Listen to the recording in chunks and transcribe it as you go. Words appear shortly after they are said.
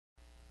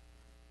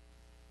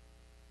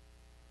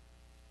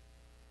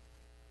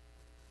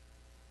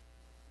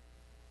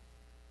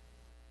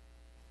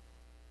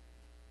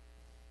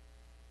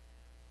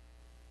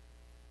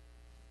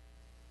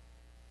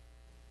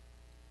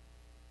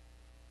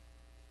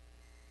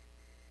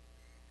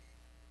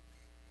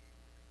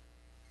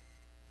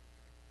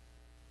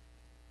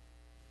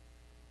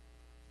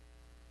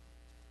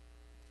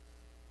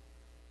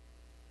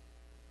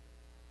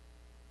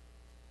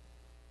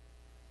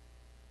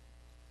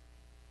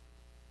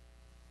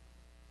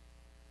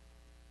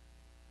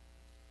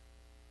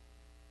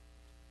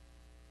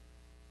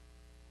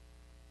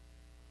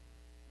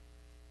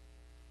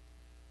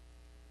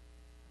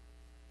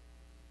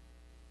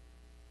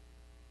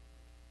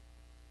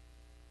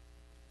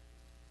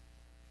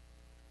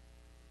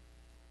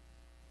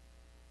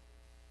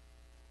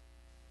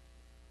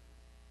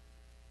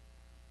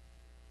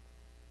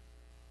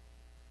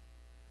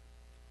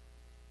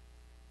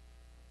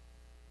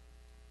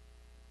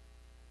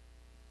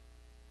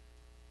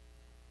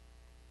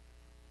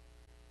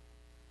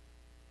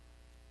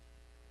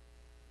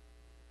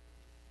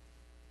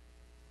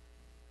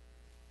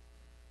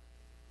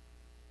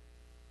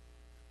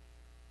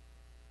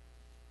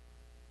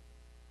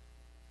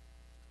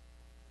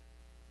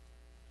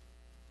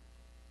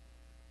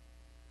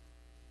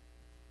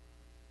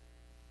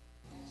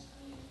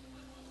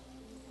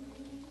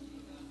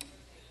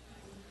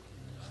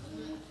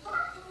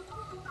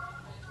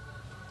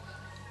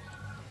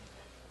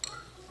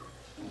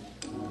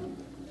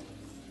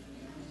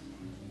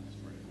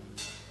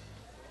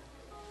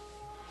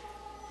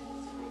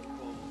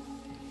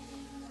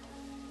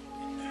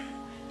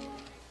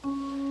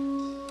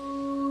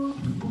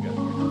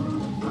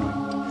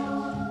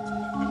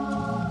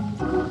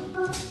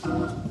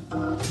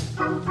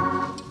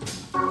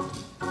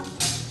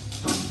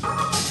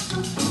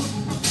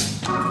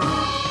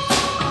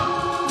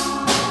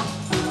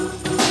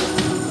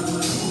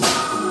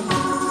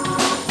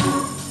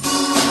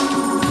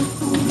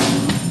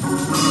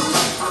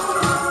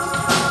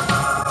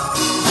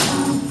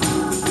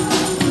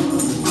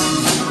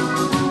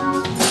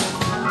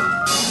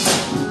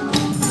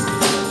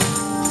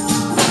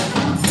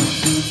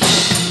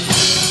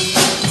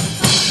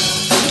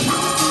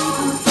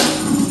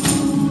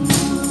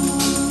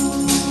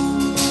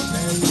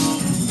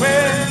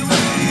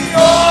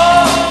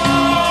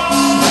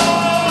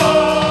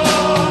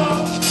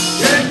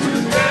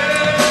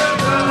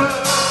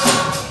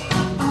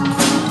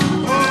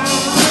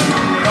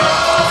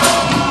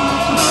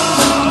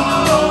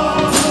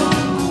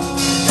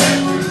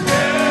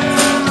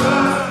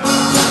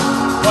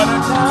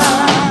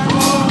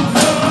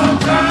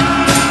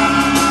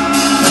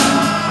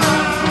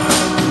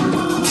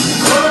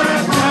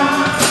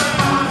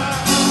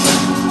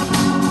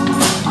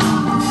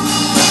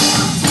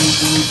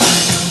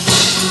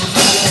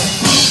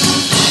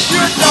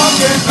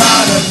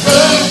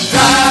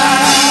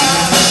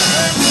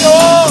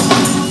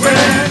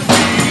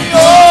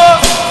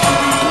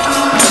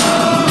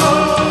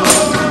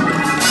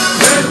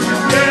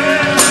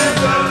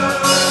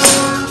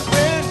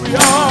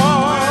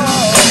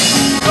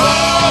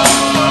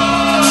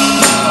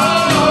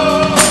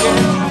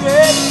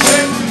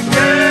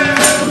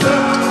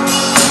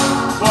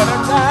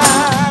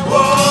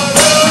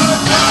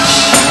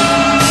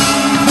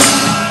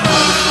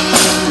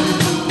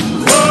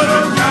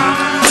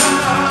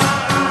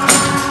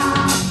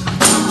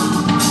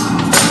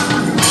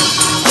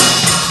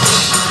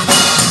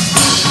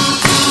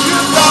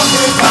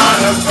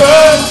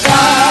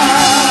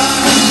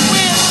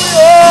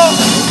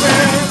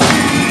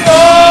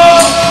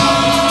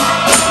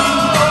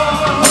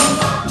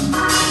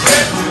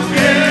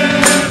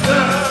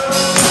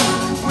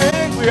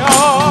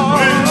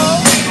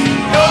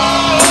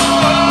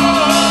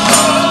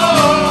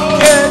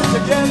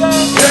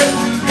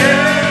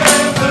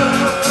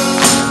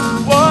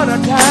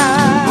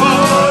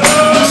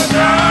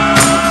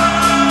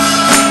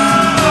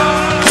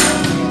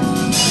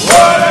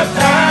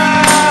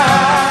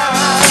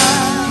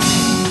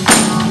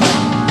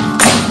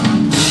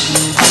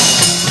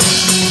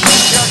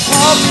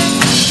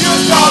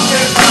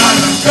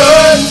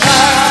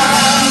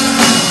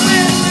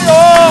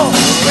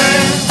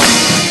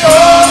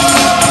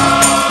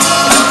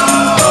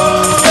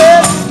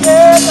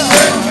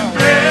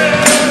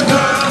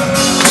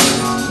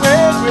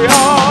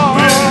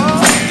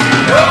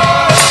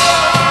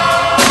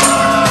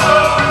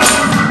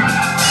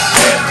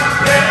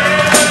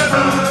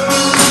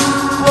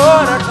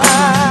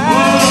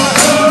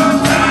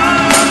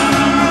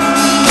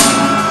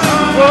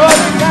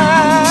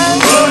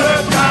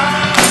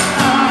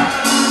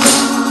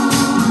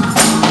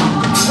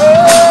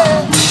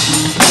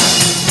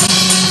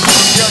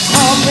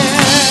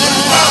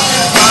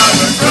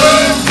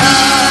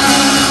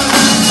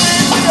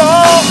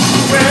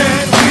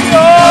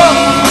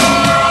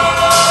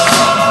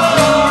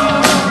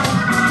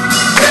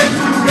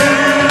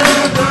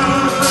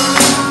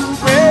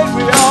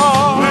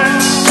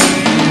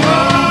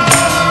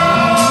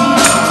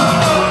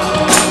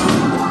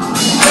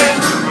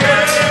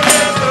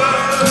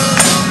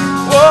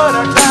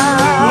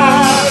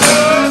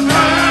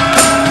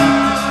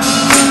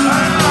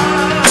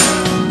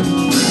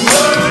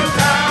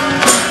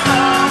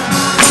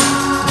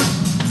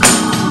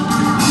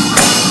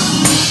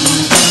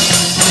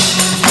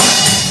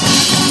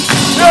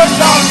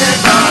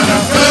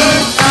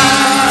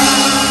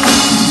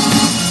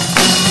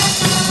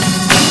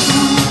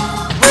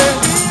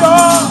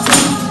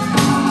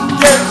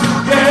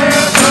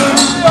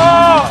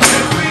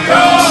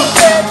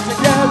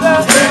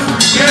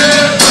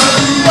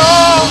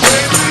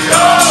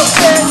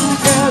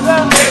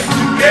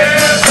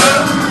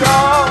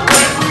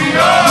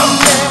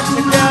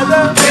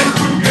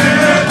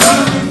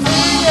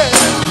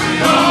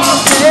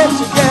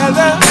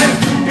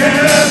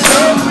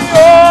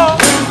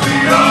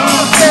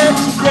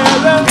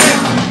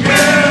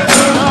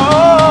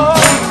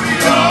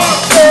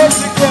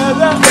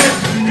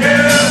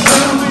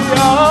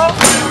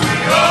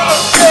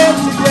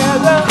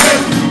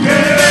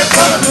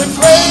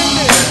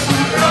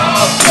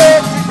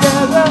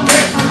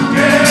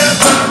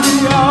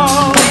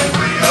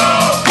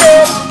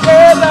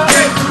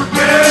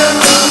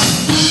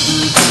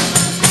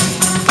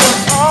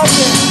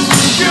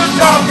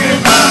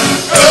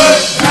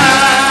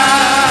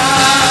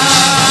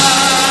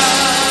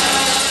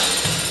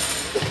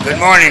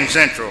Morning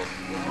Central.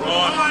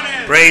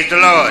 Praise the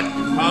Lord.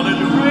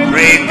 Hallelujah.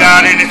 Praise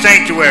God in the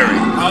sanctuary.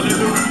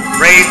 Hallelujah.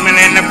 Praise Him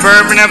in the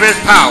fervent of His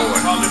power.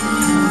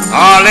 Hallelujah.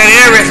 Oh, let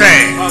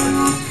everything.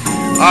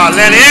 Oh,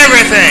 let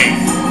everything.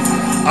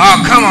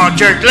 Oh, come on,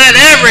 church. Let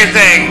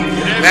everything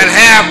that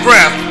have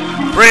breath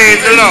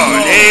praise the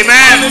Lord.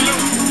 Amen.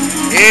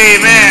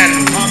 Amen.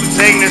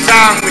 Sing the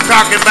song. We're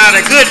talking about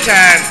a good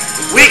time.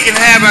 We can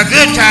have a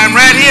good time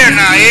right here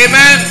now.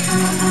 Amen.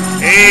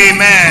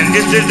 Amen.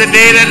 This is the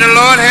day that the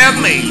Lord hath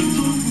made,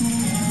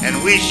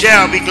 and we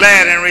shall be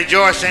glad and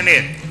rejoice in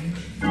it.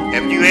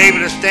 If you're able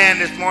to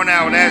stand this morning,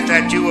 I would ask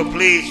that you will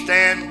please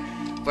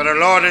stand, for the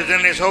Lord is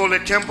in His holy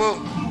temple.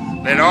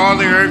 Let all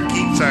the earth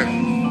keep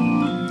singing.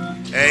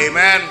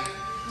 Amen.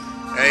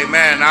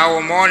 Amen.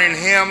 Our morning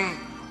hymn,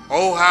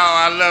 Oh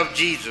How I Love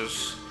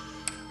Jesus,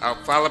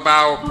 followed by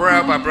our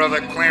prayer by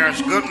Brother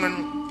Clarence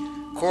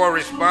Goodman. Choir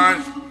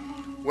response,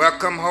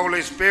 Welcome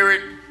Holy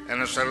Spirit,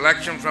 and a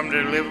selection from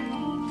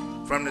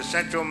the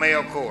Central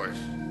Male Chorus.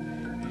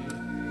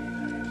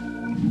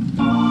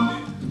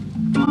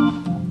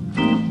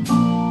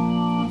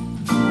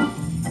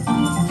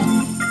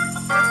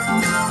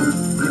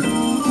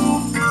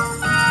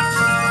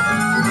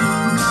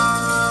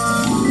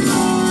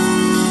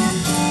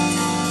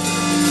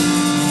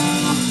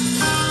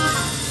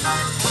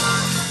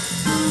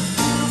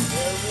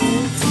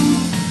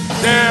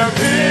 There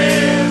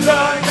is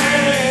a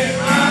name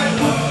I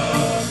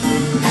love to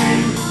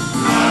sing.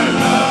 I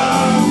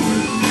love to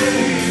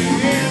sing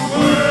His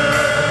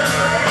word.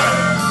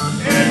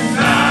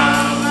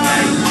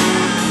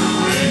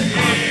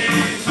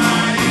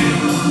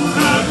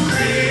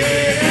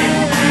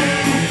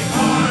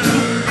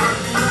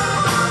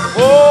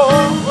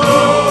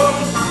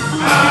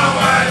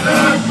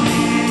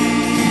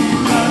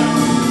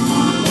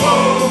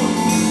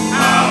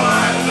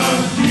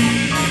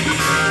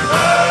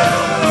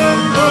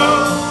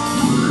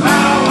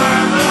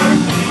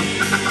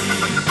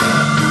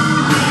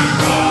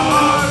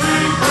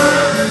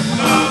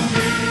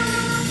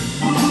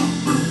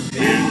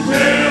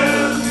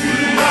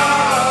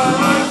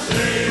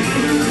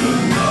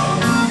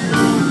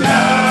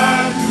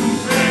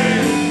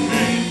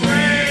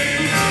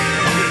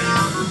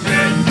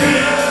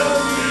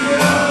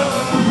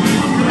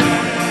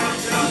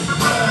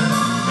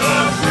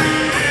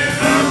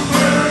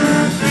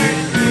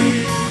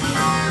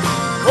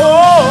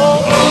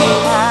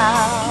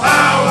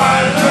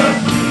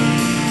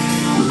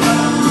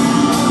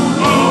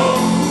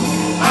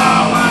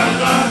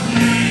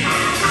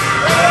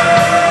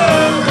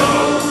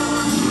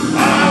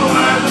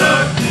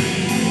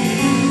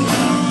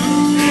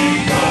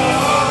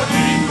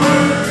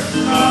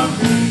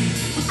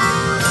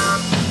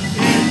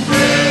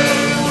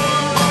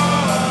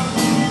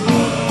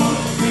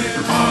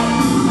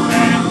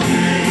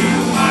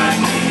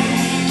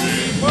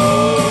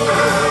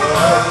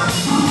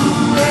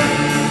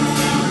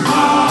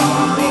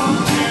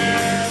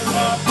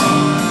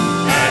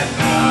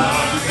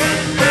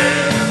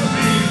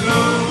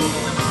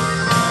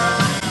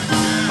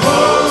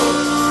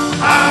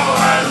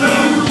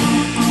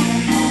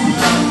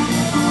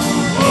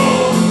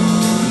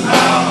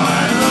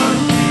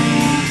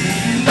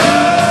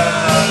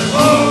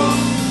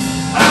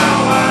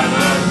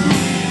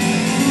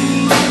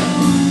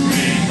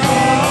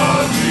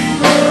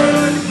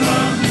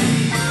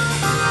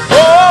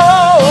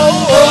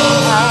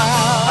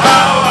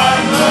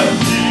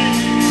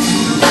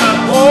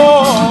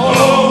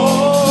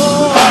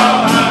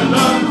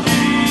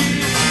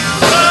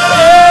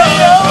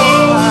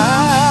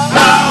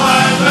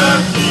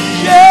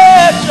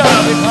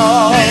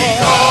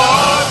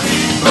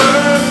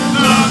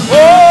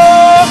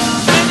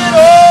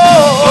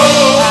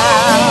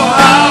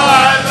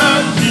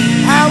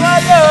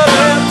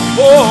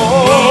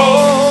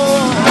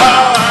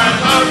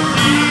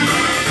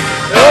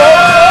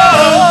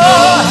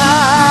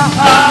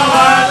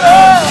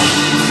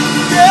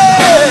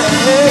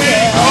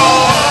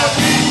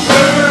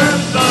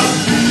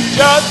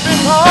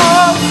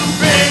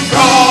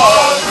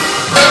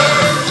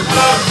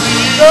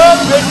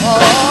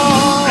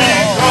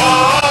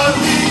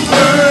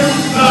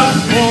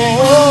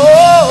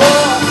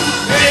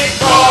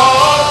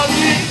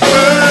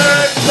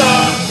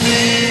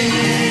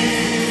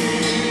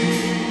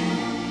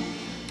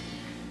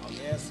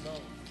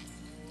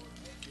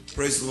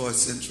 Praise the Lord,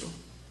 Central.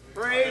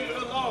 Praise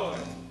the Lord.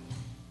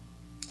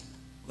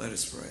 Let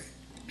us pray.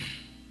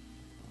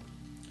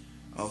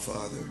 Our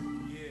Father,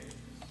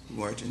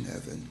 who art in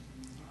heaven,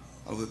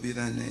 hallowed be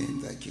thy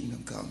name, thy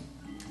kingdom come.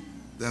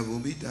 Thy will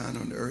be done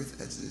on earth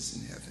as it is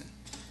in heaven.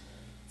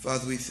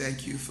 Father, we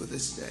thank you for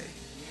this day.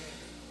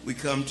 We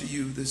come to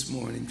you this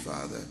morning,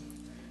 Father,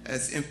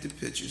 as empty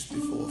pitchers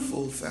before a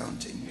full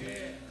fountain,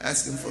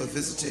 asking for a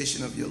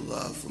visitation of your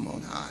love from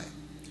on high.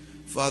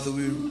 Father,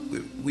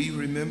 we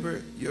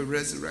remember your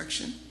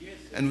resurrection,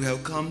 and we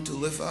have come to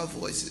lift our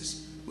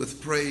voices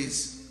with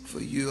praise for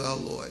you, our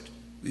Lord.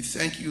 We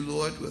thank you,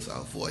 Lord, with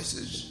our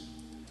voices.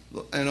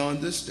 And on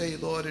this day,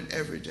 Lord, and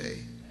every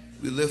day,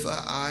 we lift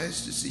our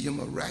eyes to see your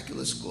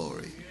miraculous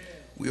glory.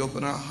 We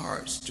open our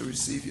hearts to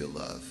receive your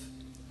love.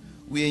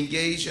 We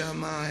engage our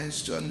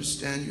minds to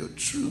understand your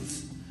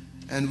truth,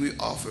 and we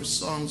offer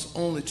songs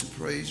only to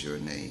praise your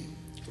name.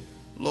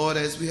 Lord,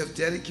 as we have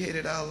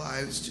dedicated our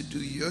lives to do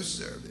your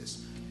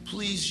service,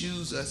 please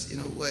use us in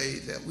a way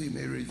that we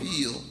may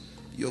reveal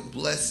your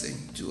blessing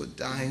to a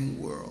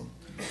dying world.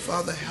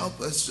 Father,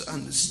 help us to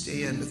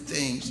understand the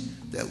things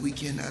that we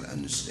cannot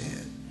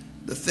understand,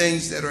 the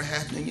things that are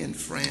happening in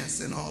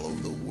France and all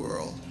over the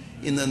world.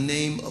 In the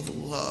name of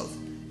love,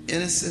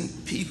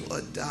 innocent people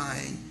are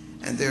dying,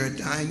 and they're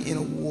dying in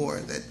a war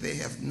that they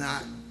have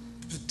not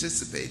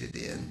participated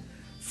in.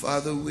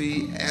 Father,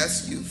 we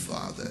ask you,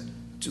 Father,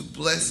 to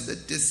bless the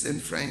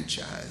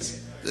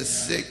disenfranchised, the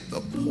sick, the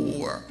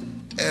poor,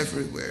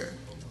 everywhere.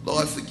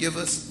 Lord, forgive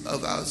us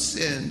of our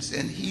sins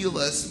and heal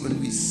us when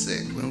we're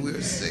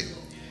sick,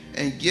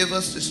 and give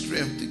us the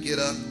strength to get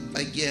up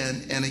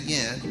again and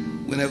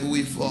again whenever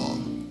we fall.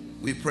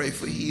 We pray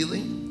for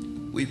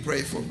healing. We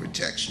pray for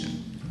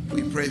protection.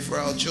 We pray for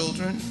our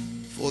children,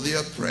 for the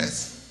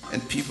oppressed,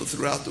 and people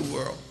throughout the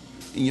world.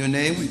 In your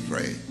name we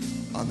pray.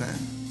 Amen.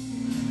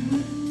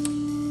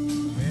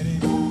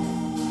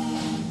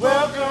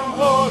 Welcome,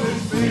 Holy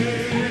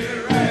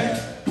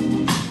Spirit.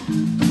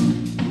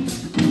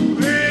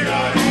 We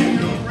are in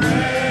your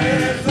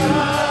presence.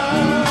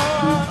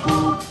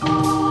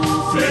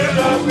 Fill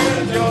us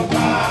with your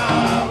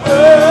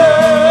power.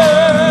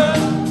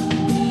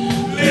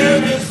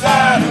 Live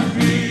inside of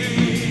me.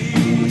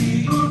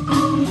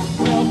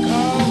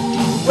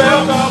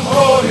 Welcome,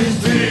 Holy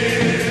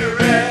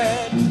Spirit.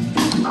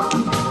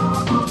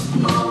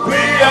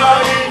 We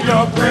are in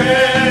your presence.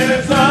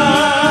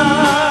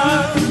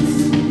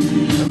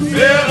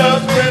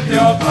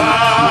 Your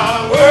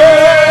power,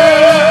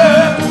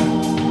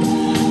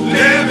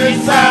 live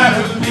inside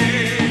of me.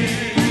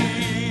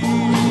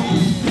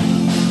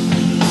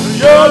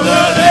 You're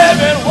the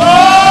living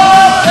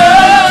water,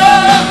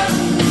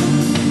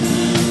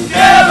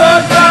 never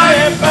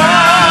dying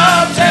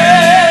fountain,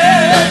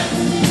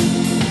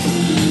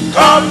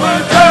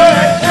 comforter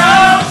and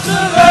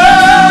counselor,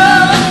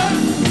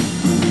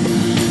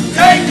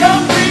 take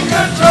complete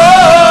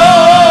control.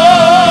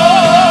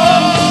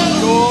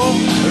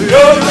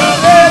 You're the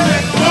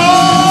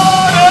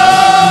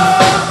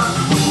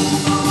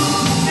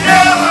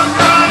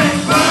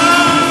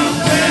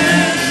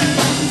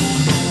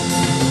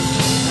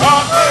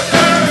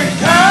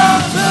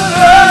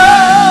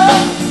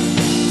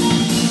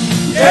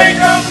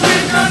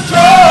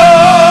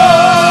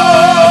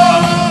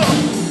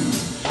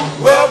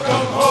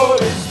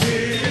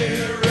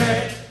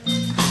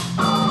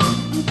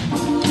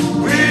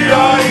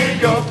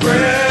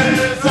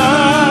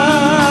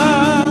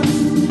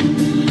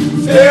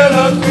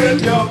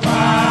with your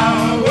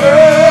power,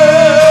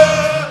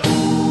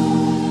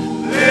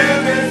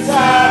 live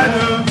inside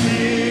of me.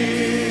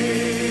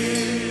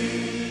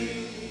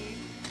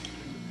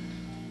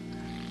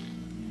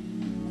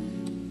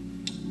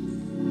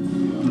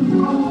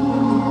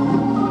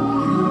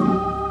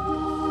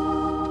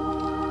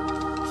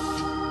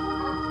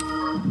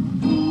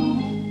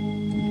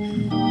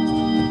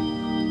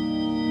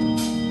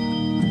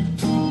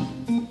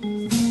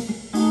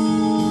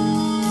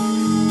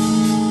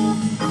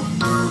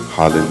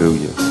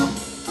 Hallelujah.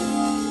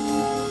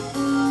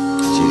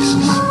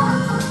 Jesus.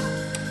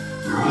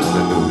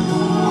 Hallelujah.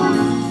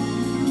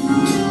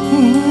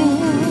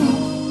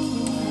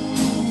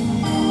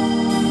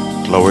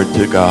 Glory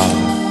to God.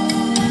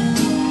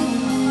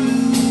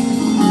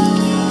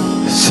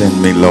 Send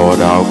me, Lord,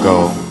 I'll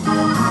go.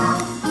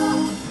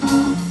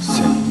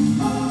 Send me.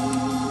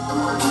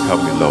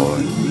 Help me,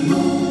 Lord.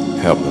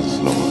 Help us,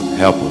 Lord.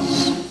 Help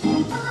us.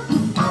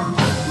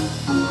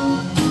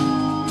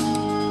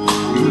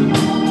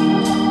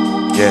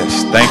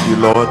 Yes, thank you,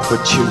 Lord, for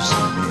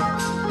choosing me.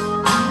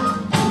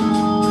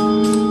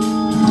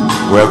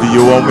 Wherever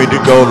you want me to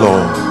go,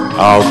 Lord,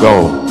 I'll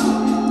go.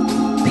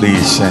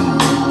 Please send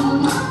me.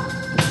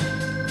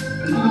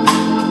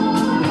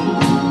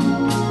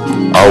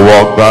 I'll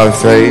walk by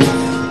faith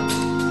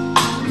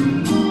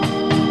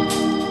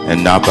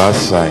and not by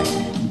sight.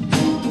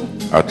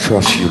 I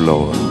trust you,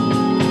 Lord.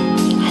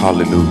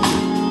 Hallelujah.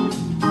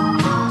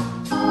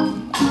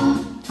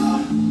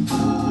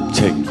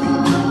 Take me.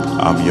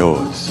 I'm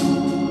yours.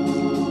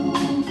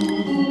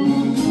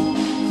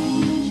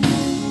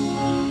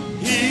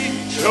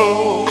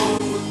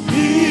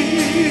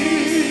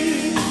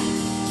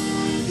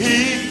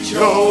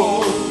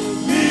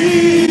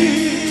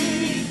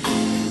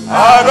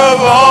 of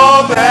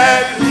all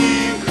that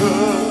he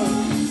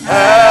could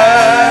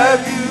have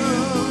you.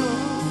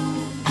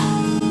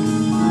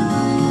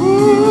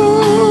 Ooh.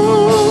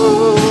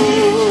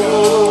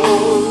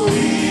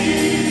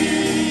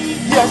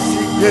 Yes,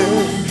 he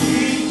did. He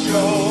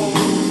chose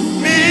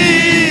me.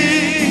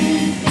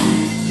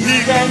 He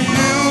can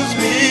use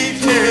me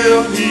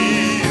till he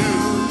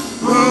used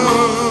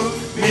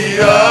me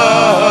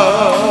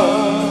up.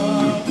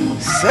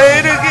 Say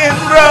it again,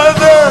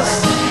 brothers.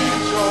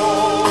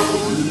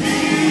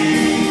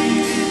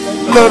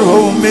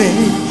 Little me,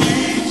 he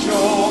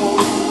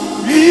chose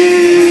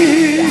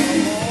me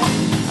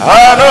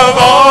out of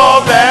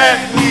all that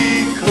he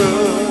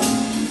could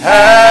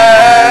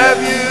have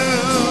you.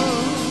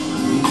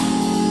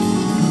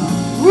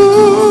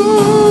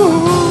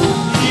 Ooh,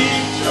 he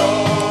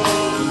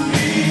chose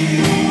me.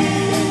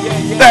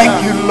 Thank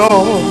you,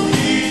 Lord.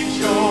 He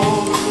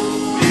chose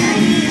me.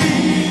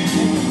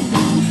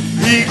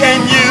 He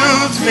can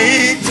use me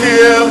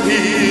till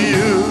he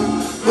used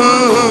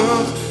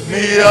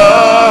me up.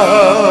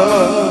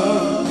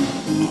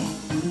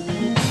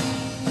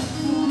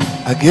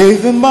 I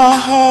gave him my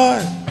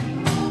heart,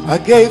 I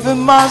gave him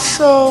my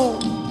soul,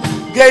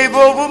 gave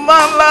over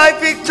my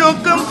life, he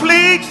took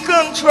complete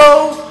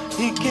control.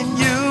 He can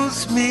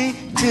use me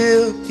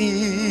till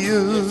he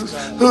used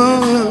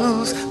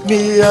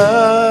me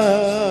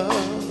up.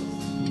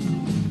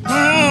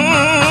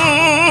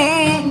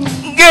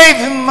 Gave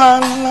him my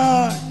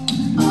life,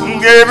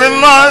 gave him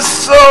my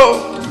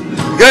soul,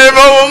 gave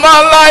over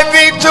my life,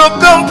 he took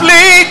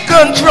complete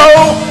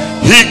control.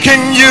 He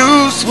can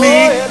use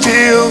me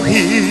till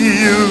he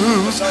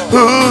used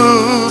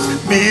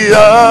me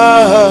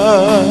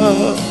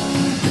up.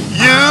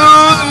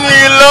 Use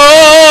me,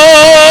 Lord.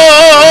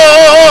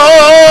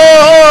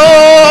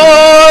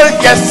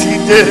 Yes, he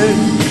did.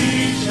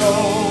 He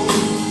chose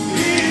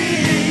me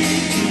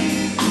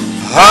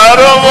out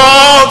of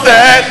all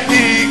that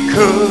he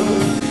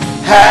could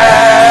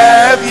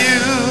have you.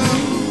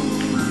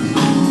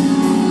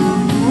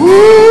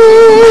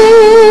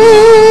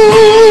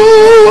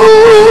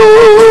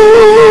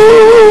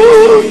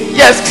 Ooh,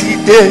 yes, he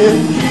did.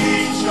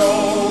 He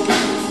chose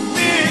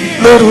me.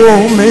 Little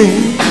old me.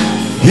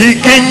 He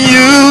can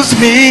use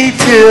me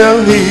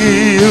till he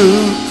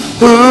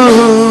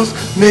used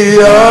me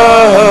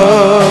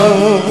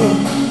up.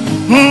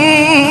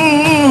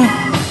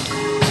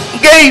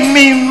 Gave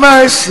me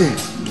mercy,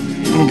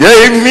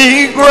 gave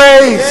me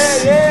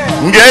grace,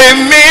 gave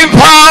me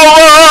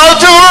power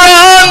to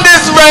run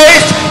this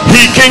race.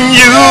 He can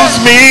use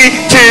me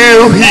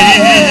till he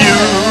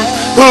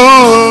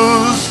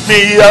used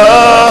me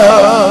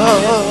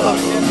up.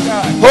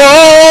 Oh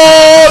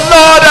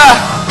Lord, I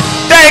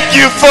thank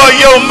you for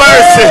your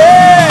mercy.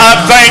 I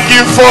thank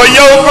you for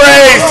your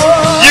grace.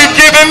 You've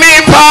given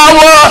me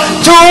power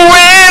to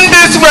win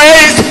this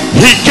race.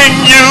 He can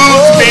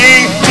use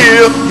me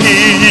till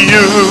he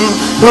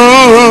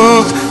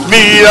used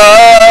me up.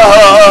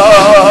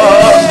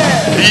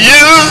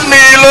 Use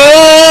me,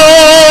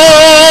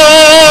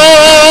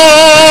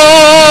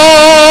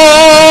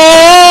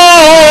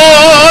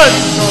 Lord.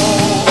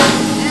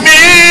 Me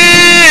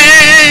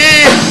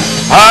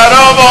out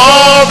of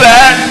all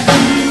that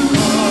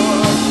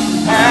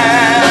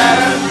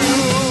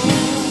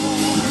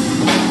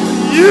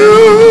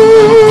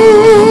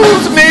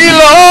use me,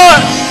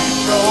 Lord.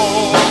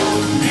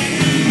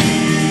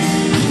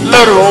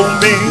 Little old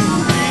me.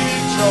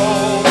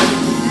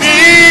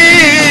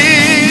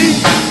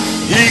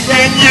 He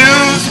can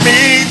use me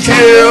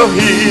till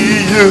he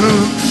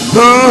used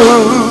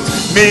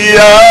me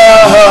up.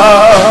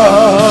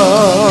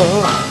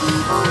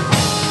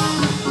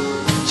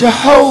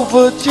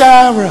 Jehovah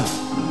Jireh,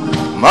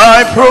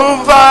 my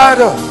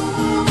provider,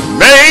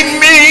 made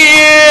me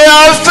a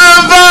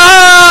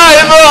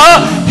survivor.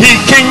 He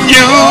can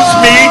use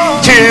me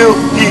till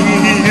he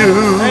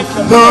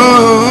used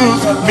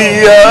me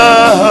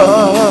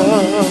up.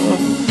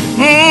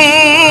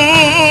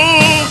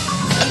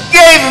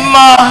 Gave him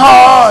my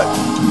heart,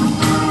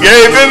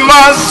 gave him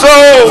my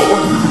soul,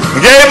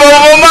 gave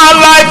over my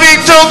life, he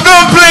took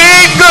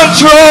complete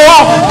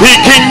control. He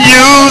can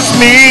use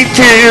me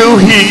till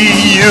he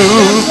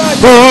used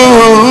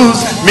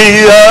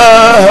me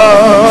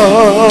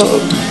up.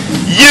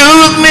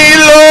 Use me,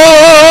 Lord,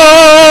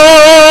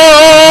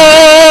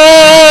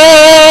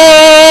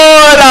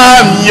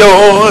 I'm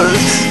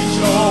yours.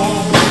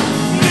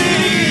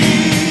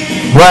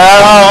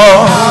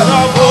 Well,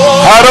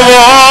 out of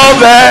all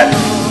that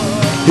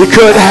he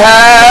could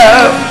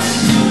have,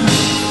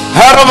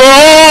 out of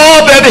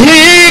all that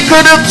he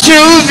could have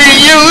chosen,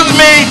 he used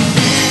me,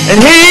 and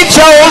he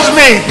chose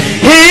me,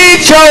 he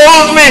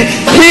chose me,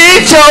 he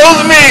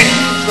chose me.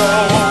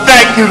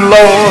 Thank you,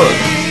 Lord.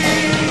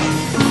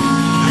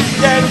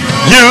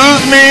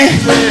 Use me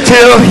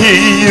till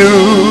he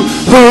used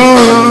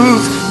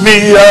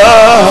me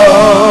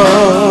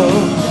up.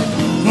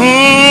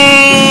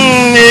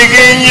 He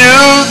can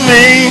use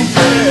me,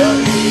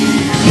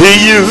 he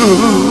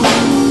used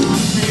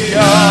me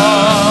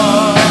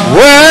up.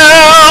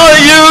 Well,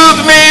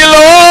 use me,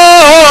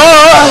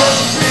 Lord,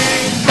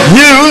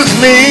 use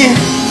me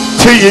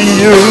till you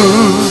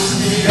use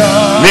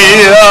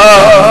me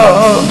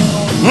up.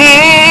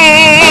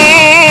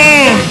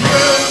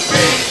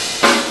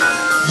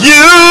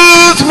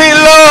 Use me,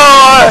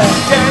 Lord.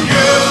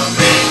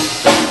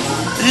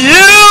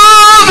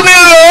 Use me,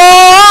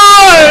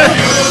 Lord.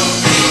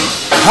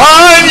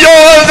 I'm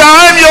yours,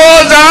 I'm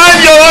yours, I'm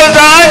yours,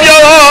 I'm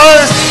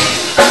yours.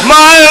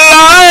 My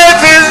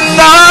life is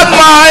not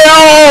my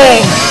own.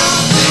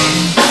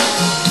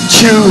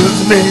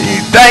 Choose me,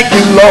 thank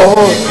you,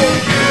 Lord,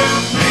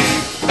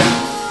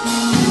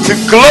 to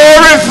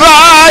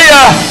glorify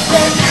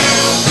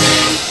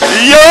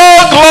your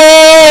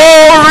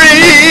glory.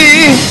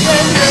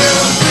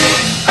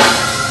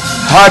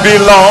 I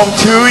belong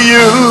to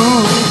you.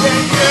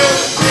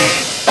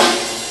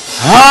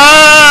 I'm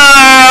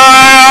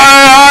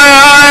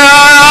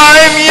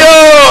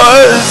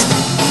yours.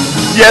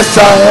 Yes,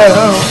 I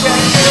am.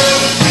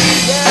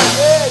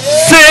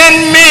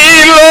 Send me,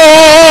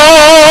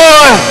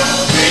 Lord.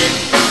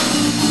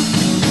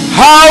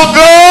 I'll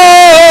go.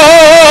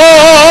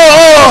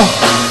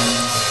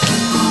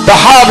 The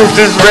harvest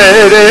is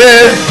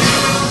ready.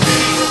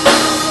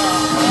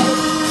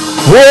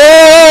 Oh,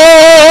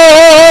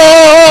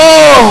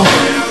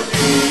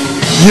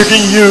 you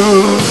can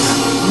use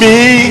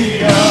me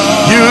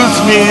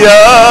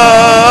up.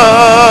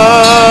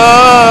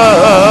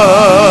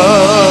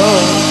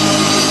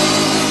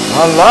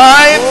 My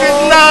life is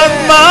not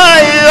my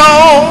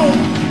own.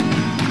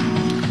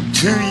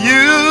 To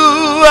you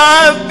I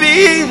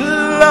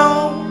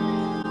belong.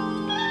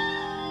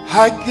 I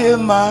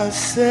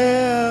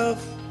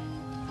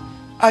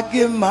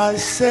give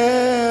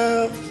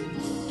myself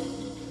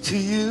to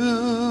you.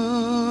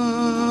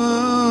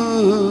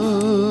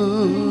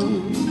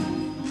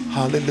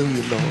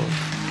 Hallelujah, Lord.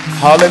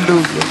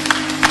 Hallelujah.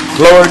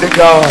 Glory to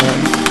God.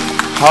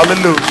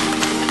 Hallelujah.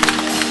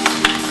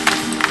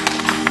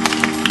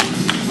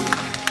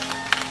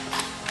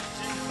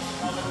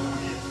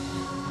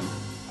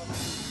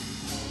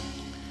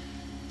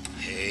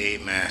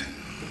 Amen.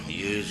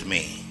 Use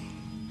me.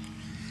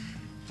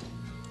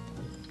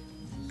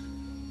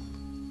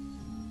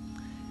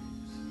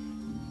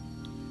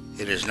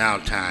 It is now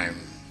time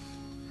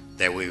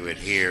that we would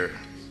hear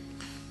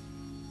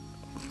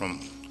from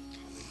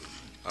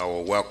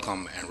our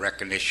welcome and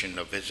recognition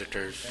of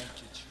visitors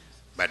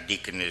by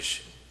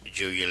Deaconess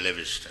Julia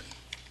Livingston.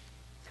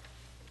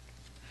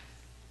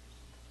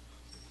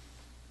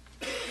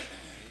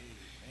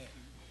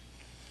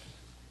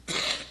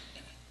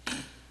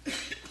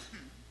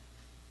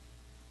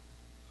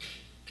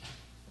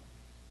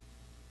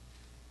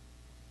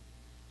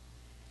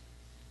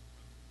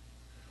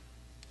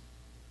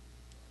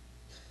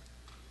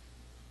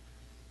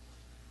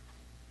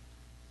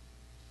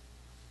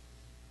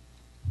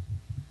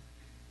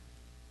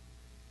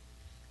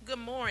 Good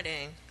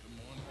morning.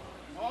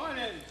 Good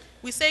morning.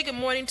 We say good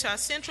morning to our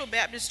Central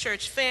Baptist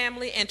Church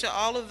family and to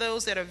all of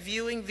those that are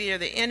viewing via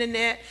the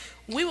internet.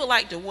 We would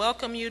like to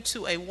welcome you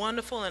to a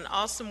wonderful and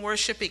awesome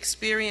worship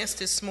experience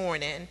this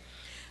morning.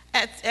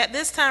 At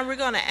this time, we're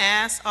going to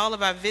ask all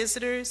of our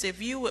visitors if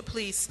you would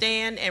please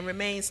stand and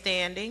remain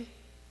standing.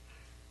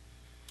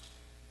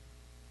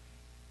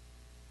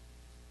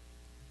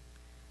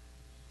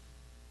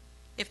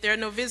 If there are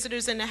no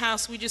visitors in the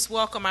house, we just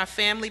welcome our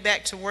family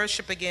back to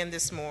worship again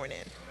this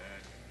morning.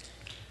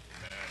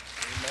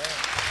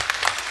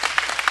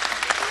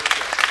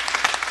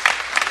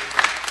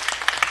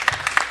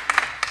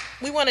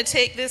 We want to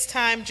take this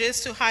time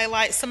just to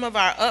highlight some of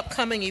our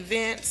upcoming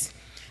events.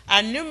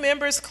 Our new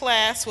members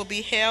class will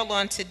be held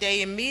on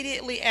today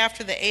immediately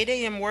after the 8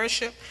 a.m.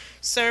 worship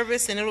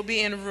service, and it'll be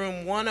in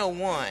room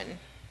 101.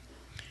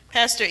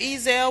 Pastor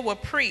Ezell will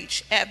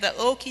preach at the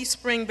Okie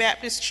Spring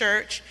Baptist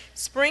Church,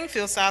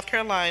 Springfield, South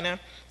Carolina,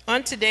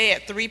 on today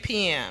at 3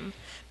 p.m.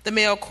 The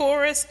male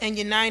chorus and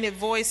United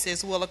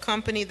Voices will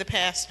accompany the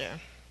pastor.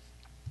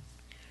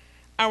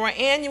 Our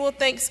annual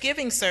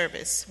Thanksgiving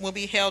service will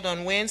be held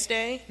on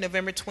Wednesday,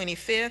 November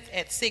 25th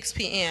at 6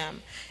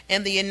 p.m.,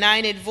 and the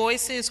United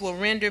Voices will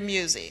render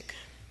music.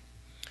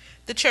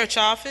 The church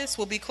office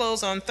will be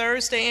closed on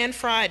Thursday and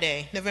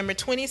Friday, November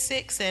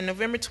 26th and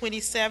November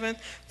 27th,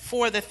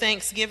 for the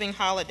Thanksgiving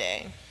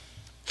holiday.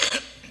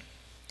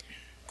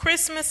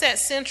 Christmas at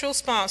Central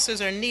sponsors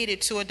are needed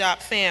to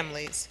adopt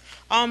families.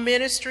 All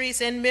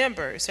ministries and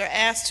members are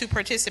asked to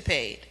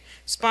participate.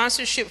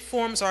 Sponsorship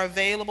forms are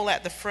available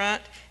at the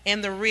front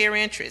and the rear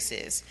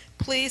entrances.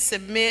 Please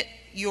submit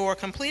your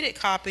completed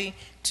copy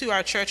to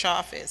our church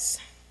office.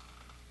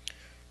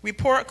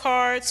 Report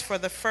cards for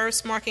the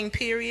first marking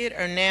period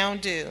are now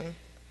due.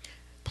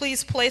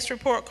 Please place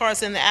report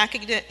cards in the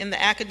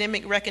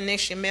academic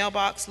recognition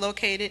mailbox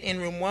located in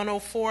room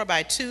 104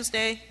 by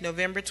Tuesday,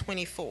 November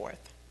 24th.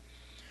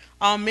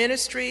 All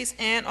ministries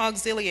and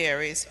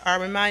auxiliaries are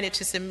reminded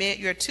to submit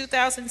your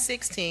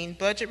 2016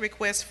 budget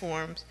request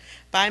forms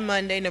by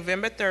Monday,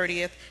 November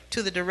 30th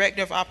to the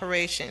Director of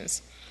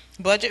Operations.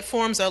 Budget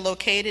forms are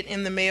located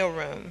in the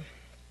mailroom.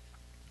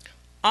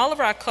 All of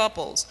our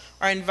couples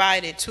are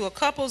invited to a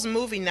couples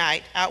movie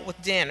night out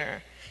with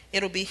dinner.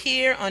 It'll be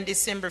here on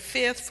December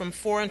 5th from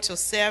 4 until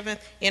 7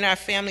 in our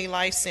Family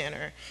Life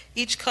Center.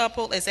 Each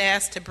couple is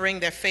asked to bring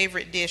their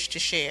favorite dish to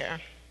share.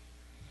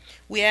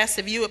 We ask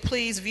if you would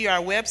please view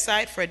our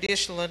website for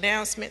additional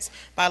announcements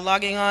by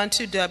logging on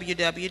to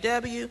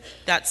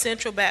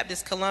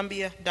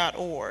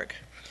www.centralbaptistcolumbia.org.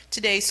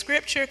 Today's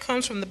scripture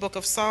comes from the book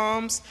of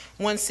Psalms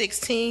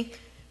 116,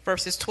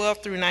 verses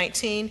 12 through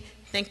 19.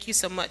 Thank you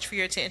so much for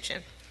your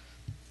attention.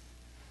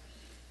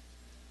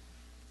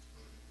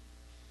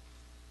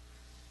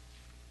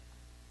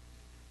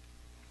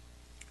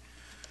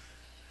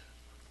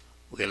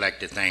 We'd like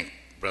to thank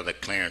Brother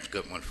Clarence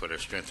Goodwin for the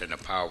strength and the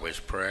power of his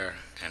prayer,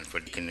 and for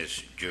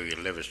Deaconess Julia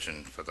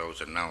Livingston for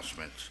those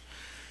announcements.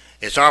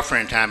 It's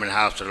offering time in the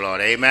house of the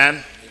Lord.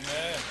 Amen?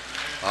 Amen.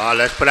 Oh,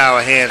 let's put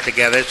our hands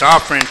together. It's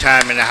offering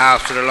time in the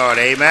house of the Lord.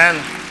 Amen?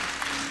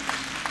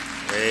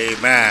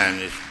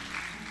 Amen. It's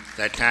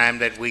that time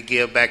that we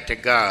give back to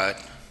God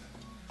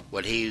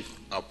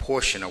a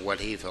portion of what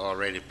He's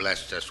already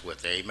blessed us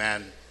with.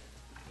 Amen.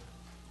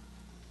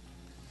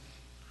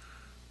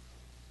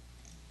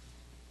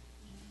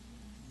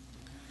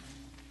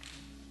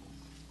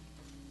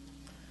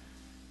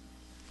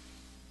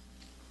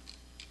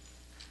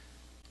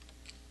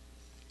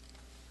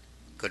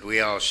 Could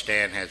we all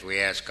stand as we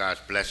ask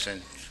God's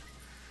blessings?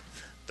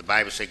 The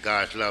Bible says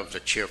God loves a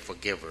cheerful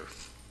giver.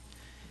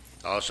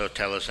 Also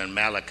tell us in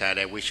Malachi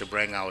that we should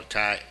bring our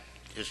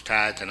his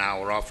tithes and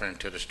our offering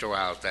to the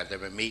storehouse, that there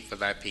be meat for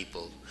thy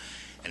people.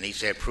 And he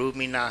said, prove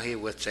me now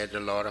herewith, said the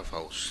Lord of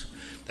hosts,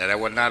 that I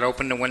will not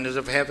open the windows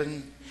of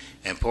heaven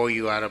and pour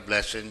you out a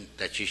blessing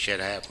that you should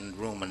have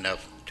room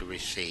enough to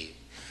receive.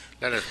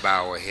 Let us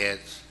bow our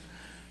heads.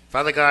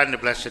 Father God, in the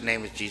blessed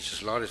name of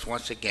Jesus, Lord, it's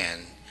once again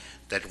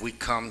that we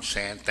come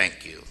saying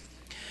thank you.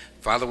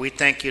 Father, we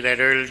thank you that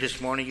early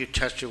this morning you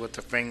touched us with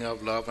the finger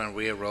of love and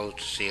we arose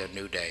to see a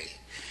new day.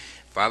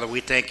 Father, we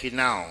thank you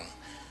now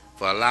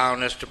for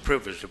allowing us the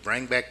privilege to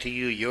bring back to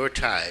you your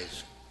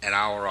tithes and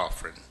our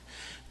offering.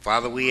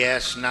 Father, we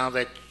ask now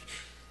that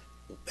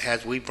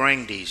as we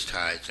bring these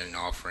tithes and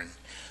offering,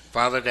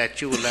 Father,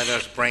 that you will let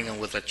us bring them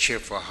with a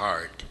cheerful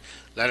heart.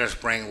 Let us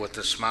bring them with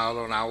a smile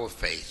on our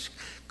face,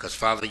 because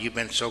Father, you've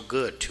been so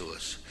good to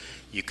us.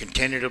 You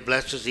continue to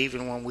bless us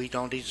even when we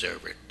don't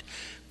deserve it.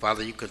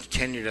 Father, you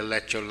continue to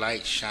let your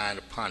light shine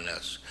upon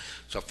us.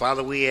 So,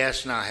 Father, we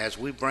ask now as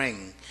we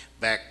bring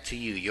back to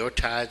you your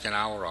tithes and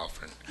our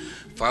offering,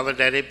 Father,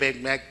 that it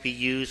may be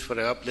used for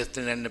the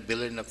uplifting and the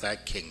building of thy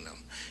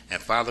kingdom.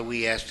 And, Father,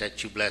 we ask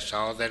that you bless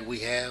all that we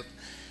have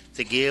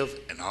to give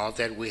and all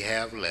that we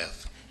have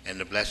left. In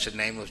the blessed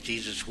name of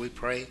Jesus we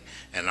pray,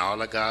 and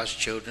all of God's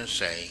children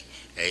say,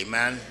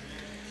 amen.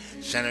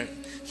 Center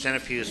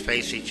pews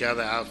face each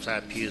other,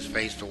 outside pews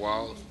face the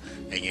walls,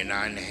 and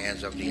unite in the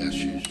hands of the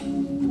ushers.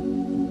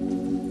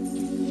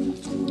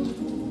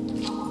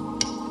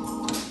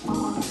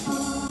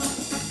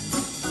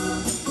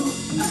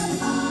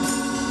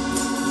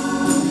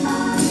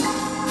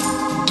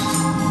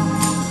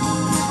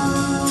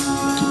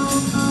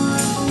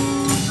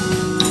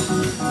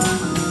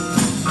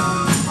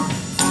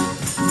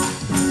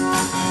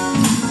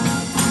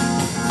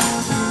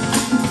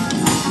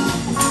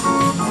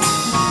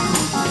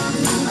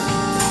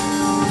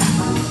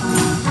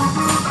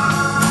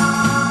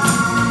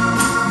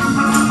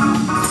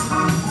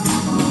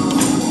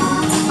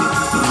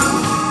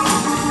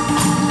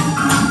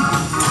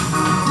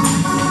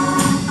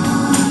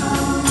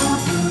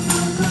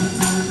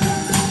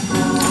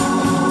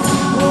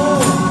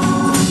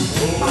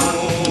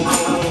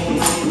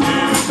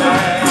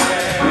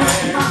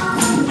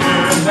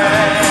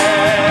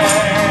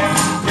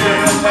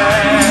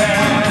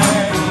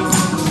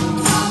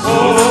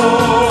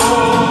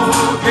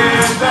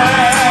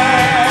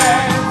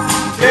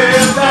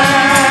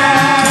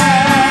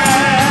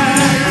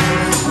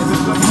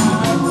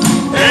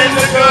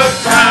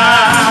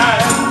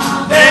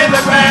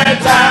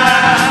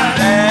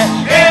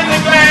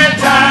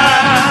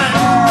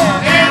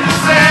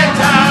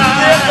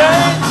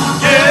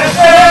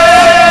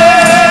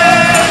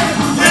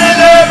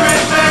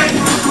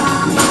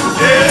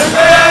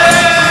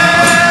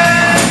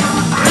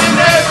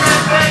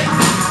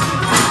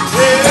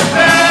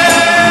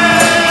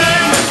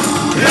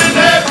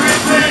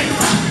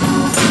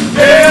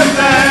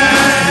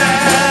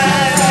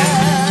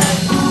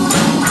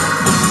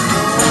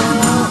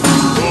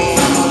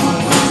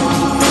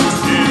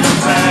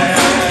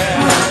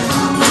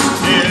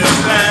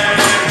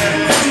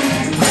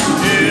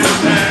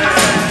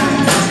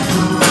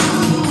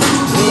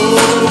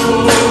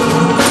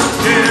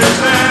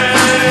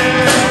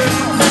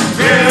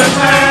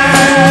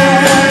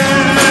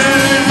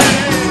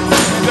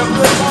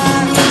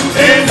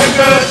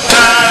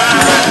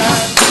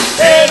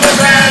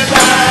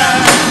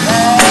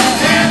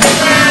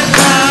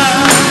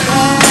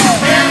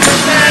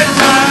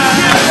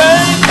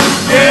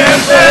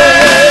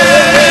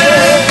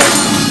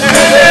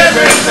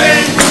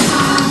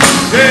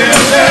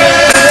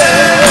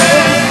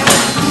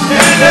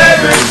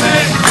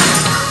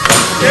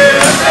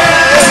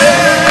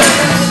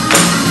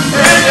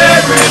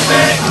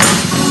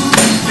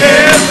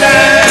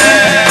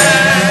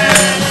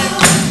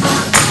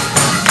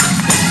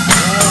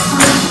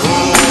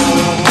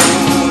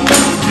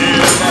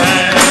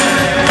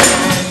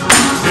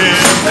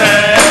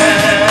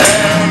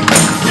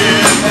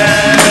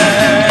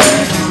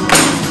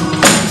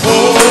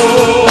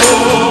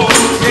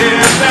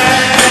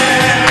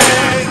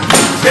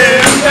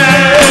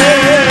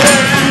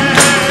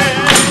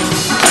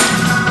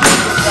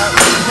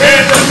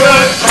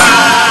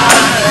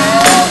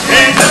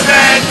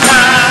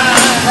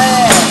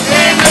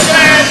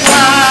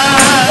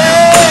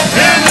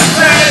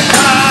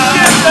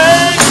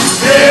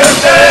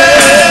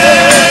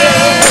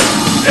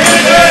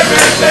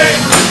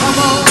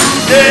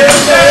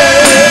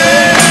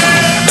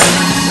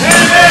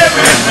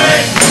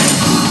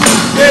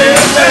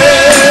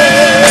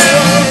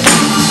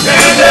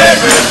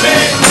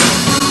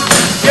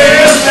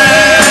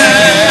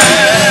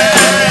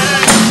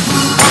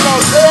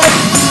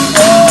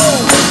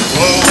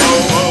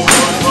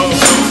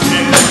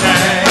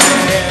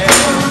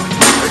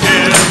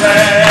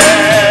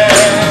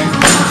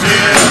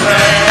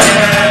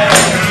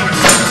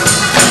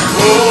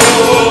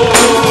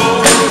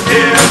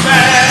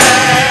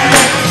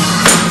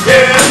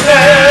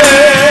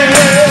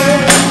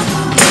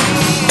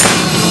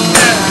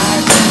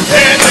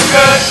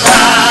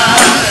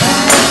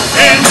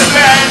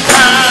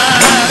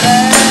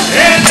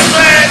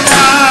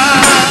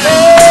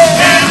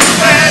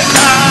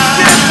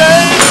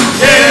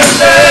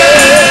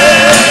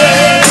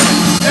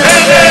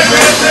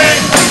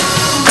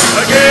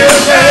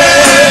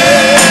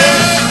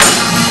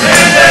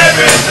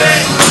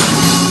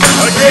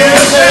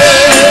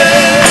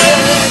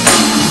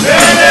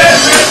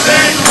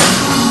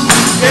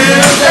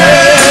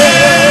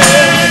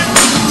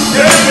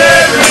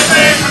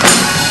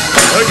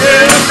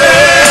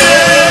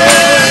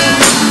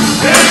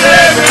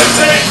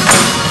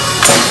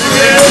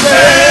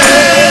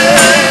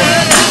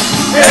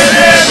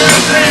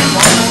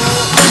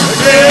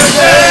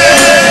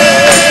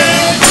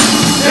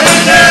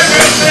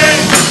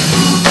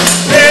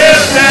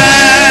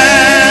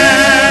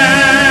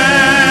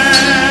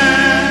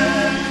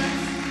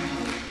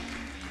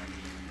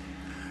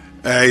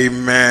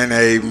 Amen,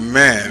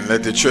 amen.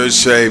 Let the church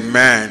say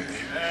amen.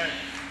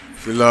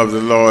 If you love the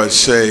Lord,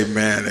 say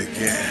amen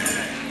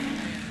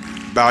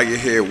again. Bow your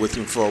head with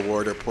me for a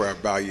word of prayer.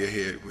 Bow your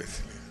head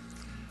with me.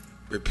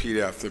 Repeat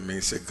after me.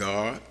 Say,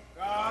 God,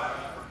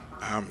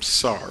 I'm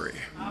sorry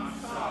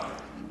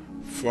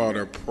for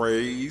the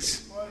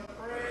praise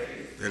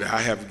that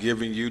I have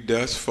given you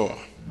thus far.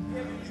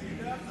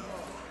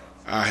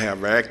 I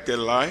have acted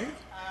like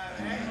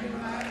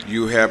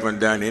you haven't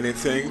done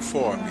anything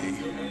for me,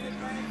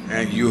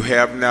 and you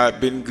have not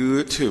been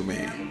good to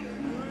me.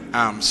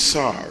 I'm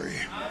sorry.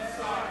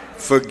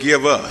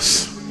 Forgive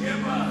us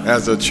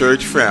as a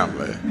church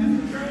family.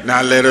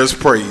 Now let us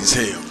praise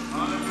him.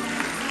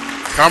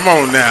 Come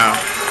on now.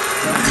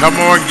 Come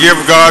on, give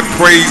God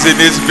praise in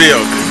this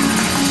building.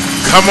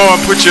 Come on,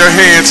 put your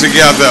hands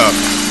together.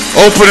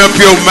 Open up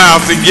your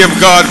mouth and give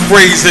God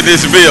praise in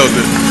this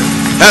building.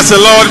 Has the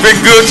Lord been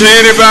good to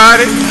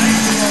anybody?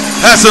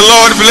 Has the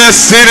Lord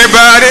blessed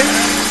anybody?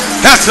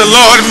 Has the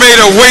Lord made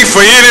a way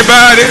for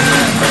anybody?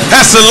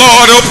 Has the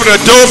Lord opened a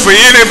door for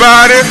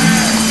anybody?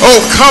 Oh,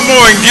 come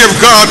on and give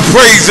God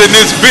praise in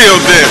this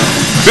building,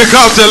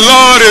 because the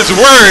Lord is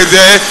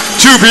worthy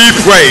to be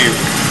praised.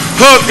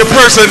 Hug the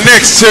person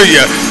next to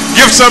you.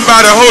 Give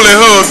somebody a holy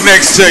hug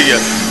next to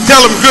you. Tell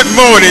them good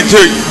morning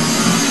to you.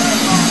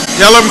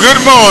 Tell them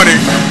good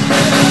morning.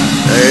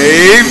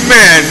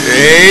 Amen.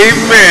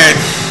 Amen.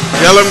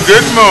 Tell them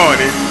good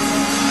morning.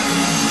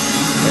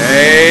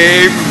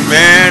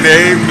 Amen.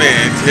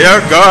 Amen.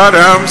 Tell God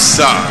I'm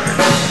sorry.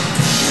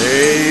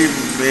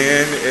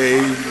 Amen.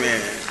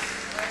 Amen.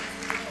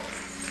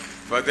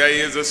 For there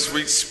is a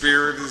sweet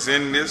spirit is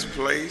in this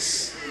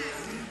place,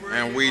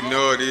 and we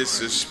know it is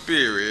the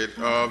Spirit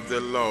of the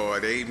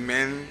Lord.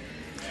 Amen.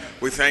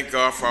 We thank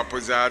God for our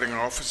presiding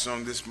officer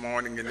on this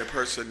morning in the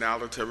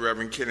personality of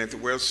Reverend Kenneth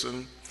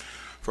Wilson,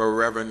 for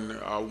Reverend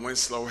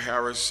Winslow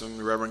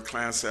Harrison, Reverend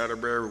Clarence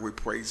Atterbury. We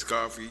praise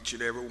God for each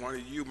and every one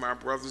of you, my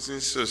brothers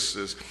and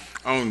sisters,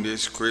 on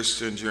this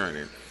Christian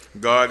journey.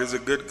 God is a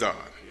good God.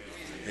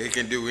 He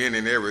can do any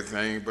and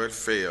everything but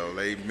fail.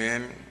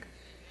 Amen.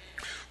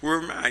 We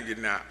remind you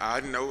now, I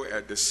know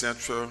at the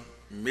Central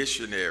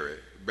Missionary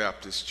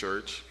Baptist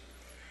Church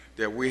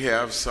that we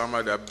have some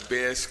of the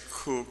best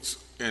cooks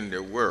in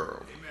the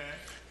world. Amen.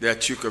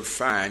 That you could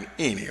find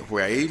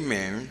anywhere.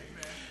 Amen. Amen.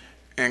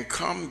 And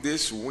come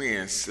this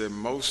Wednesday,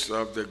 most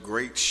of the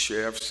great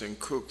chefs and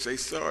cooks, they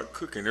start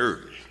cooking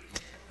early.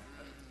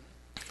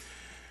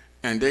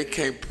 And they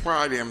can't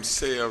pry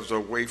themselves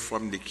away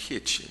from the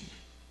kitchen.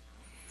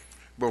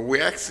 But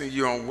we're asking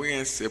you on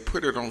Wednesday,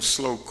 put it on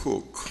slow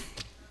cook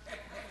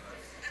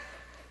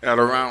at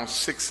around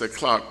 6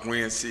 o'clock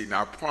Wednesday. And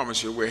I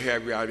promise you, we'll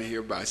have you out of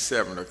here by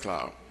 7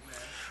 o'clock.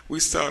 We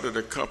started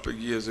a couple of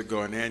years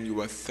ago an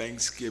annual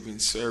Thanksgiving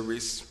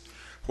service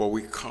where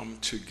we come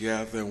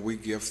together and we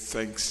give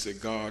thanks to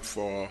God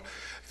for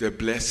the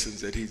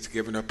blessings that he's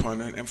given upon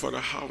us and for the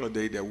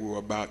holiday that we're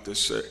about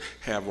to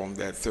have on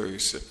that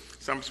Thursday.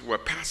 Some say, well,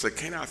 Pastor,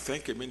 can I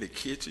thank him in the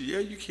kitchen? Yeah,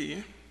 you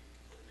can.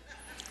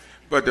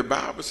 But the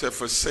Bible said,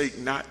 forsake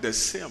not the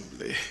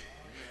assembly,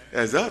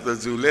 as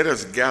others do. Let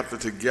us gather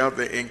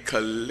together and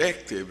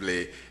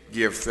collectively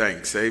give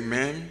thanks.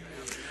 Amen.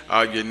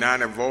 Our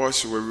united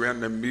voice will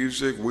render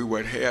music. We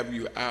would have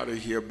you out of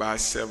here by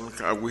 7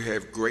 o'clock. We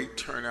have great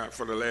turnout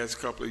for the last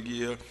couple of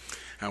years,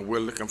 and we're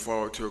looking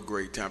forward to a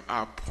great time.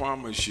 I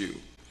promise you,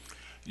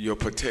 your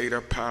potato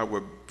pie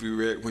will be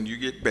ready. When you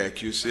get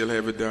back, you'll still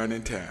have it done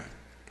in time.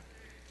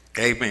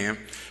 Amen.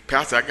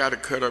 Pastor, I got to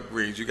cut up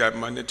greens. You got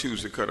Monday,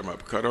 Tuesday, cut them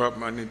up. Cut them up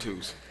Monday,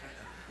 Tuesday.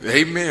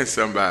 Amen,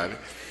 somebody.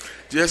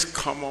 Just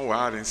come on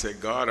out and say,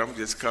 God, I'm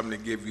just coming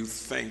to give you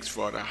thanks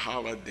for the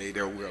holiday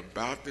that we're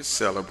about to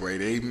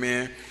celebrate.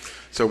 Amen.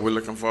 So we're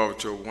looking forward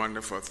to a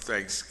wonderful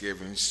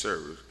Thanksgiving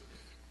service.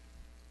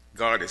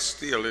 God is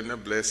still in the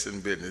blessing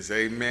business.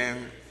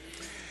 Amen.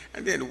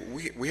 And then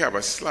we have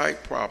a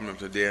slight problem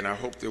today, and I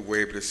hope that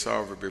we're able to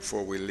solve it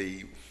before we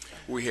leave.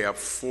 We have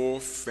 4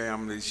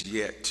 families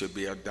yet to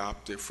be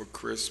adopted for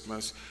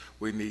Christmas.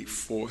 We need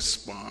 4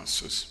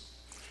 sponsors.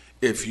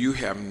 If you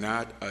have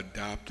not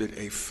adopted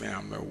a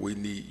family, we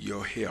need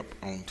your help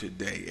on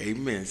today.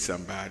 Amen,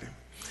 somebody.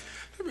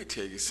 Let me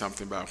tell you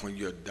something about when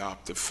you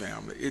adopt a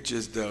family. It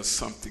just does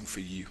something for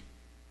you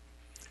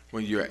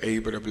when you're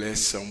able to bless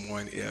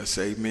someone else.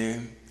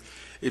 Amen.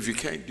 If you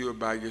can't do it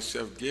by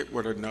yourself, get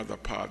with another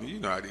partner. You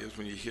know how it is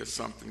when you hear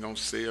something on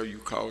sale, you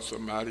call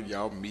somebody,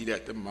 y'all meet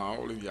at the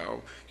mall, and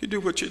you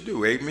do what you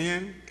do.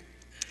 Amen.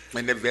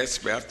 And the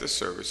vets after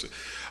service,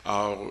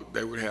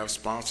 they would have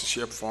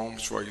sponsorship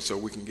forms for you so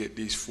we can get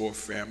these 4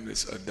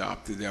 families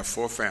adopted. There are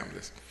 4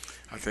 families.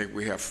 I think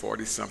we have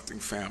 40-something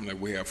families.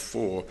 We have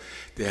 4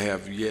 that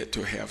have yet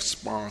to have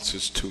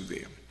sponsors to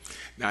them.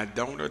 Now,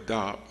 don't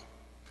adopt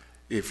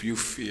if you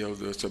feel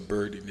there's a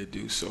burden to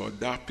do so.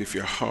 Adopt if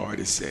your heart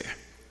is there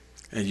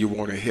and you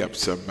want to help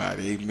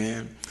somebody.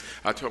 Amen.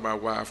 I told my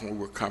wife when we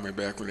were coming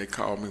back, when they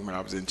called me when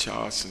I was in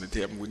Charleston to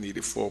tell me we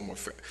needed 4 more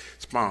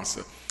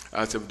sponsors.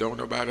 I said, don't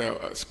nobody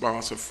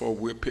sponsor 4,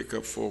 we'll pick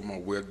up 4 more.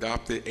 We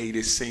adopted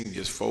 80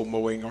 seniors, 4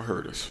 more ain't gonna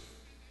hurt us.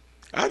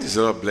 I just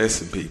love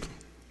blessing people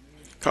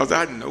because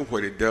I know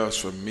what it does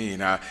for me,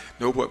 and I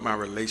know what my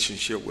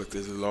relationship with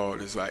the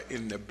Lord is like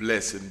in the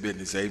blessing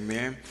business.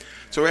 Amen.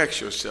 So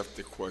ask yourself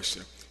the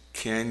question,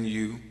 can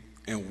you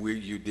and will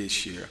you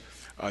this year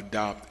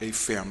adopt a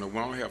family? We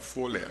only have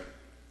 4 left.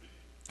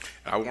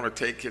 I want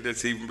to take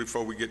this even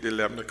before we get to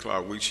 11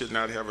 o'clock. We should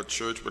not have a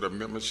church with a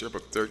membership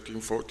of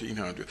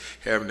 1,400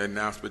 having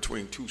announced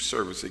between 2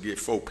 services to get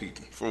 4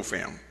 people, 4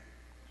 family.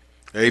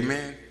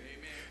 Amen.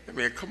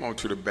 Amen. Come on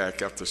to the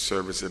back after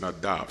service and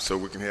adopt so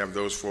we can have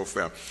those 4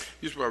 families.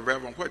 You say, well,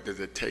 Reverend, what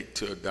does it take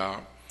to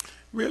adopt?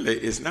 Really,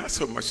 it's not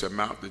so much the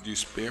amount that you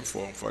spend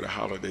for them for the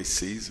holiday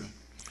season,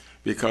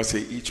 because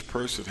each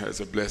person has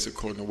a blessing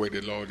according to the way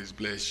the Lord has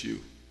blessed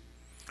you.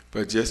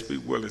 But just be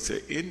willing to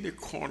say, in the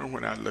corner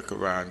when I look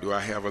around, do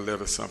I have a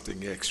little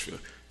something extra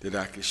that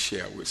I can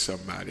share with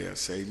somebody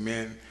else?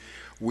 Amen.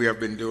 We have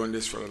been doing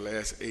this for the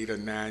last 8 or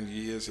 9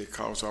 years. It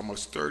costs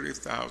almost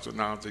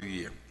 $30,000 a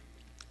year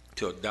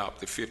to adopt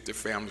the 50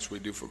 families we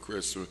do for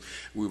Christmas.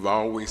 We've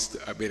always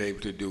been able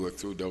to do it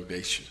through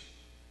donation.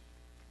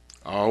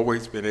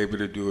 Always been able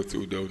to do it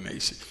through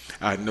donation.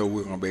 I know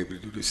we're going to be able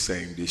to do the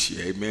same this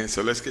year. Amen.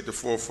 So let's get the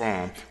 4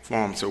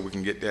 form so we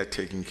can get that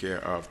taken care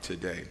of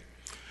today.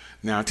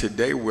 Now,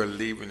 today we're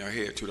leaving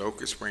ahead to the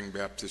Oak Spring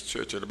Baptist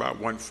Church at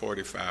about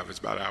 1:45. It's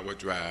about an hour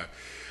drive.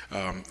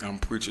 I'm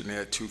preaching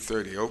there at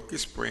 2:30. Oak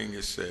Spring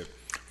is a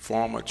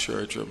former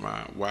church of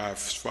my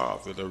wife's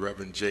father, the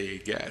Reverend J.A.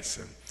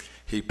 Gatson.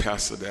 He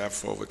pastored there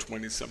for over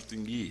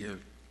 20-something years.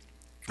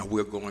 And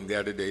we're going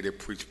there today to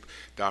preach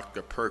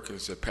Dr.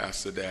 Perkins, the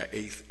pastor, their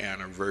 8th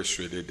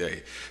anniversary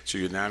today. So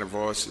United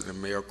Voices and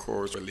the male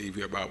chorus will leave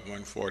here about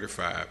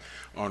 1:45.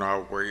 On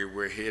our way,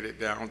 we're headed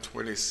down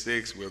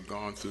 26. We're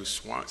going through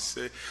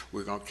Swansea.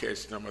 We're going to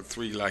catch number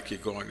 3 like you're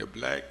going to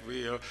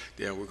Blackville.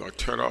 Then we're going to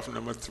turn off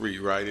number 3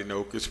 right in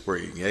Oak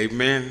Spring.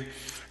 Amen?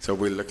 So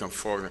we're looking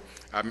forward.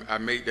 I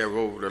made that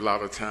road a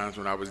lot of times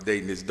when I was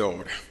dating his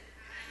daughter.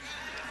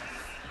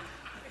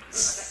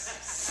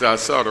 So I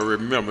sort of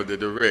remember the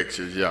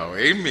directions, y'all.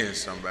 Amen,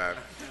 somebody.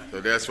 So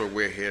that's what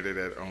we're headed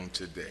at on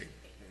today.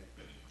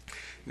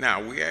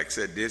 Now, we ask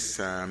at this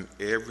time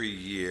every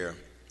year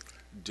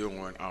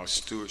during our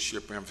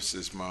Stewardship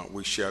Emphasis Month,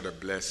 we share the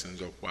blessings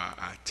of why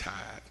I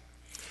tithe.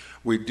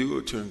 We do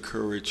it to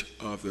encourage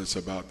others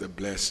about the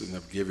blessing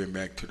of giving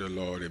back to the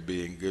Lord and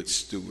being good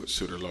stewards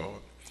to the Lord.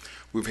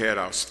 We've had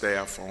our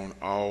staff on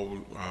all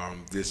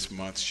this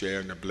month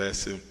sharing the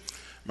blessing.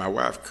 My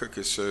wife,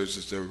 Cookie, serves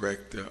as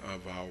director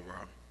of our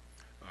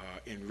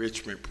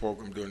enrichment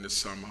program during the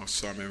summer, our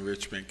summer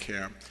enrichment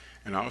camp,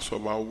 and also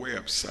of our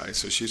website.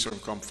 So she's going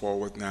to come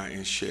forward now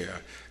and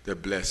share the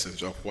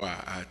blessings of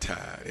why I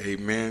tithe.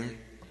 Amen.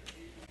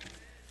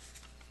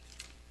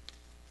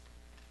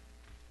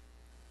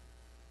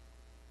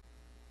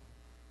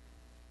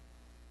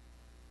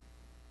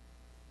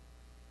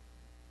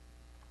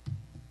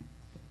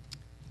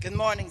 Good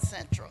morning,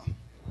 Central.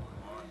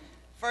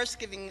 First,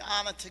 giving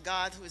honor to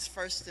God, who is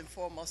first and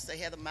foremost the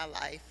head of my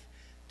life,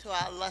 to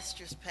our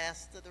illustrious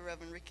pastor, the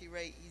Reverend Ricky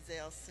Ray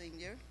Ezell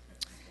Sr.,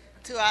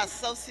 to our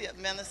associate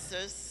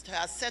ministers, to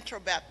our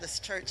Central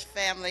Baptist Church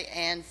family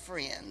and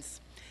friends.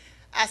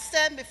 I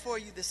stand before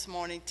you this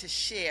morning to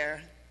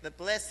share the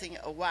blessing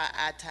of why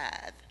I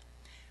tithe.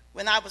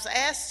 When I was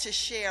asked to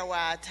share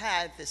why I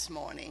tithe this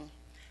morning,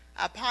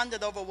 I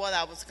pondered over what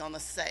I was going to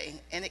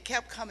say, and it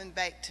kept coming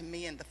back to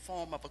me in the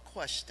form of a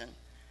question.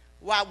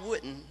 Why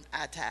wouldn't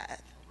I tithe?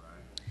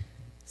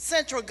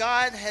 Central,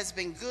 God has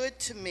been good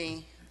to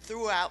me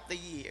throughout the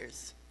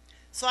years.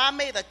 So I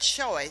made a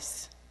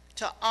choice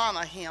to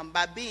honor him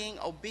by being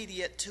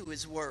obedient to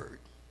his word.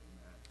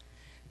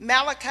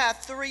 Malachi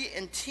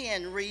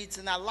 3:10 reads,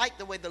 and I like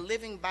the way the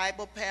Living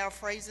Bible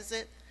paraphrases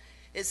it.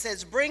 It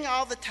says, bring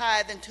all the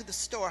tithe into the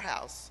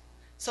storehouse,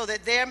 so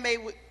that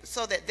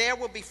there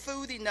will be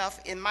food enough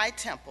in my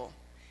temple.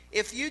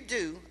 If you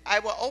do, I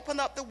will open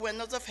up the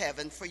windows of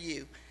heaven for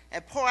you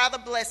and pour out a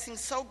blessing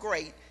so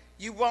great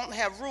you won't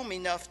have room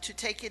enough to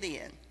take it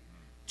in.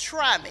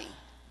 Try me.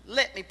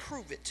 Let me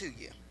prove it to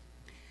you.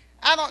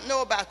 I don't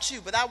know about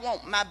you, but I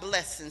want my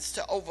blessings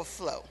to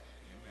overflow.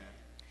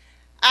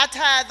 I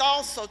tithe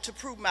also to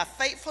prove my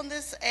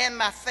faithfulness and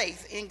my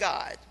faith in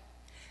God.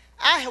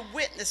 I have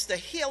witnessed the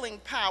healing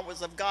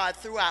powers of God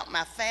throughout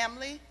my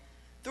family,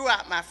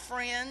 throughout my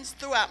friends,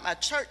 throughout my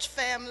church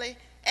family,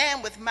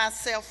 and with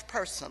myself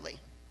personally.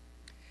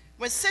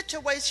 When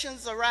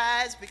situations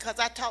arise because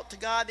I talk to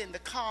God in the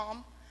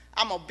calm,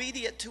 I'm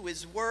obedient to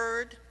his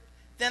word,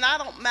 then I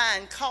don't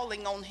mind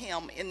calling on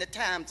him in the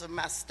times of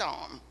my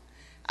storm.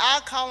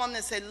 I'll call on him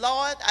and say,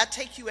 Lord, I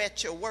take you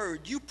at your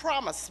word. You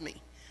promised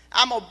me.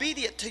 I'm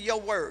obedient to your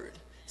word.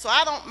 So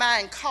I don't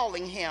mind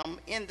calling him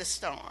in the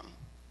storm.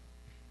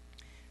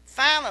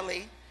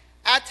 Finally,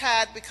 I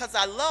tithe because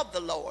I love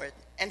the Lord,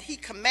 and he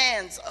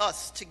commands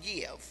us to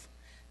give.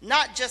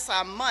 Not just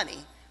our money,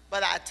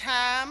 but our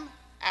time,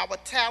 our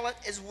talent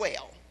as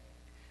well.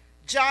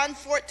 John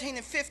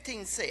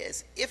 14:15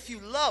 says, if you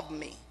love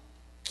me,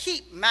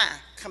 keep my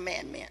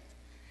commandment.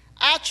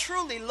 I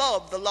truly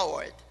love the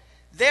Lord.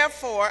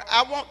 Therefore,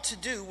 I want to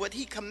do what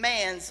he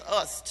commands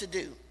us to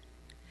do.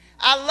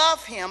 I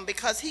love him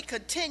because he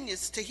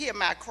continues to hear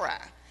my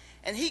cry,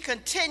 and he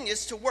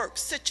continues to work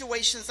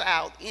situations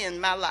out in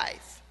my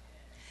life.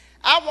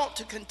 I want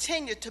to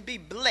continue to be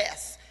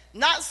blessed,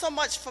 not so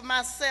much for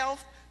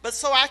myself, but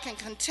so I can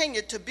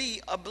continue to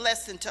be a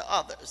blessing to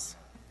others.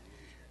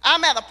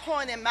 I'm at a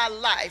point in my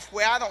life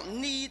where I don't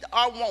need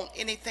or want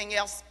anything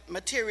else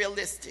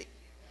materialistic.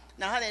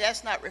 Now, honey,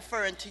 that's not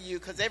referring to you,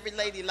 because every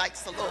lady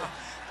likes a little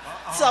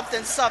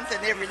something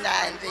every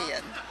now and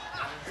then.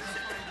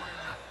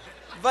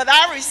 But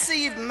I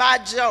receive my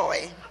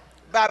joy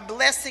by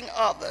blessing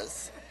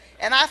others.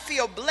 And I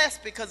feel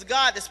blessed because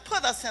God has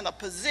put us in a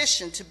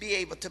position to be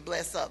able to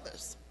bless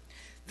others.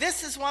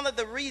 This is one of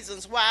the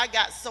reasons why I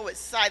got so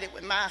excited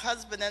when my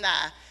husband and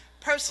I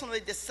personally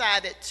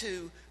decided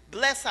to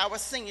bless our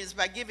seniors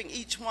by giving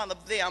each one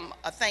of them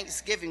a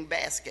Thanksgiving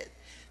basket.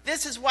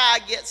 This is why I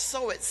get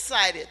so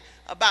excited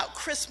about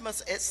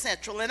Christmas at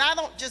Central. And I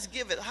don't just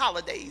give it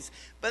holidays,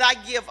 but I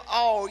give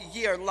all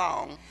year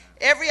long.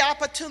 Every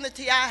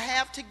opportunity I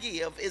have to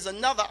give is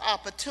another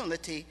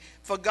opportunity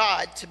for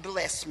God to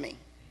bless me.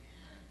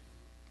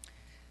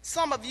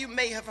 Some of you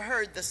may have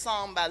heard the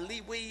song by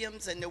Lee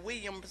Williams and the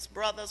Williams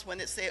brothers when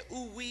it said,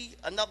 "Ooh wee,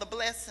 another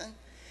blessing."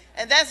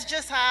 And that's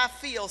just how I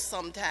feel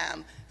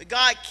sometimes.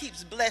 God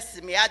keeps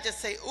blessing me. I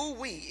just say, "Ooh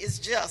wee, it's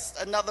just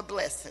another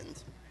blessing."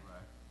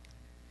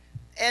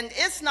 And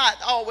it's not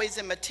always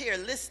in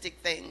materialistic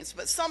things,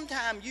 but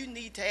sometimes you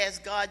need to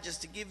ask God just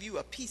to give you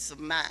a peace of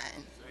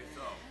mind,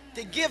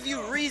 to give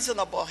you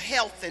reasonable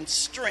health and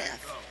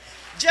strength.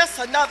 Just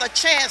another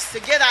chance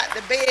to get out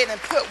the bed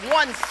and put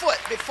one foot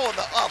before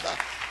the other.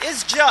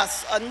 It's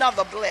just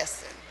another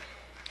blessing.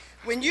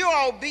 When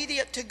you're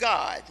obedient to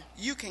God,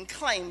 you can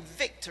claim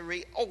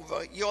victory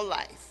over your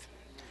life.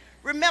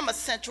 Remember,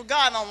 Central,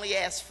 God only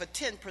asks for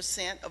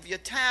 10% of your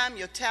time,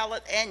 your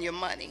talent, and your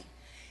money.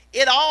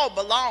 It all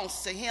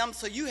belongs to him,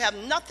 so you have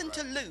nothing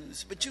to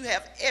lose, but you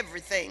have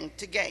everything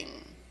to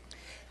gain.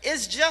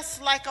 It's just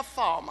like a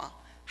farmer.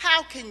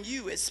 How can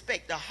you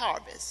expect a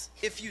harvest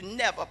if you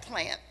never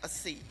plant a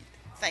seed?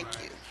 Thank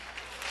you.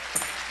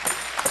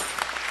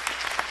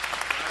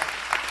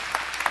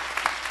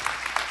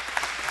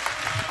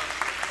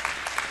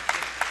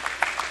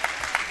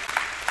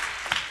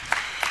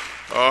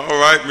 All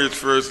right, Miss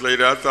First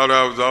Lady, I thought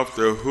I was off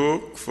the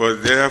hook for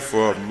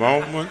a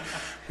moment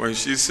when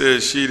she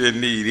said she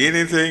didn't need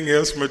anything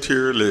else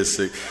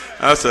materialistic.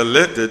 I said,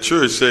 let the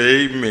church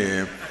say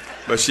amen.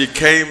 But she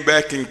came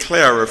back and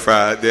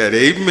clarified that.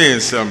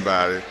 Amen,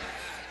 somebody.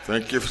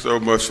 Thank you so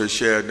much for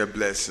sharing the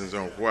blessings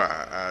on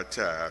why I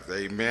tithe.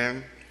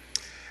 Amen.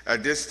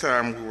 At this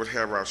time, we will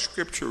have our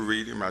scripture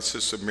reading. My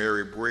sister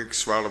Mary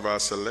Briggs, followed by a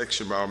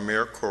selection by our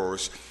mayor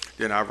chorus.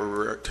 Then I will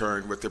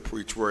return with the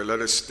preach word. Let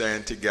us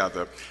stand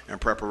together in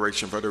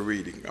preparation for the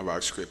reading of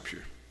our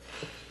scripture.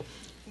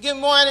 Good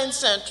morning,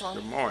 Central.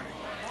 Good morning.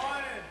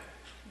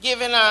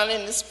 Giving honor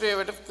in the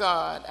Spirit of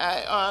God,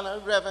 I honor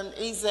Reverend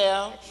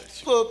Ezell,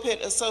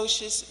 pulpit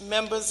associates,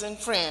 members, and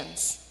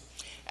friends.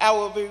 I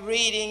will be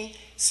reading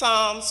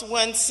Psalms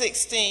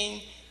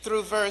 116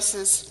 through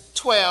verses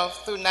 12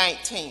 through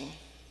 19.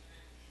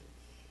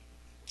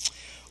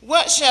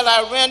 What shall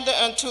I render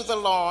unto the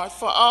Lord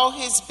for all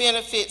his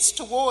benefits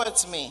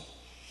towards me?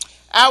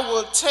 I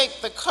will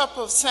take the cup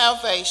of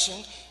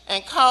salvation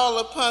and call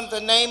upon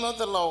the name of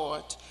the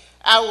Lord.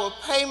 I will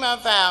pay my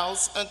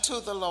vows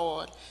unto the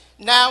Lord,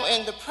 now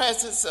in the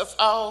presence of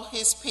all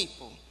his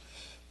people.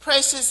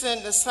 Precious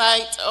in the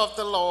sight of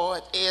the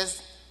Lord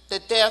is the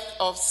death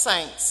of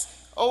saints.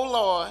 O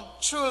Lord,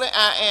 truly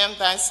I am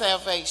thy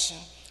salvation.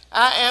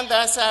 I am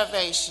thy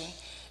salvation,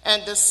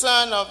 and the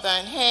son of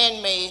thine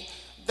handmaid.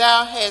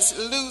 Thou hast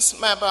loosed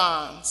my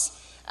bonds.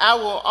 I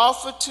will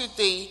offer to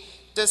thee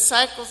the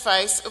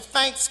sacrifice of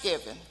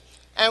thanksgiving,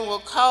 and will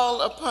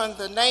call upon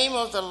the name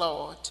of the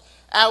Lord.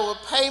 I will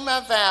pay my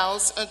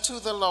vows unto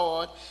the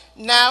Lord,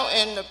 now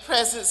in the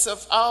presence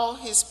of all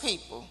his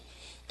people,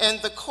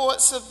 in the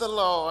courts of the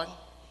Lord's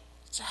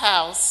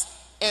house,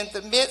 in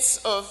the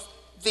midst of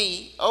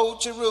thee, O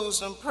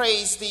Jerusalem,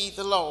 praise thee,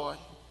 the Lord.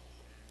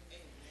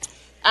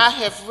 I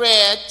have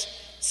read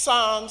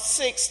Psalm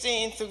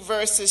 16 through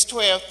verses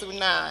 12 through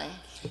 9.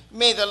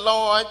 May the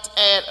Lord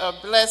add a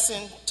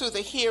blessing to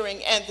the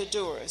hearing and the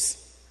doers.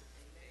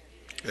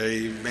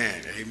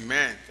 Amen.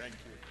 Amen. Thank you.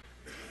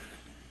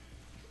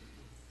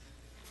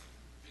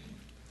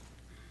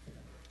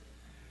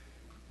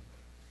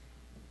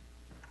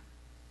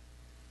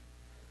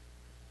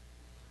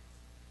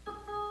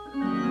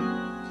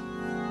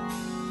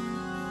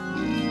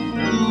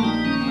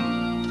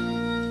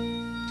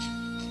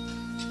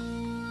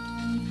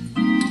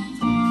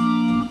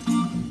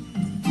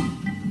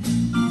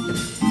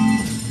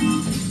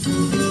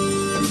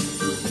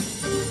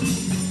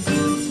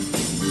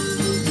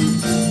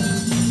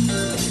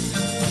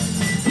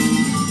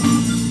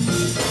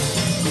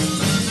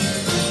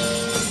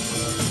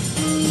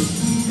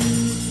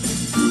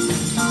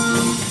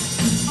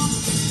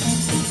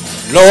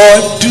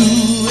 Lord, do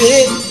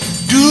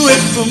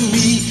it for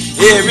me.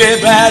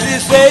 Everybody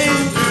say,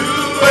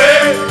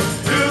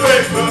 do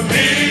it for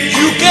me.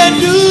 you can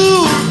do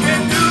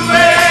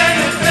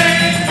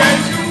Anything that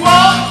you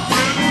want to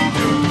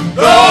do,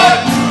 Lord,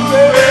 do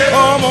it.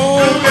 Come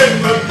on. Do it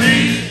for me.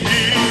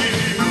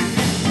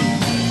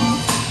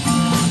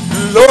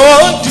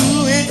 Lord,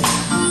 do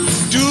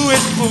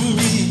it for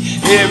me.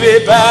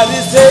 Everybody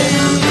say,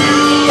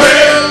 Do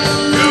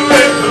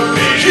it for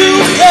me. you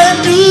can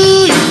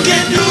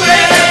do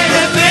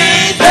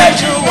anything that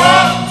you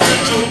want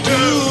to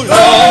do,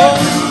 Lord.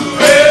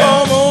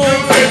 Come on.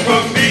 Do it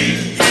for me.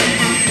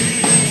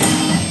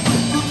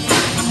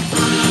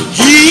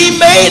 He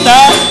may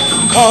not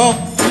come,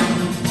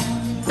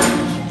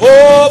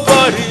 oh,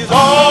 but he's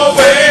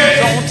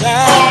always on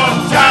time.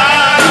 On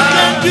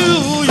time.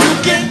 You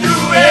can do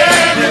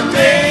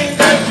anything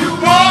that you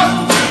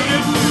want to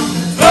do,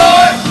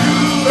 Lord,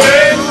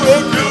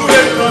 do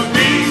it for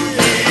me.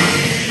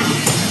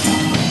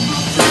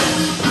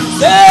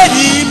 Said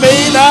he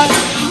may not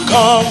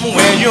come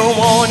when you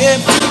want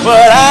him,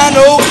 but I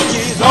know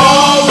he's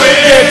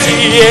always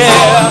here.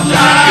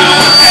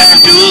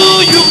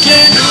 You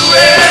can do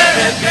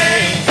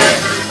anything that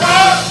you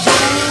want to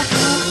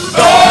do,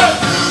 Lord,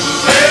 do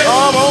it.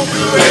 Come on,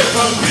 do it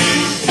for me.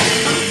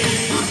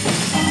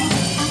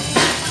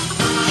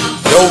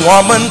 The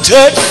woman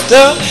touched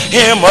the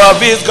hem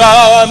of his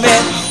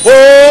garment.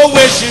 Oh,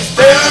 when she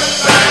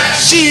stepped back,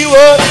 she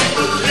was.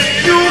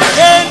 You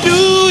can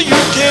do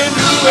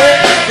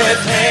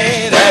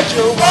anything that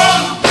you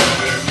want.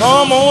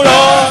 Come on,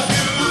 Lord,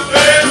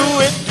 do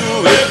it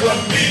for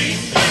me.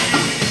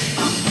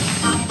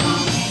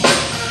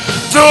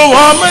 The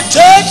woman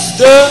touched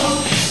the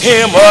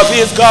hem of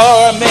his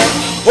garment.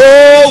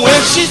 Oh,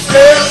 when she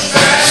stepped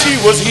back, she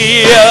was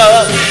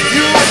here.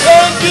 You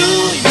can do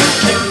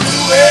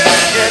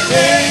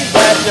anything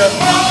that you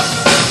want.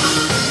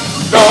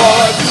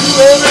 Lord, do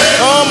it.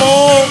 Come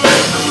on.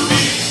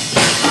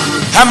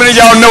 How many of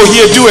y'all know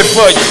he'll do it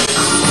for you?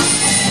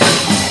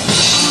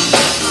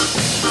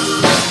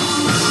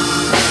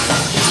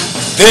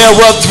 There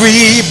were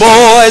 3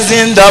 boys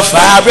in the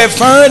fiery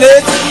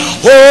furnace.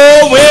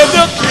 Oh, when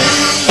the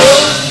king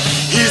was,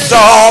 he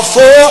saw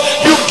 4.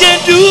 You can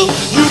do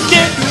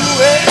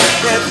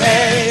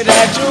anything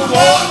that you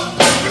want.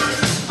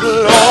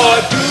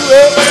 Lord, do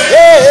it.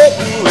 Yeah,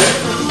 do it.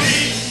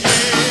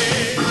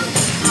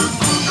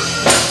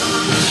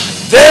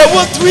 There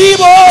were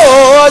 3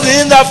 boys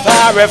in the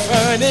fiery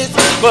furnace,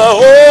 but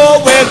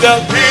oh, when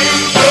the king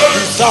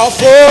saw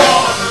 4,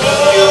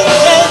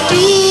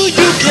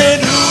 you can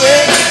do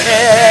it.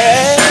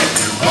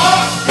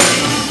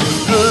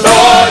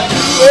 Lord,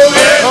 do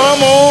it.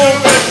 Come on.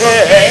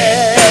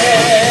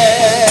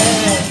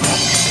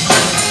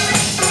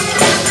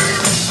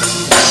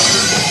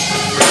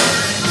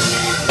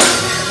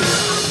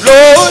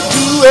 Lord,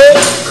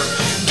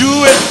 do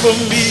it for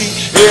me.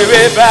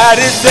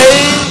 Everybody say,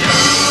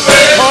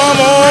 come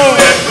on.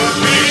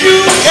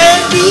 You can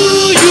do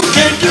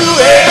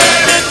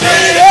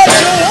anything that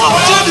you want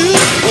to do.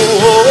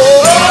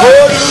 Oh,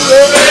 do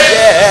it,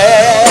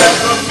 yeah.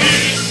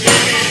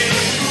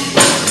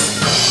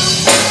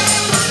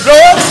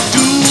 Lord,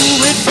 do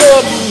it for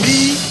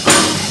me.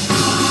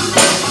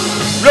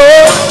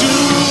 Lord, do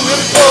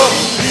it for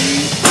me.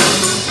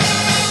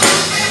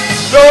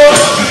 Lord,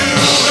 do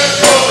it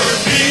for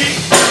me.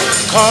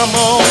 Come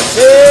on,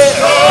 say,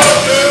 Lord,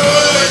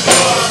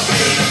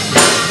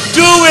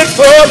 do it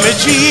for me,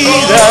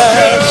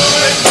 Jesus.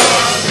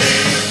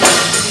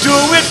 Do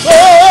it for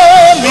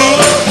me.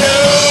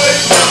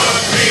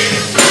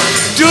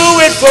 Do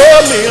it for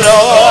me,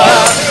 Lord.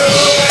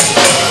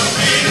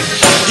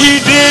 He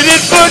did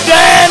it for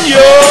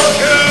Daniel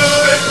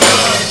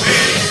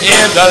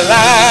in the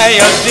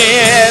lion's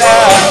den.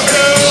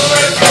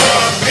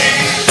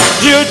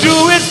 He'll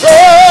do it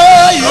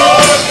for you.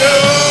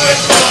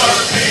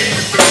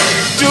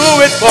 Do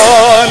it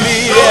for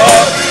me.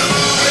 Yeah.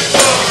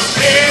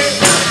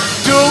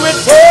 Do it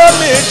for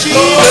me,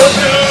 Jesus.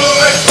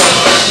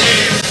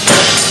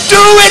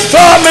 Do it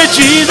for me,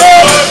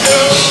 Jesus.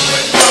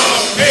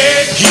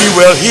 He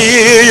will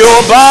heal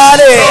your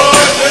body,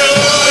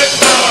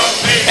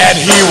 and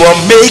he will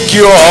make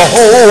you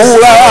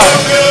whole.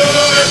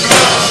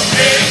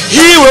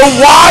 He will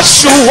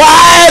wash you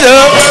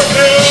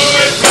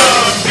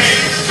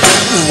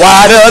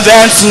whiter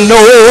than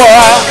snow.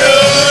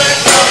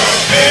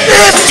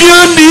 If you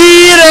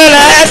need an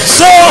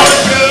answer,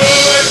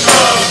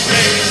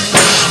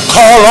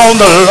 call on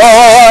the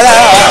Lord.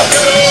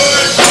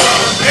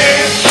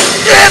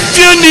 If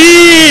you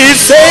need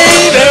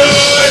saving,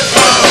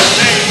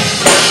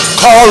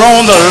 call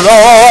on the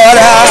Lord.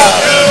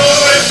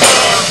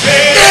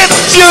 If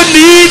you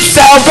need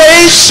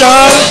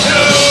salvation,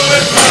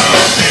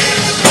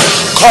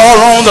 call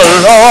on the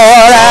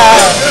Lord.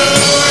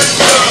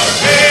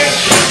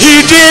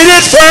 He did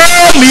it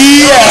for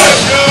me.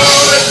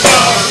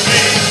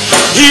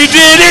 He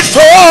did it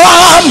for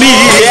me.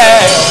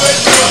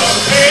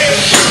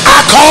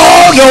 I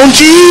called on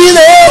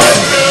Jesus.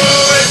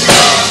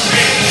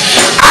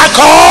 I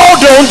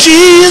called on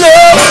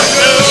Jesus.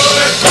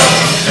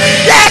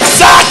 Yes,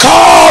 I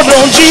called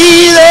on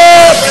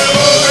Jesus,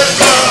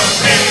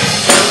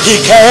 he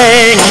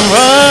came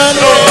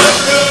running.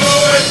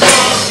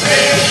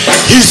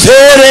 He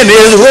said in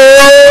his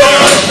word,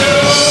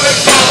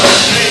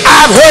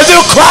 I've heard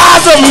the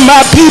cries of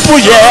my people,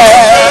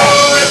 yeah.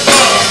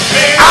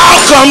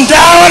 I'll come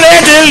down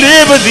and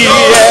deliver thee,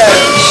 yeah.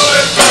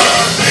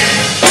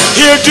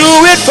 He'll do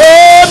it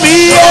for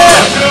me, yeah.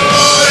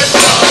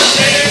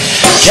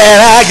 Can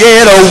I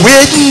get a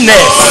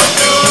witness?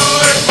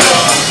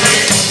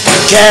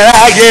 Can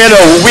I get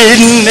a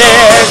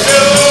witness?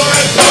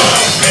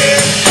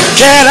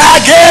 Can I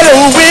get a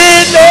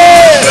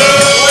witness?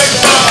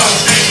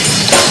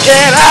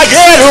 Can I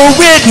get a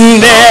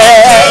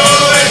witness?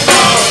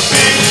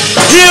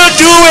 He'll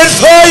do it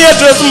for you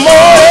this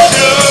morning.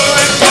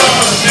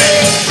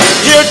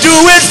 He'll do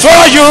it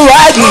for you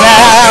right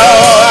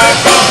now.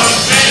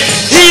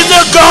 He's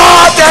the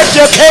God that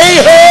you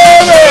can't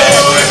hurry,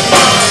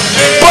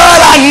 but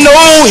I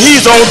know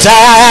he's on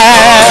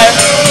time.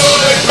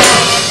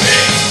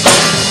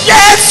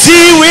 Yes,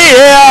 he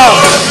will.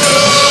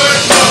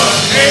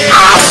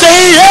 I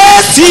say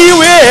yes, he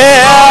will.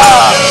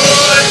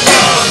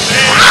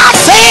 I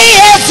say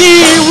yes,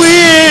 he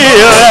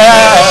will.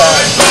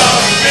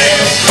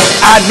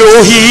 I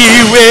know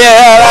he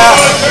will.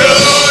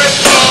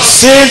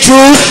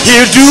 Central,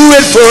 he'll do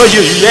it for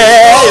you,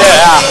 yeah.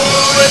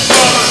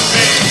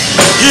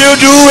 He'll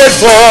do it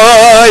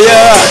for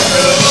you.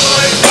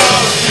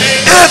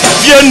 If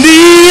you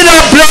need a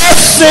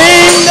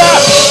blessing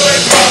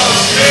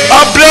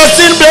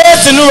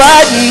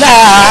right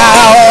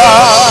now,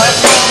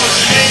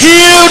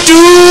 he'll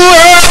do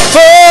it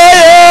for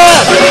you.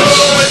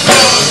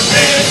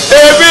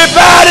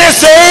 Everybody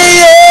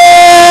say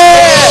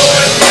yeah.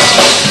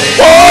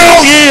 Oh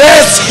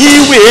yes, he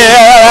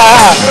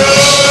will.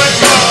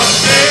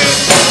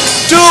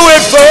 Do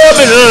it for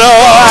me,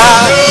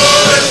 Lord.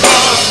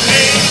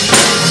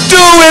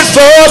 Do it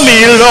for me,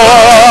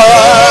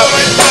 Lord.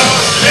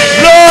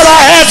 Lord,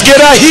 I ask you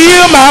to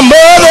heal my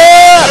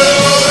mother.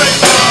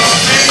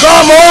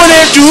 Come on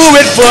and do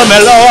it for me,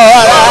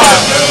 Lord.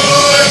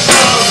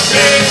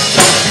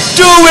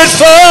 Do it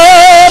for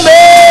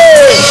me.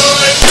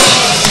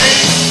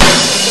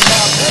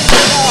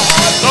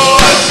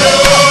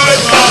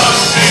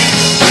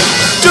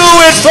 Do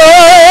it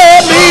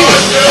for me.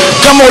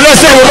 Come on,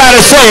 let's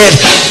everybody say it.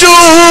 Do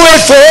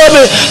it for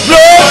me.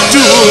 Lord,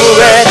 do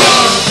it.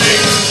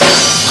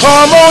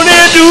 Come on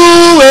and do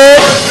it.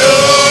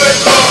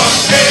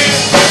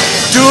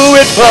 Do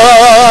it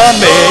for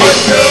me.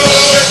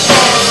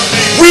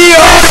 We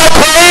ought to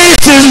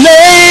praise his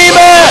name.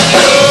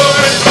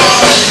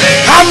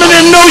 How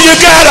many know you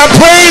gotta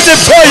praise him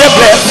for your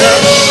blessing?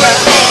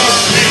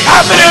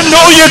 How many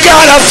know you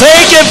gotta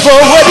thank him for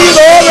what he's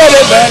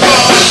already done?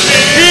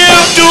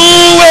 He'll do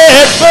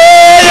it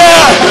for you.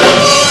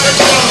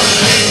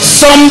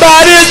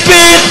 Somebody's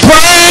been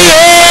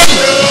praying.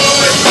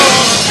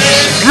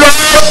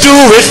 Lord, do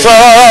it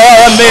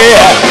for me.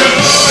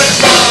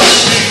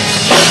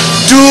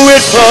 Do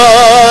it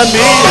for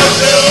me.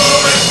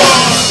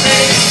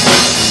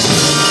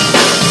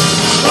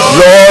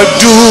 Lord,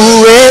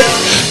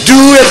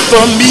 do it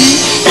for me.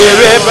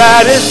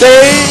 Everybody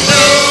say,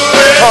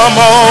 come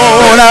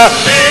on.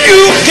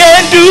 You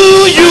can do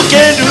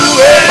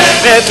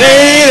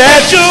anything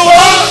that you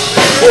want.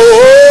 Oh,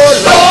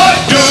 Lord,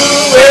 do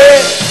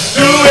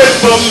it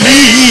for me.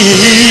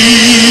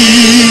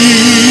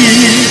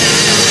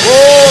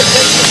 Oh,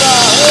 thank you,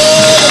 God.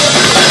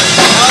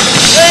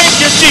 Thank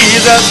you,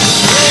 Jesus.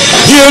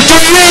 He'll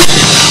do it.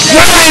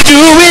 Won't he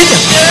do it?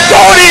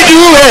 Won't he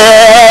do it?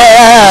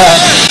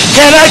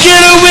 Can I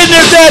get a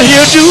witness that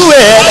he'll do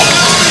it?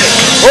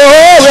 Oh,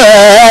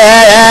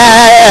 yeah.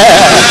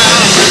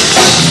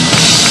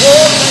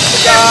 Oh, thank you,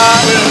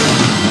 God.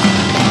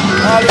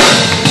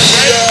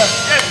 Hallelujah.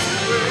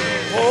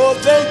 Oh,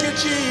 thank you,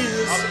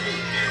 Jesus.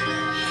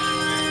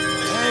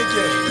 Thank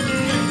you.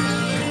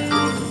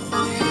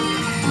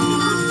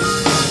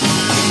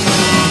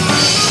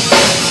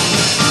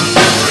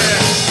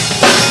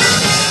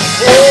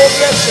 Oh,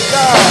 bless you,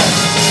 God.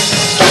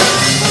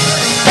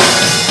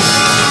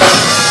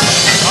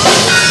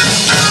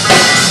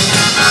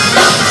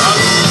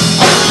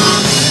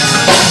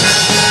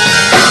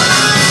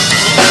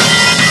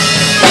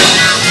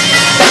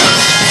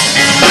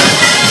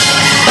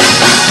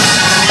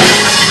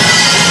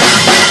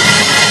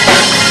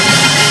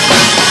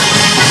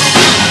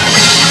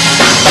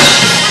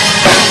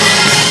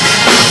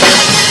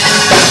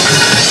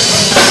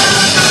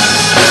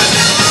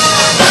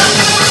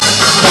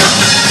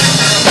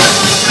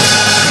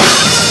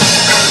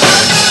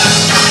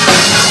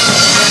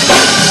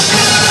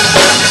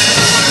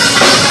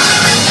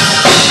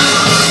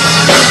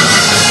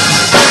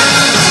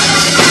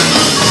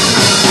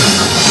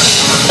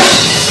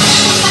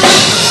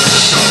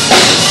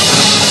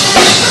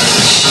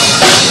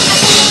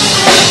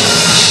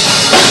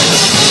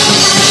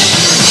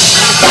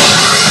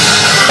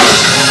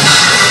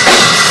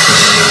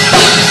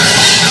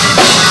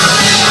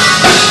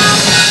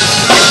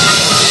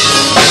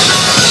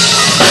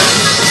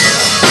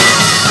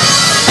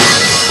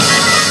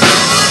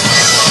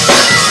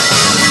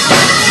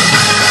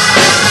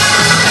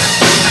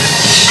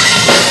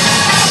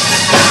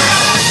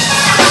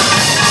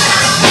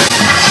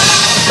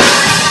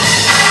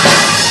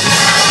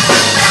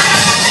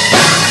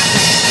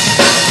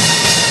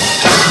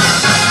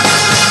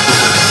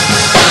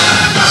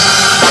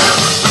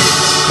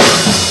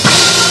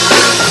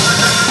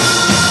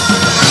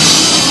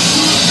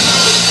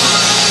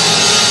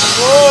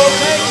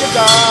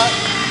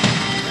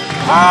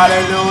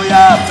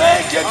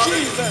 you,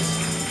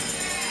 Jesus.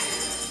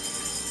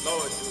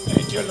 Lord,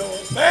 thank you, Lord.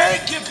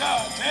 Thank you,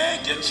 God.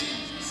 Thank you,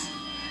 Jesus.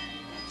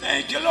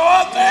 Thank you,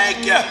 Lord.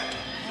 Thank you.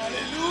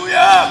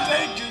 Hallelujah.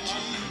 Thank you,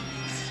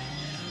 Jesus.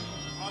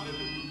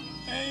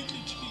 Thank you,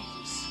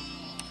 Jesus.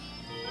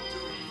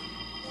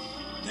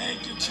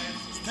 Thank you,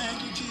 Jesus.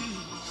 Thank you,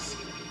 Jesus.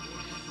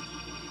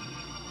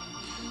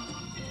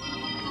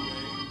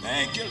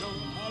 Thank you, Lord.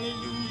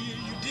 Hallelujah.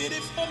 You did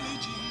it for me,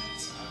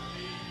 Jesus.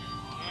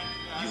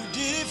 You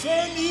did it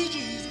for me,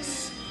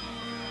 Jesus.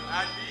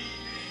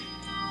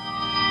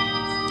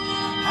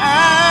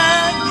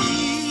 I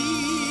need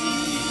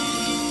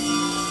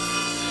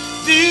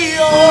thee,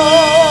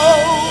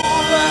 oh,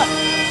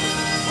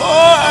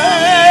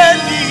 I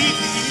need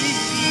thee.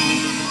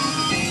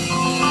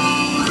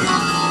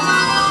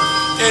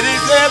 It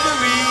is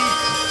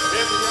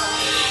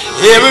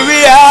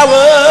every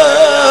hour.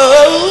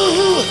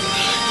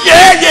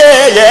 Yeah.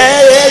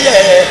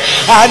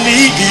 I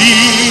need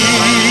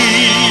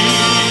thee.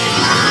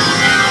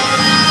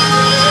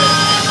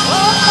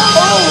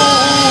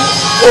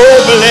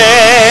 Oh,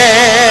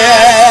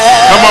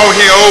 bless. Come on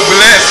here, oh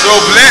bless, oh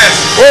bless.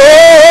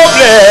 Oh,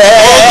 bless.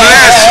 Oh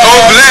bless,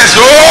 oh bless,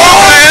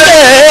 oh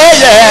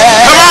bless.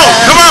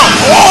 Yeah. Come on.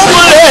 Oh,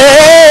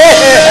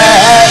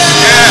 bless.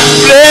 Yeah.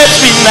 Bless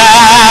me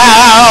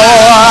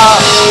now.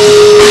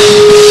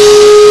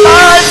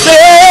 I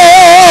say,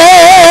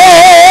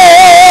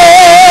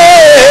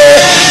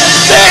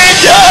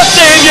 Savior.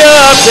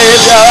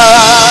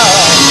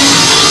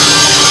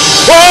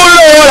 Oh,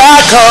 Lord, I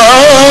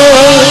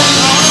come.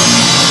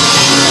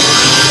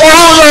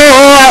 Oh,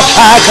 Lord,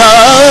 I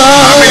come.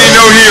 How many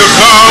know he'll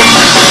come?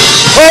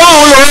 Oh,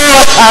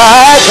 Lord,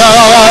 I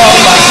come.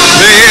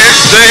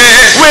 Say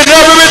it. With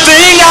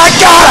everything I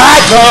got, I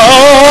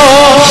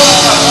come.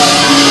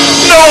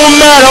 No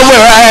matter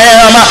where I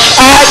am,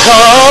 I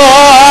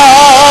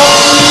come.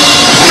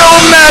 No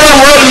matter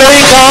what may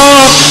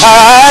come,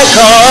 I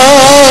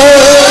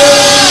come.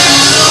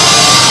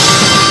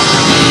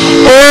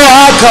 Oh,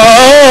 I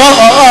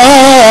come.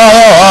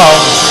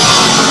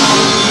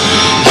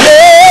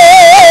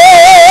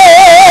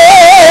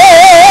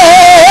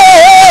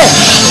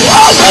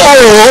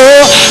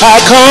 I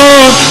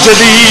come to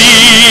thee.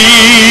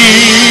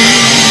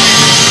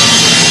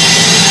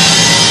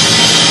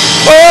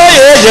 Oh,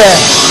 yeah.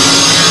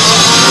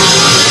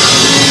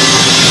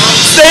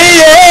 Say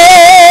yes.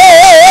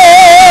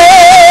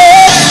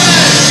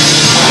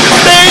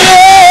 Say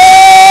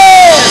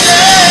yes.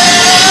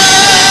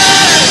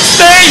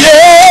 Say yes.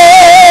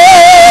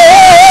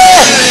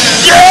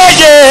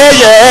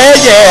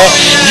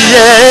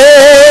 Yeah.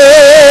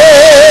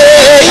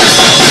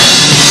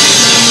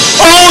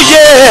 Oh,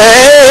 yes.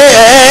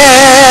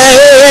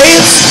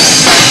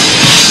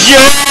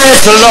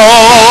 Yes, Lord.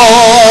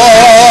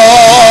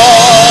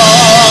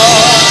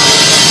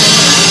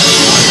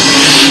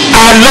 I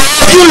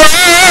love you, Lord.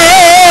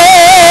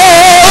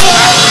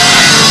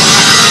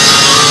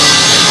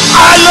 I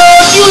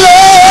love you,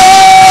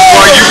 Lord.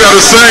 Boy, you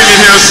better sing in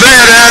here. Say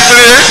it after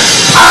this.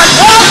 I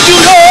love you,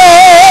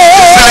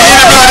 Lord. Say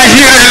anybody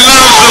here that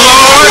loves the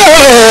Lord,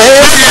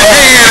 put your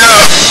hand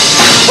up.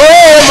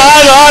 Oh, my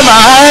Lord, my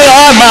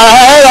Lord,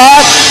 my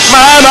Lord,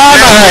 my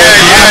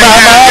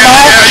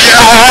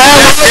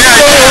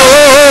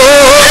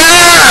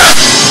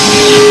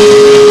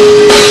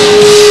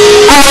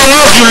I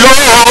love you, Lord.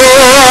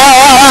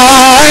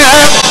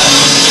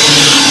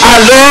 I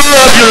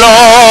love you, Lord.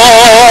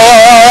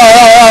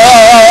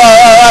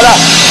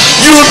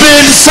 You've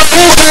been so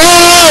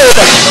good.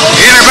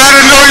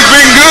 Anybody know he's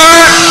been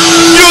good?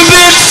 You've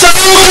been so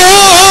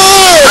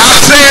good. I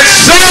said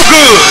so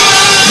good.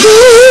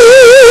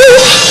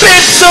 You've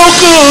been so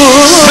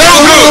good. So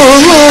good.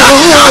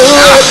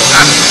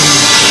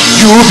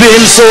 You've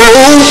been so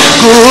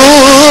good.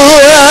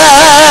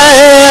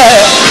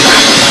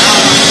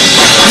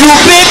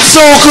 You've been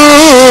so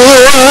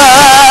good.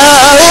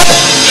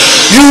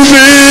 You've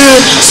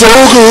been so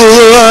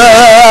good.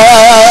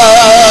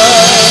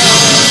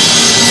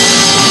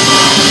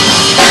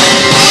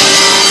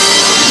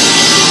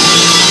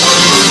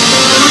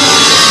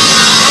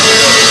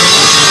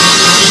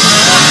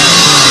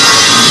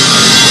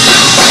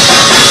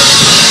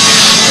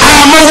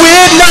 I'm a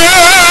witness.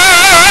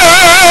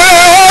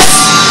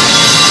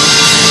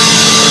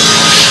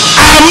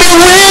 I'm a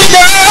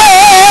witness.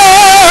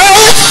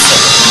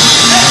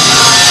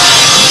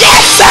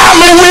 Yes,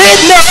 I'm a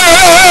witness.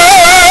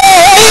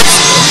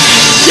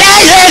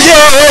 Yeah.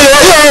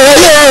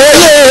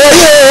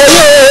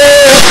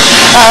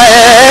 I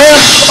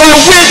am a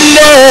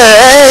witness.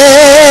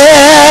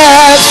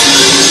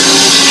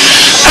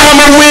 I'm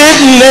a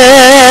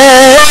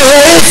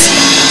witness.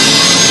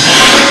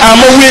 I'm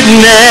a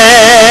witness.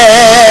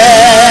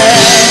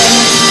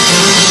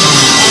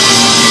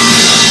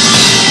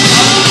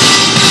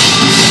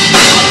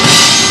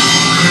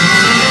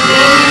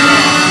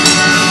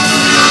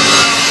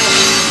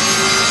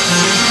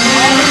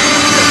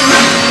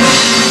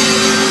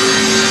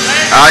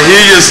 I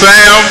hear you,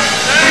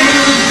 Sam.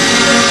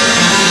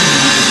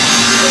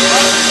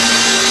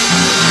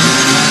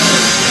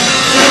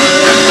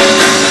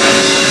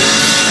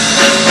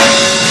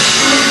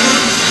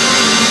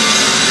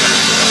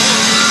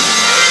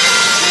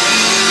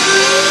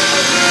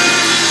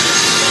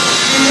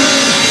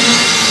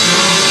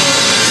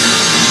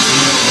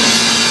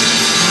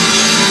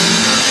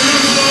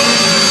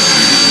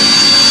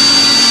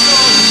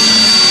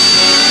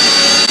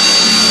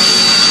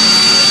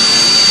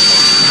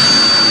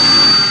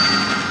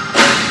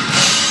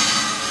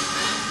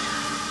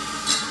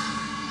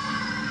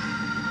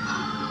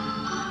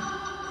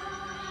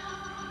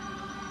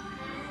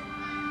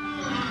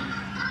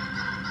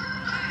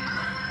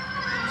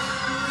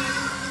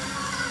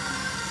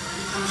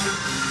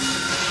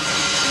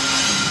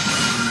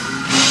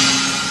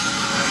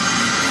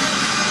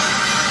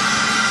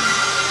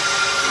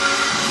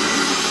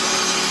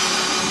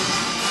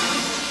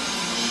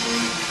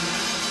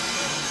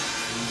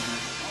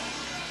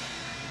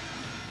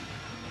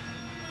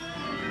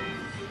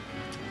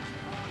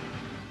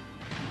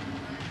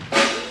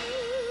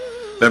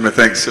 Let me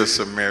thank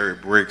Sister Mary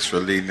Briggs for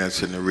leading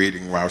us in the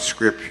reading of our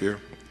scripture,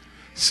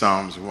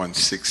 Psalms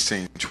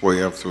 116,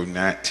 12 through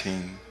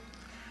 19.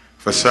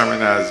 For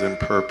sermonizing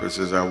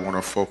purposes, I want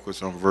to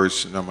focus on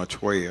verse number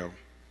 12.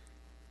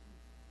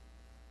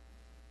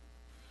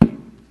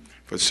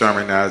 For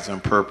sermonizing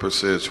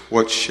purposes,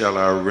 what shall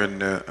I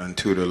render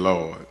unto the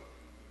Lord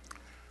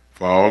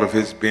for all of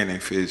his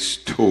benefits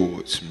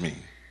towards me?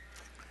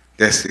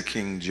 That's the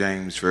King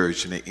James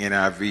Version. The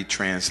NIV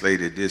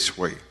translated this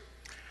way.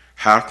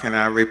 How can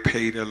I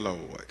repay the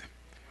Lord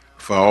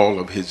for all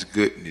of his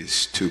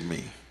goodness to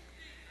me?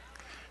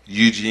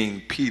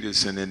 Eugene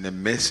Peterson in the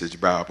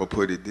Message Bible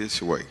put it this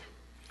way.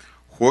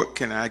 What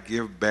can I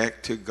give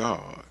back to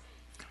God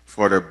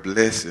for the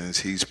blessings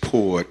he's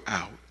poured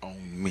out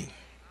on me?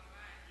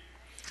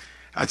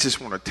 I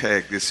just want to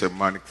tag this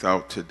sermonic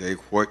thought today.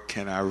 What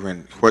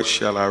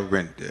shall I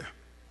render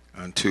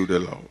unto the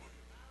Lord?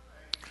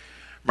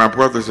 My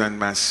brothers and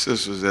my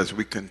sisters, as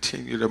we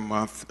continue the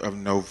month of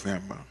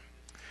November,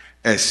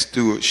 as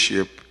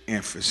Stewardship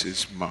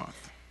Emphasis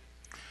Month.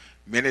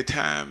 Many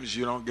times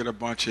you don't get a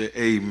bunch of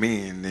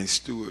amen in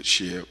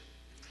stewardship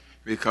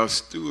because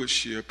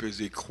stewardship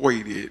is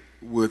equated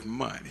with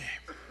money.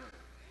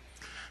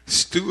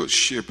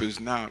 Stewardship is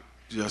not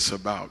just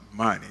about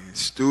money.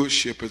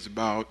 Stewardship is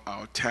about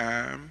our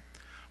time,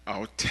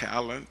 our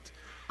talent,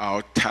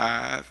 our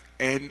tithe,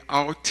 and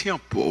our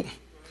temple.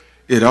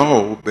 It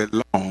all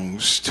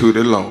belongs to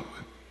the Lord.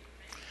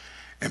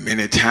 And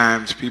many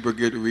times people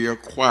get real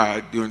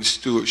quiet during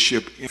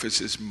Stewardship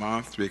Emphasis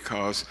Month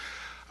because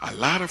a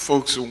lot of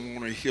folks don't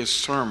want to hear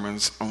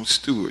sermons on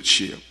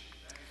stewardship.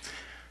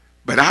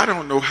 But I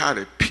don't know how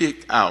to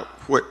pick out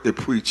what to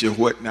preach and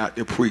what not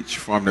to preach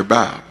from the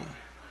Bible.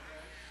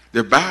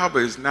 The Bible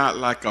is not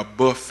like a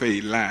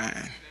buffet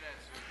line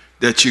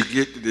that you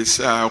get to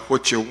decide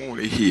what you want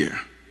to hear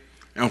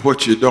and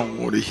what you don't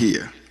want to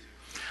hear.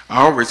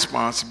 Our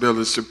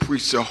responsibility is to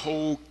preach the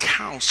whole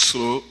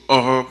counsel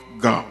of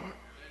God.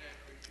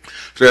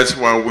 So that's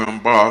why we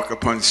embark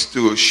upon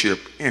Stewardship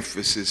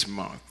Emphasis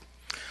Month.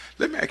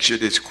 Let me ask you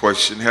this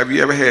question. Have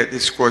you ever had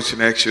this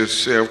question ask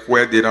yourself,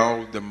 where did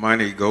all the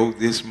money go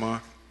this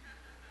month?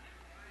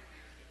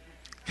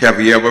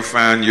 Have you ever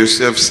found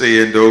yourself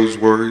saying those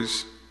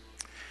words?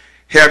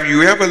 Have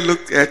you ever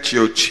looked at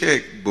your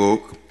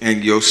checkbook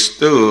and your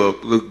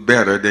stub looked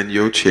better than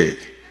your check?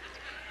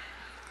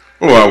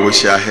 Oh, I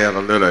wish I had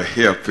a little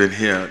help in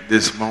here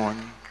this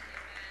morning.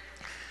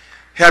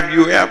 Have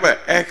you ever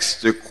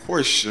asked the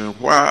question,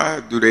 why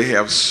do they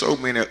have so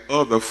many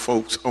other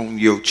folks on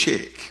your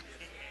check?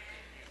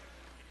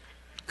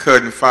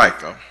 Cutting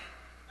FICA,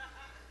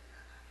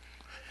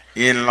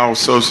 in-law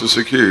Social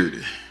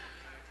Security,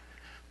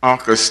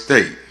 Uncle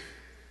State,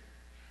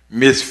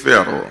 Miss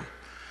Federal,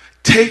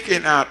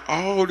 taking out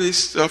all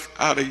this stuff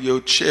out of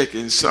your check,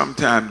 and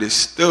sometimes the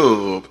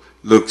stub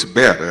looks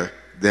better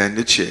than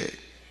the check.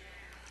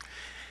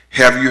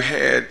 Have you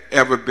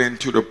ever been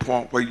to the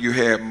point where you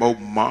had more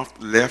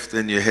month left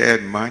than you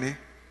had money?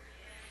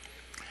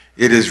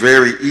 It is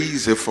very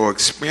easy for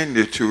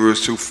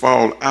expenditures to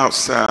fall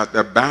outside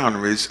the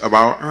boundaries of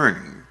our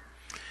earning,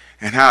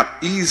 and how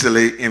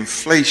easily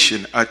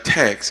inflation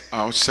attacks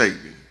our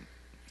savings.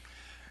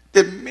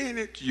 The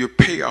minute you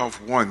pay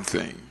off one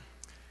thing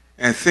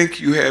and think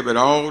you have it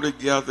all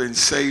together and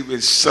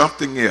saving,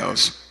 something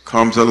else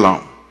comes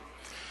along.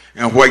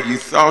 And where you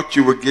thought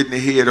you were getting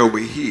ahead over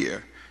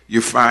here, you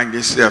find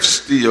yourself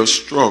still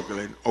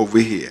struggling over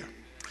here.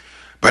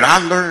 But I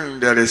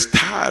learned that as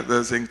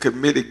tithers and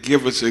committed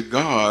givers of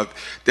God,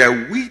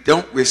 that we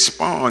don't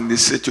respond to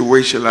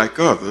situation like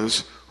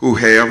others who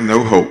have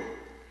no hope.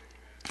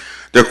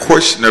 The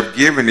question of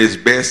giving is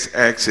best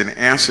asked and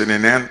answered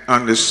and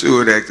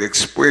understood as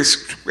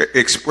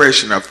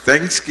expression of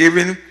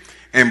thanksgiving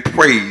and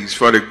praise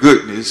for the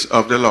goodness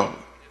of the Lord.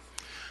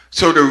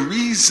 So the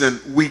reason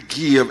we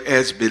give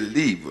as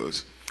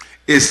believers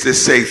is to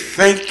say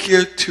thank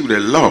you to the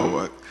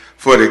Lord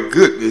for the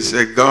goodness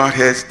that God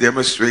has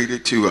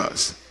demonstrated to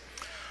us.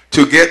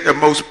 To get the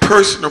most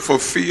personal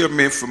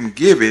fulfillment from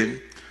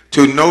giving,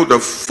 to know the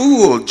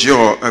full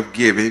joy of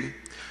giving,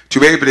 to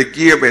be able to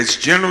give as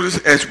generous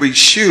as we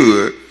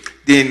should,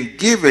 then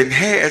giving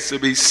has to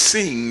be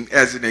seen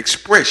as an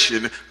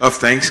expression of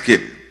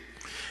thanksgiving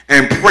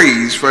and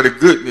praise for the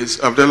goodness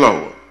of the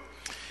Lord.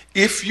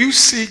 If you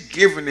see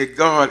giving to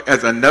God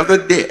as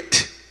another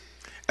debt,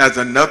 as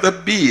another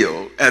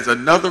bill, as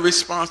another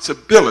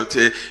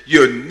responsibility,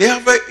 you'll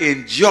never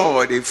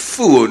enjoy the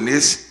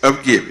fullness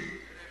of giving.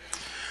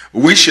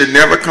 We should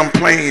never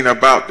complain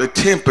about the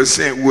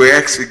 10% we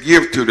actually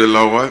give to the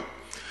Lord,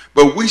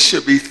 but we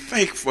should be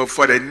thankful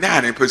for the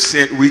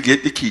 90% we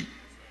get to keep.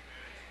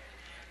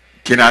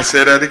 Can I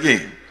say that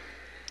again?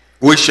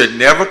 We should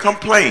never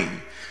complain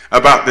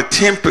about the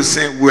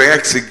 10% we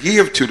actually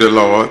give to the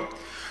Lord,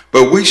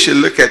 but we should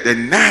look at the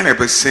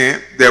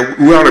 90% that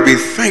we ought to be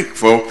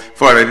thankful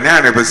for the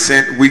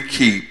 90% we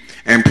keep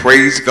and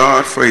praise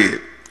God for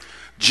it.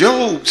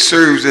 Job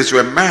serves as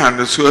a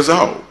reminder to us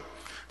all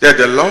that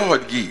the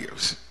Lord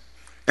gives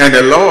and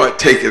the Lord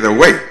taketh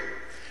away.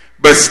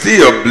 but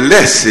still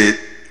blessed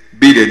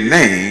be the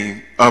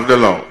name of the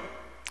Lord.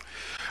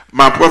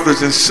 My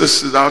brothers and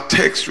sisters, our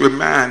text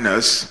reminds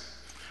us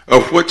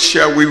of what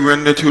shall we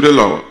render to the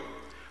Lord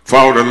for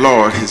all the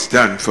Lord has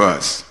done for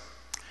us.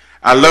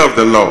 I love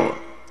the Lord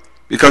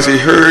because he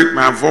heard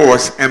my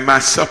voice and my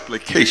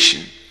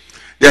supplication.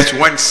 That's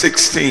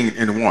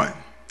 1:16-1.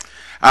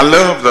 I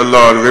love the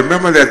Lord.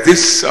 Remember that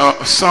this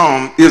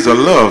psalm is a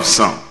love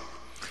song.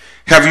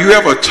 Have you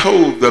ever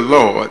told the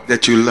Lord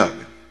that you love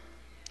him?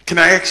 Can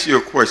I ask you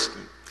a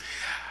question?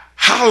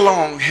 How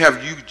long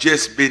have you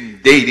just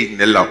been dating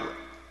the Lord?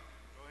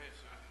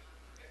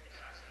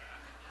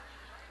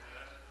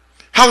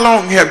 How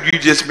long have you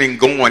just been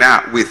going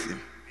out with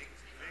him?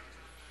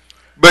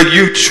 But do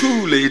you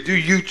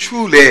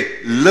truly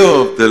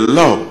love the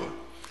Lord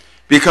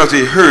because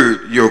he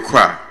heard your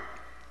cry?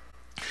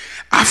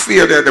 I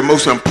feel that the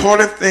most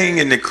important thing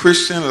in the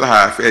Christian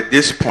life at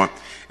this point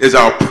is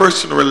our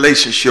personal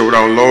relationship with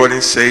our Lord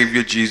and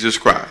Savior Jesus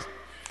Christ.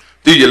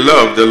 Do you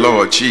love the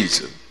Lord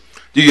Jesus?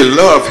 Do you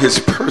love his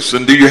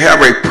person? Do you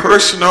have a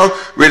personal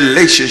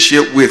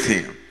relationship with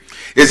him?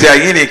 Is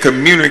there any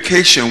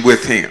communication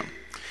with him?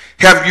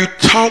 Have you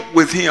talked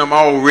with him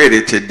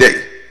already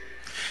today?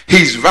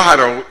 He's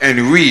vital and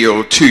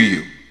real to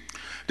you.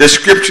 The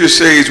scripture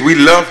says we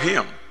love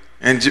him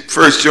in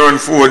 1 John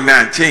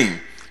 4:19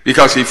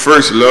 because he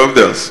first loved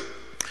us.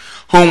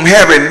 Whom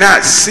having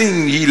not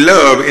seen ye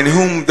love, in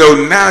whom though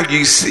now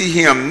ye see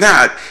him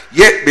not,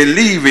 yet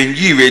believing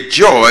ye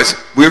rejoice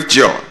with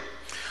joy.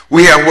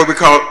 We have what we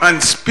call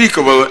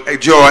unspeakable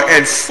joy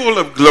and full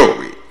of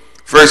glory.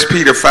 1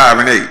 Peter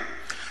 5:8.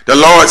 The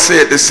Lord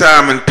said to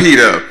Simon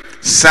Peter,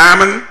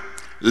 Simon,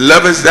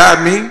 lovest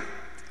thou me?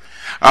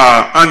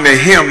 Unto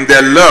him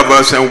that love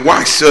us and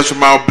wash us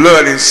from our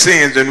blood and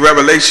sins in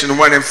Revelation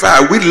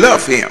 1:5. We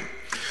love him.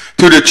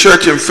 To the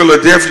church in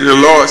Philadelphia, the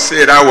Lord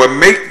said, I will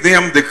make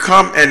them to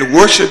come and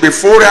worship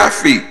before thy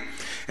feet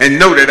and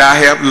know that I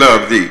have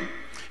loved thee.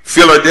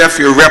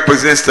 Philadelphia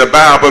represents the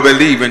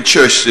Bible-believing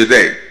church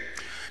today.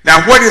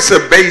 Now, what is the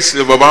basis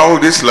of all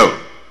this love?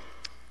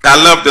 I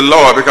love the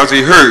Lord because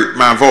he heard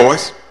my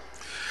voice.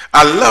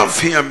 I love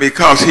him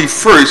because he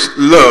first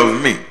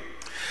loved me.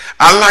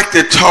 I like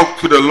to talk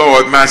to the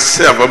Lord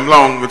myself a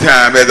long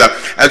time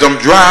as I'm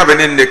driving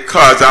in the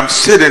car, as I'm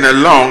sitting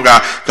along,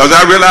 because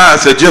I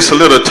realize that just a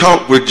little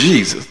talk with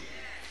Jesus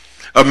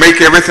will make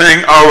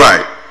everything all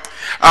right.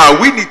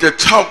 We need to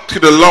talk to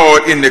the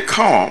Lord in the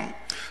calm,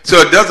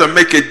 so it doesn't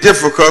make it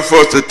difficult for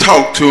us to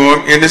talk to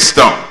him in the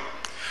storm.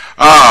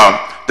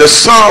 The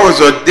sorrows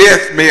of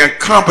death may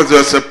encompass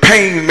us, the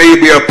pain may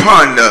be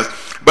upon us,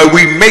 but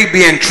we may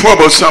be in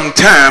trouble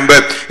sometime,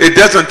 but it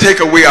doesn't take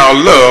away our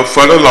love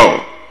for the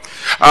Lord.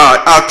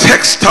 Our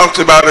text talks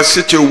about a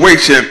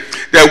situation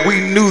that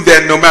we knew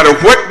that no matter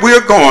what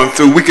we're going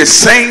through, we could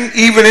sing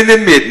even in the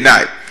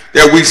midnight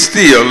that we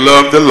still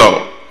love the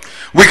Lord.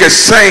 We could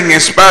sing in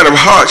spite of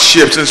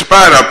hardships, in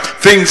spite of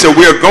things that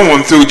we're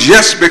going through.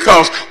 Just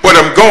because what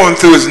I'm going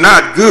through is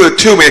not good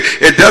to me,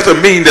 it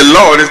doesn't mean the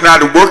Lord is not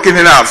working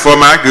it out for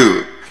my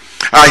good.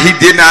 He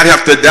did not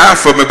have to die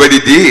for me, but he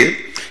did.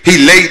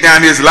 He laid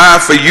down his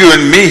life for you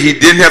and me. He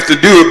didn't have to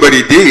do it, but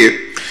he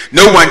did.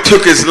 No one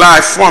took his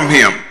life from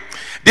him.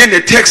 Then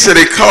the text said,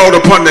 he called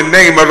upon the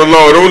name of the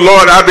Lord. O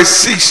Lord, I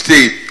beseech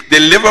thee,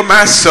 deliver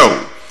my soul.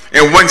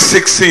 In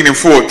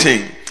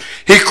 1:16-14.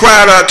 He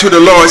cried out to the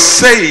Lord,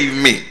 save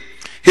me.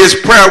 His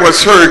prayer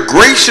was heard.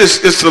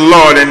 Gracious is the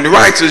Lord and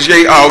righteous,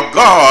 yea, our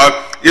God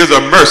is a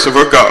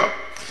merciful God.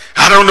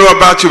 I don't know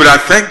about you, but I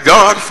thank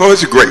God for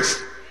his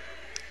grace.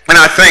 And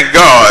I thank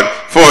God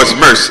for his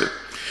mercy.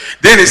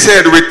 Then he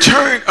said,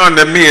 return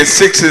unto me in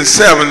 6 and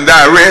 7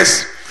 thy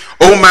rest,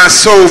 O my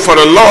soul, for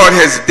the Lord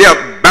has dealt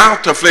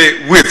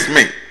bountifully with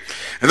me.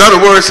 In other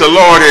words, the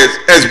Lord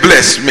has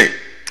blessed me.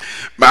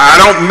 But I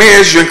don't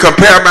measure and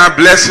compare my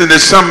blessing to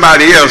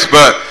somebody else,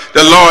 but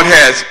the Lord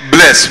has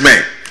blessed me.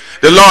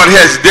 The Lord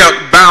has dealt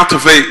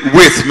bountifully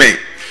with me.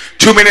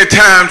 Too many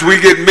times we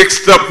get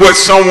mixed up what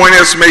someone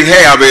else may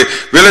have. It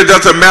really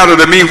doesn't matter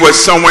to me what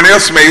someone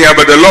else may have,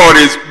 but the Lord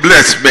has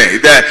blessed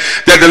me. That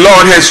the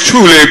Lord has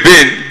truly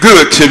been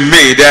good to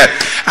me. That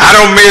I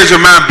don't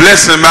measure my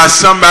blessing by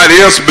somebody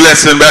else's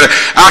blessing, but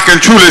I can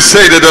truly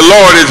say that the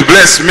Lord has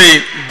blessed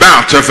me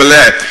bountifully.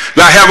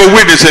 I have a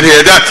witness in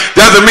here. That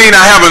doesn't mean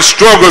I haven't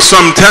struggled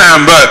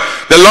sometime, but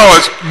the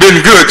Lord's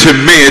been good to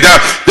me. That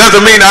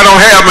doesn't mean I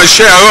don't have my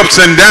share of ups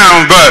and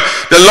downs, but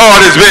the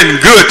Lord has been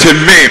good to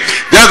me.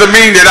 Doesn't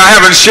mean that I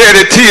haven't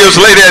shedded tears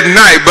late at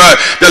night, but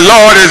the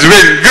Lord has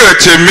been good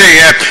to me.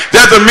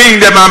 Doesn't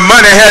mean that my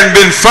money hadn't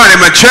been funny,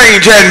 my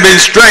change hadn't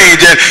been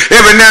strange, and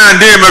every now and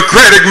then my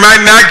credit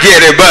might not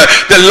get it, but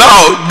the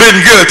Lord's been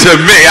good to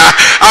me.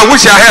 I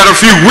wish I had a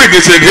few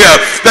witnesses in here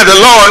that the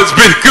Lord's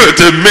been good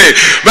to me.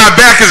 My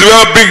back has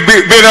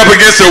been up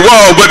against the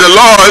wall, but the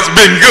Lord's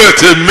been good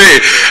to me.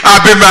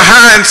 I've been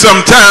behind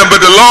sometime, but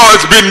the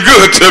Lord's been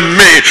good to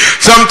me.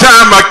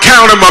 Sometimes I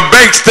count in my bank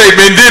bank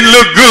statement didn't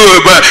look good,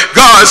 but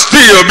God's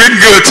still been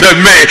good to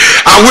me.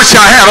 I wish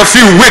I had a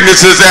few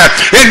witnesses that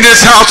in this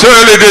house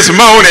early this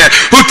morning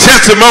whose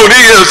testimony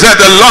is that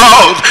the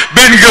Lord's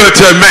been good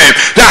to me.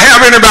 Do I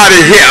have anybody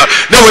here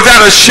that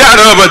without a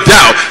shadow of a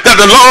doubt that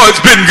the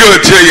Lord's been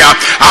good to you?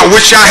 I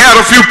wish I had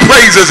a few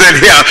praises in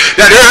here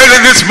that early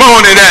this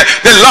morning that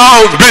the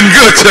Lord's been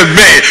good to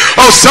me.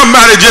 Oh,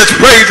 somebody just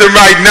praise him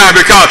right now,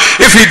 because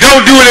if he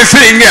don't do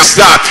anything else,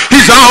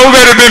 he's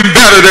already been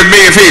better than me.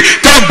 If he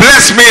don't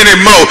bless me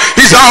anymore,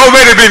 he's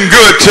already been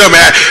good to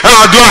me.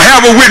 Do I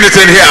have a witness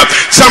in here?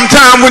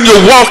 Sometime when you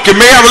walk, you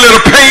may have a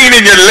little pain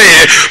in your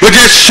leg, but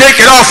just shake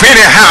it off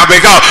anyhow,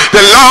 because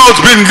the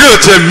Lord's been good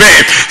to me.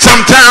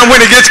 Sometime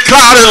when it gets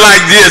cloudy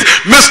like this,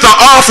 Mr.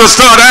 Arthur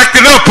start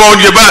acting up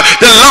on you, but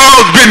the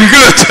Lord's been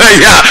good to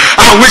you.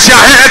 I wish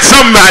I had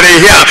somebody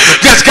here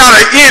just got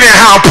an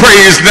anyhow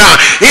praise now.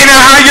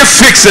 Anyhow you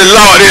fix it,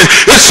 Lord,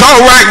 it's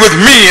all right with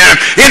me. And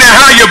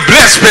anyhow you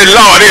bless me,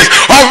 Lord, it's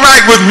all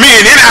right with me.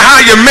 And anyhow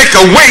you make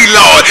a way,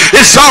 Lord,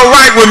 it's all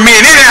right with me.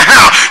 And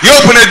anyhow you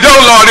open the door,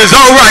 Lord, it's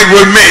all right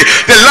with me.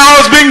 The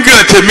Lord's been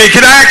good to me.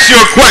 Can I ask you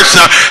a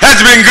question? Has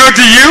it been good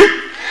to you?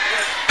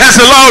 Has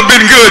the Lord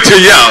been good to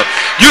you?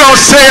 You don't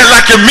say it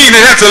like you mean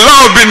it. Has the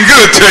Lord been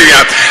good to you?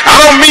 I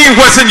don't mean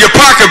what's in your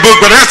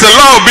pocketbook, but has the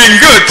Lord been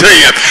good to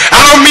you? I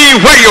don't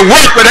mean where you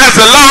work, but has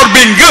the Lord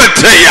been good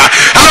to you?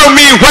 I don't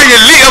mean where you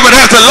live, but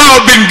has the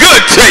Lord been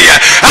good to you?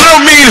 I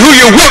don't mean who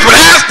you with, but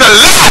has the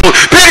Lord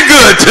been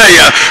good to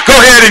you? Go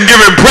ahead and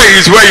give him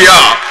praise where you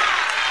are.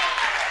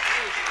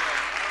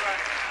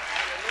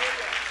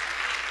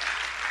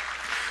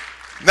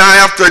 Now,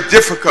 after a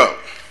difficult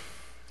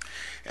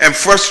and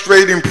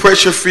frustrating,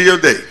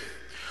 pressure-filled day,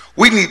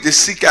 we need to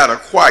seek out a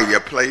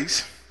quiet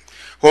place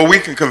where we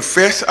can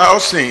confess our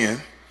sin,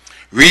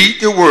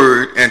 read the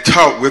word, and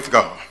talk with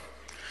God.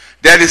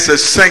 That is the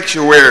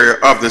sanctuary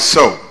of the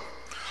soul.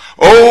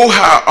 Oh,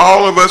 how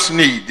all of us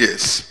need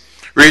this.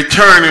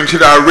 Return into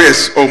thy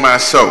rest, O my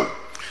soul.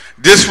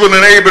 This will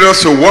enable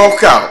us to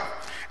walk out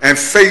and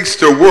face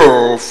the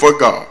world for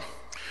God.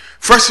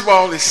 First of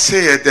all, it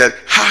said that,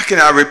 how can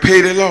I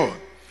repay the Lord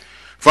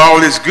for all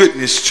his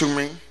goodness to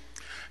me?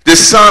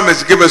 This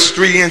psalmist gives us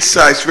three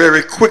insights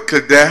very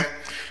quickly there.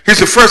 He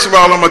said, first of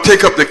all, I'm going to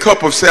take up the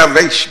cup of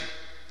salvation.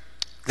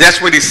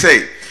 That's what he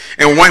said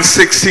in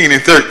 1:16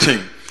 and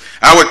 13.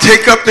 I will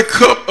take up the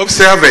cup of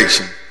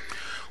salvation.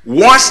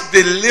 Once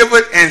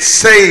delivered and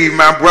saved,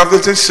 my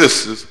brothers and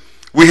sisters,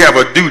 we have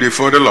a duty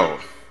for the Lord.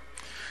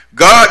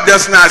 God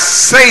does not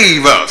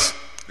save us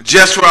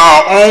just for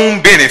our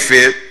own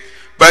benefit,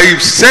 but he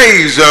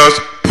saves us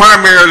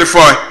primarily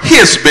for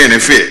his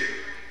benefit.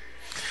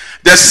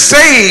 The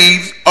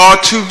saved are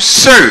to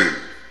serve.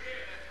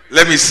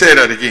 Let me say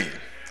that again.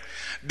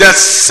 The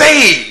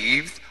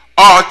saved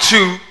are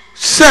to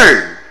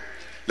serve.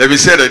 Let me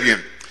say that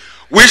again.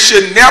 We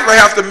should never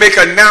have to make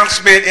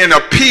announcement and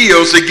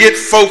appeals to get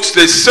folks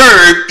to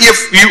serve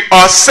if you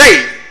are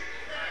saved.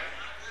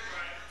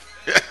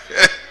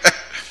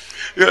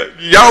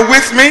 Y'all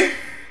with me?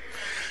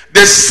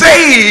 The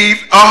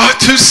saved are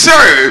to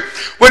serve.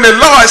 When the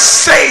Lord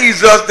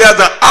saves us, there's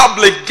an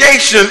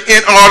obligation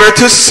in order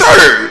to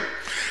serve.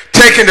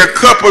 Taking the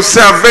cup of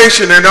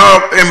salvation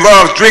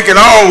involves drinking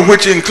all,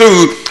 which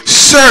includes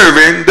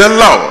serving the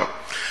Lord.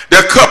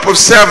 The cup of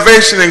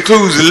salvation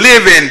includes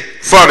living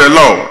for the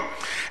Lord.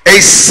 A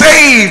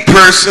saved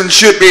person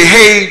should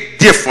behave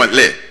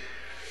differently.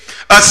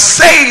 A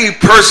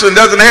saved person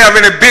doesn't have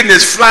any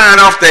business flying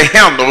off the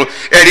handle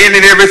at any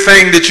and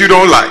everything that you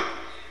don't like.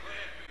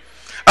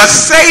 A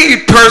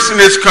saved person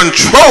is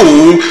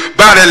controlled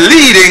by the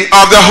leading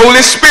of the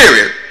Holy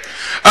Spirit.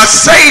 A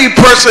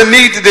saved person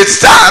needs to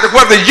decide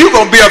whether you're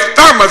going to be a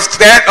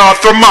thermostat or a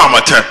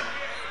thermometer.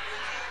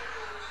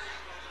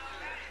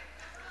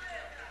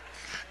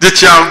 Did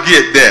y'all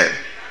get that?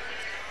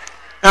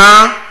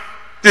 Huh?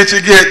 Did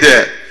you get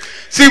that?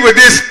 See, with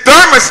this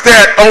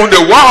thermostat on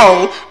the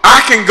wall,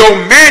 I can go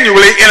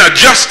manually and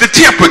adjust the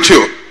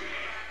temperature.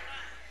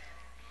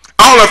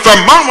 All a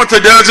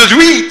thermometer does is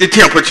read the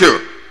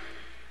temperature.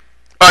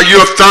 Are you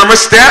a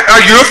thermostat?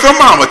 Are you a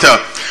thermometer?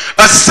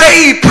 A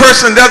saved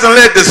person doesn't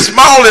let the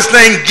smallest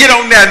thing get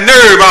on that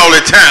nerve all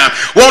the time.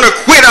 Want to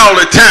quit all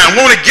the time.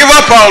 Want to give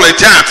up all the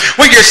time.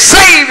 When you're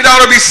saved, it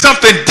ought to be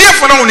something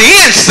different on the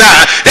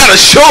inside that'll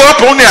show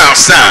up on the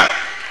outside.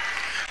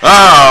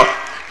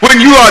 When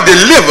you are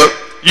delivered,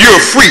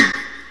 you're free.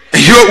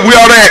 We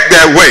ought to act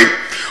that way.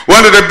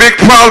 One of the big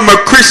problems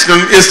of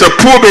Christians is the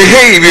poor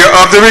behavior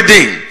of the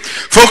redeemed.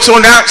 Folks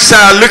on the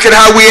outside look at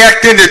how we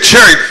act in the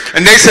church,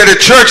 and they say the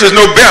church is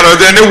no better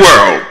than the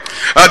world.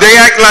 They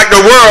act like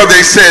the world,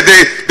 they said.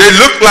 They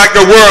look like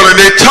the world and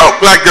they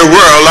talk like the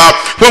world.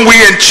 When we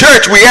in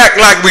church, we act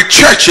like we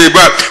churchy,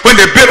 but when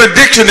the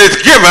benediction is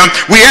given,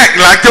 we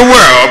act like the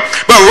world.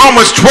 But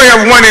Romans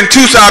 12:1 and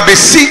 2 says, I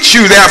beseech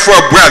you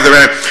therefore,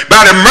 brethren,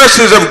 by the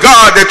mercies of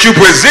God, that you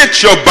present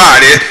your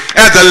body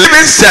as a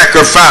living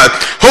sacrifice,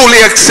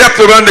 wholly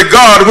accepted unto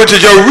God, which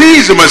is your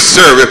reasonable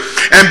service.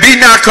 And be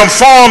not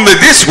conformed to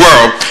this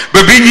world,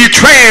 but be ye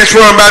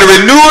transformed by the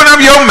renewing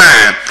of your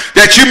mind,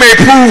 that you may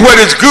prove what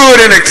is good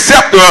and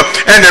acceptable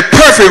and the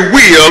perfect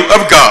will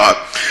of God.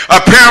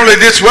 Apparently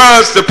this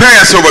was the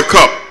Passover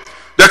cup,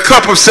 the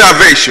cup of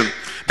salvation,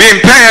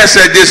 being passed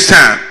at this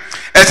time.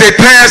 As they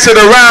passed it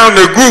around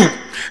the group,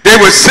 they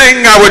would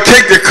sing, I would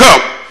take the cup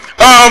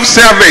of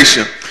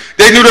salvation.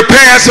 They knew the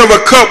Passover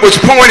cup was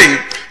pointing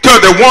to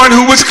the one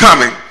who was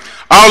coming.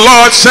 Our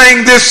Lord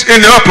sang this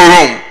in the upper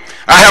room.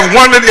 I have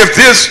wondered if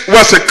this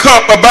was a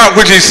cup about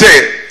which he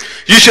said,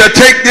 you shall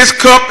take this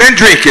cup and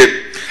drink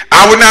it.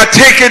 I will not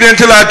take it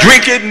until I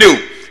drink it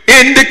new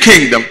in the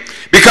kingdom,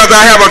 because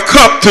I have a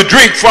cup to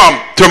drink from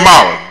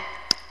tomorrow.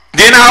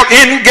 Then out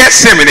in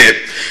Gethsemane,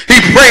 he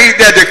prayed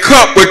that the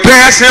cup would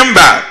pass him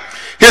by.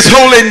 His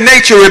holy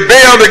nature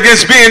rebelled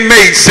against being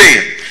made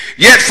sin.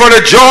 Yet for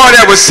the joy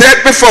that was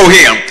set before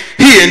him,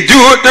 he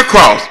endured the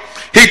cross.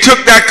 He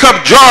took that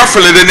cup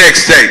joyfully the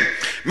next day.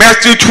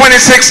 Matthew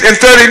 26 and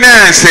 39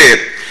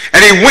 said,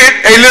 and he went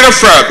a little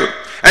further,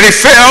 and he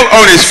fell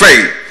on his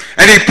face,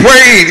 and he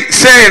prayed,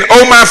 saying,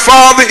 O my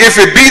Father,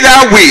 if it be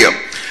thy will,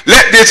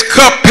 let this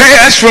cup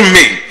pass from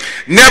me.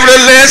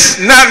 Nevertheless,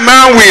 not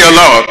my will,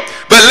 Lord,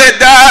 but let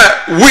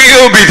thy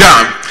will be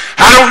done.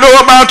 I don't know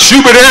about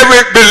you, but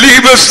every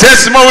believer's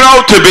testimony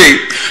ought to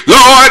be,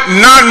 Lord,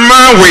 not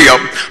my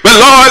will, but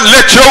Lord,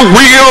 let your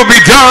will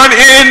be done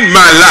in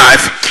my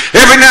life.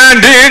 Every now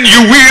and then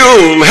you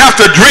will have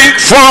to drink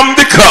from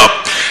the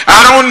cup.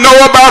 I don't know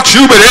about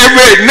you, but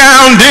every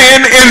now and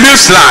then in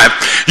this life,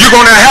 you're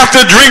going to have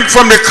to drink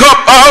from the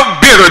cup of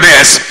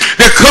bitterness,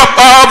 the cup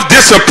of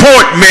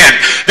disappointment,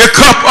 the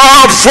cup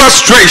of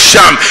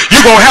frustration.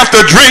 You're going to have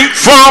to drink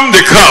from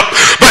the cup.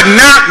 But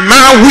not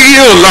my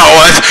will,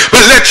 Lord,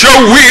 but let your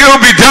will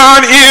be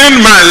done in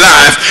my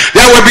life.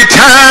 There will be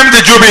times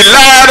that you'll be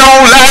lied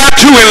on, lied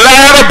to, and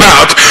lied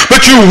about,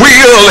 but you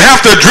will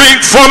have to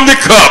drink from the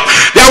cup.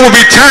 There will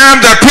be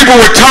times that people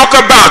will talk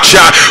about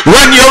you,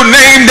 run your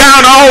name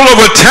down all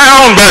over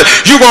town, but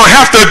you're going to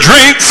have to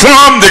drink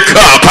from the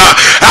cup.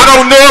 I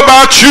don't know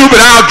about you, but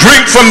I'll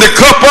drink from the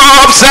cup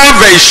of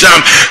salvation,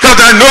 because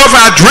I know if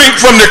I drink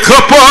from the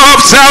cup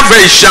of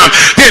salvation,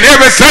 then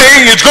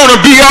everything is going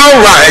to be all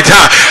right.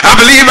 I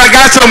believe I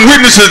got some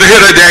witnesses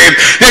here today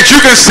that you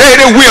can say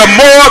that we are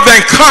more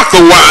than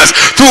conquerors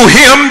through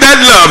him that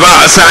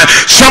loves us.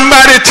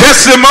 Somebody's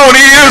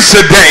testimony is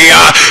today,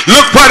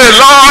 look what the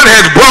Lord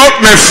has brought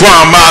me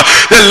from.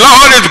 The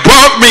Lord has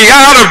brought me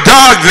out of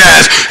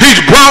darkness.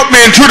 He's brought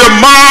me into the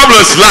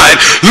marvelous light.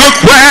 Look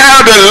where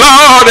the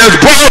Lord has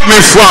brought me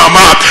from.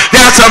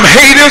 There are some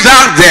haters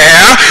out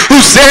there who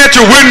said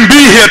you wouldn't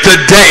be here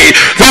today.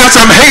 There are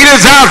some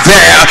haters out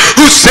there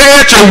who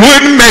said you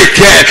wouldn't make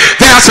it.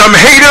 There are some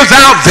haters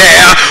out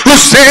there who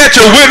said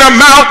you wouldn't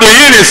amount to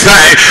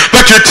anything.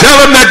 But you tell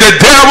them that the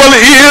devil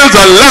is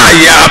a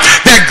liar,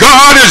 that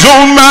God is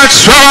on my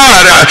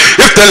side.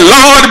 If the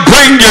Lord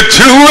bring you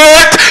to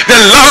it,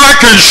 the Lord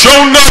can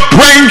sure enough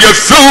bring you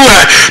through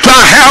it. So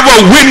I have a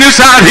witness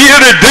out here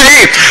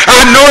today.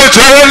 I know it's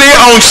early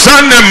on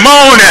Sunday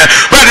morning,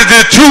 but is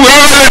it too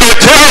early to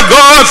tell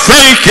God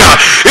thank you?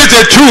 Is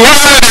it too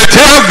early to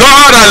tell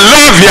God I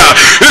love you?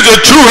 Is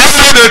it too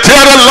early to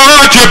tell the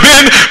Lord you've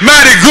been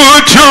mighty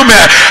good to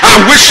me? I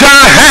wish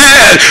I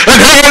had an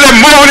early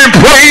morning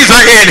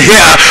praiser in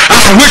here.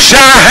 I wish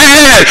I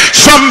had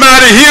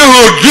somebody here who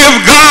would give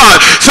God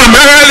some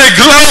early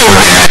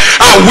glory.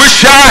 I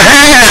wish I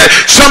had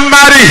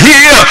somebody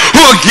here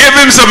who would give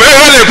him some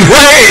early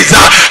praise.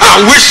 I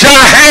wish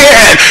I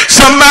had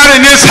somebody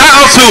in this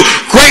house who's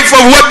grateful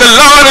for what the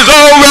Lord has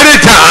already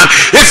done.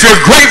 If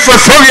you're grateful,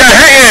 throw your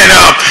hand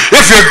up.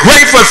 If you're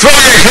grateful, throw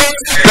your hand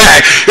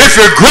back. If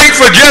you're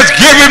grateful, just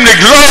give him the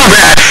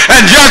glory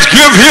and just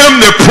give him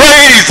the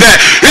praise. That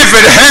if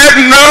it had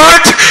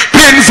not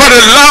been for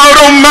the Lord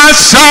on my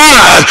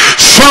side,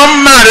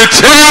 somebody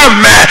tell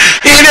me,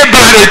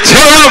 anybody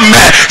tell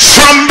me,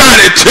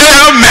 somebody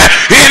tell me,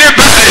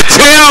 anybody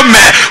tell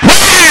me,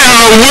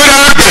 where would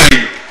I be?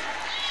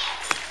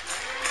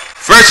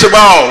 First of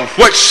all,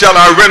 what shall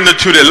I render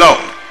to the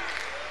Lord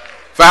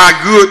for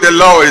how good the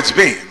Lord has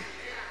been?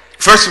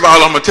 First of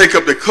all, I'm going to take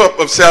up the cup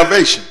of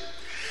salvation.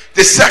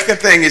 The second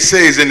thing it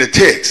says in the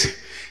text,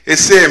 it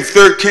says in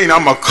 13,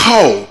 I'm going to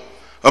call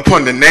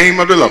upon the name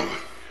of the Lord.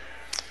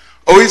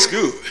 Oh, it's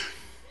good.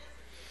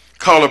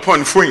 Call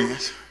upon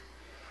friends.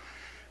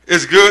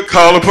 It's good.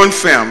 Call upon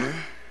family.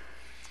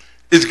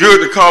 It's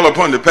good to call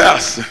upon the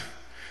pastor.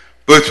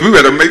 But we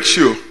better make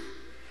sure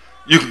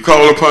you can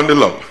call upon the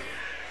Lord.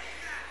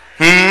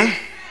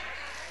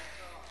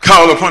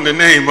 Call upon the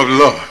name of the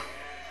Lord.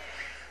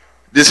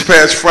 This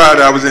past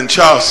Friday, I was in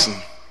Charleston.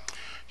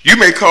 You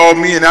may call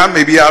me and I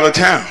may be out of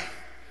town.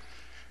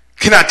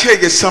 Can I tell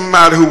you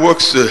somebody who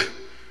works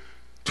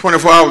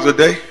 24 hours a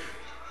day?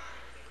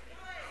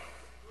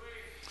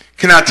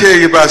 Can I tell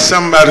you about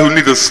somebody who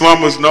neither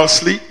slumbers nor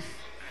sleep?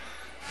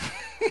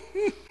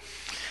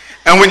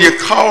 And when you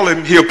call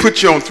him, he'll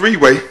put you on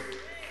three-way.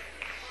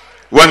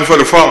 One for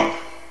the Father,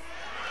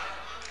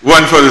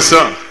 one for the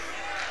Son,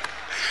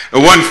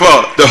 and one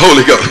for the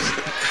Holy Ghost.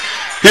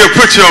 He'll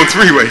put you on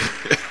three-way.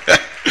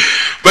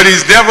 But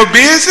he's never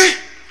busy.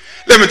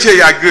 Let me tell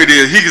you how good he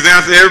is. He can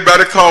answer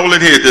everybody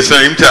calling here at the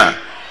same time.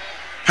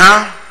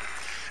 Huh?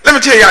 Let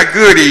me tell you how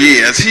good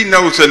he is. He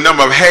knows the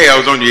number of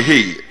hairs on your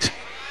head.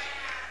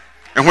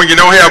 And when you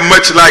don't have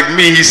much like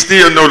me, he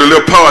still knows the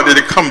little part that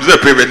it comes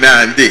up every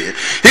now and then.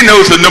 He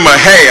knows the number of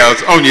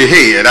hairs on your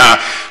head.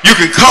 You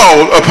can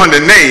call upon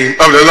the name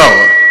of the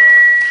Lord.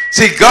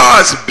 See,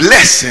 God's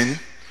blessing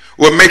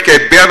will make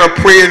a better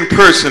praying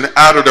person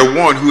out of the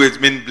one who has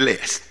been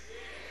blessed.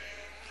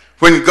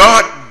 When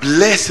God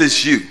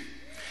blesses you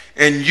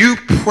and you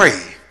pray,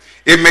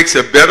 it makes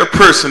a better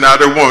person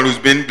out of the one who's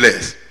been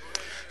blessed.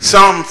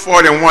 Psalm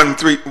 41,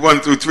 1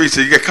 through 3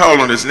 says, you get called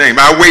on his name.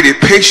 I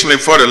waited patiently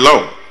for the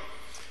Lord.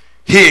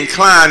 He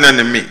inclined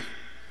unto me,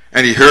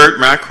 and he heard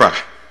my cry.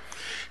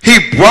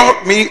 He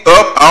brought me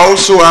up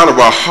also out of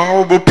a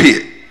horrible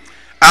pit,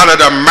 out of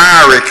the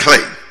miry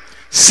clay,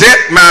 set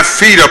my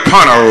feet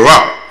upon a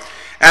rock,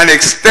 and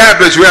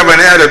established wherever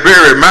and had to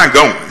bury my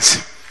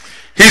goings.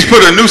 He's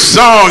put a new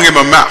song in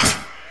my mouth,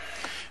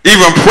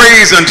 even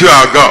praise unto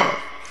our God.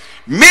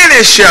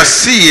 Many shall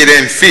see it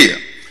and fear,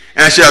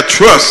 and shall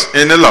trust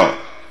in the Lord.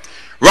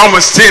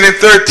 Romans 10 and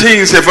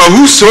 13 says, for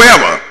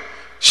whosoever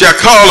shall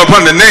call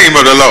upon the name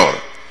of the Lord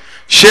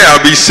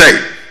shall be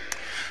saved.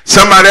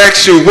 Somebody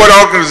asks you, what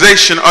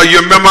organization are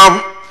you a member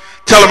of?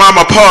 Tell them I'm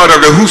a part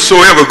of the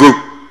whosoever group.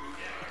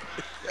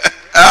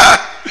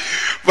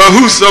 For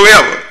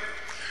whosoever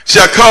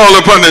shall call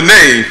upon the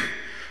name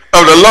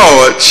of the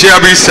Lord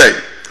shall be saved.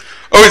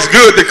 Oh, it's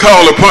good to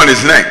call upon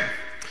his name.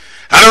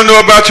 I don't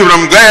know about you, but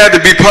I'm glad to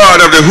be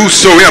part of the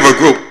whosoever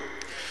group.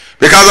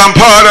 Because I'm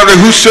part of the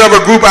whosoever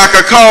group, I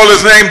could call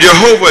his name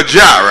Jehovah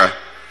Jireh.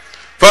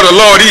 For the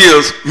Lord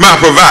is my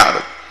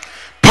provider.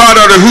 Part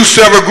of the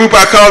whosoever group,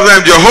 I call his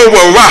name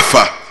Jehovah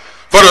Rapha.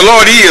 For the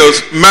Lord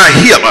is my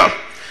healer.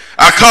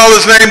 I call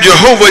his name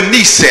Jehovah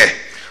Nissi.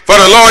 For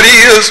the Lord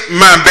is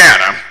my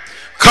banner.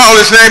 Call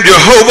his name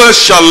Jehovah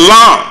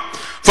Shalom.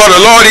 For the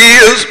Lord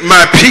is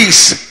my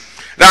peace.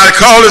 Now I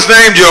call his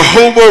name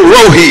Jehovah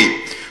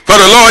Rohi.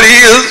 For the Lord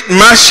is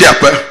my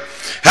shepherd.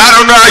 I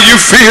don't know how you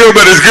feel,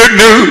 but it's good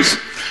news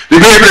to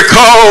be able to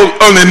call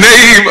on the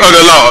name of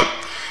the Lord.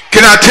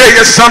 Can I tell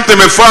you something?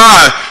 Before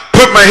I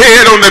put my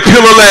head on the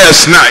pillow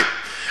last night,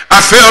 I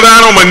fell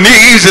down on my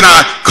knees and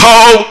I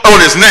called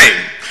on his name.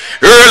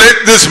 Early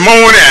this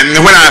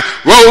morning, when I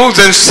rose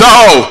and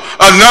saw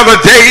another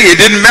day, it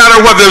didn't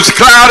matter whether it was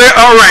cloudy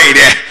or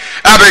rainy,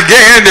 I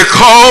began to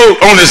call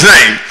on his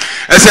name.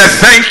 I said,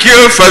 thank you,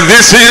 for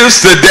this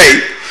is the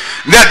day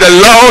that the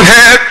Lord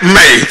hath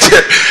made.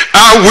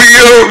 I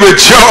will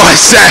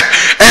rejoice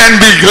and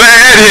be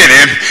glad in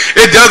him.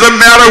 It doesn't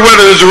matter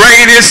whether it's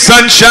rainy,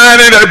 sunshine,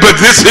 but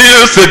this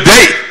is the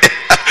day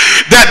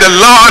that the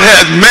Lord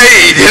has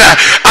made.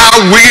 I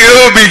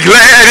will be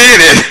glad in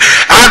it.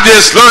 I've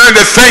just learned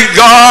to thank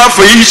God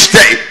for each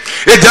day.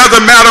 It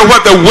doesn't matter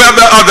what the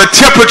weather or the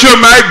temperature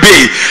might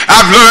be.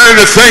 I've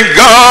learned to thank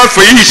God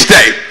for each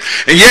day.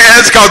 And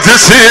yes, because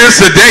this is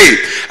the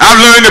day.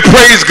 I've learned to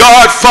praise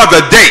God for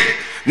the day.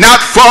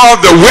 Not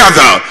for the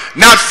weather,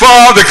 not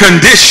for the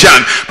condition,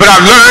 but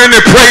I've learned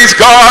to praise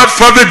God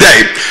for the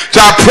day.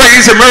 So I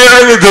praise him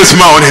early this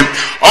morning.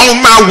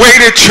 On my way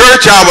to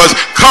church, I was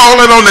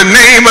calling on the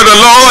name of the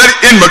Lord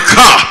in my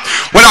car.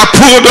 When I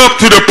pulled up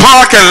to the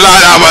parking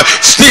lot, I was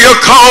still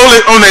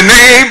calling on the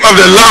name of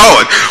the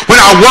Lord.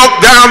 When I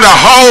walked down the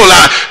hall,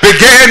 I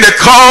began to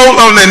call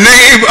on the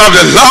name of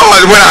the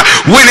Lord. When I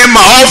went in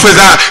my office,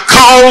 I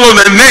called on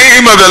the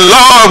name of the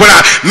Lord. When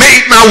I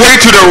made my way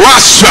to the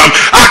rostrum,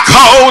 I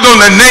called on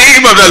the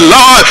name of the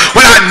Lord.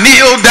 When I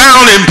kneeled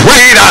down and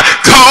prayed, I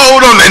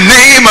called on the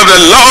name of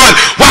the Lord.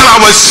 While I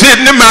was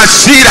sitting in my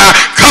seat, I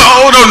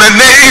called on the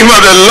name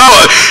of the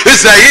Lord. Is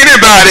there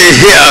anybody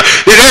here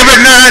that every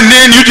now and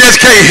then you just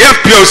can't help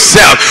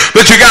yourself,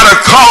 but you got to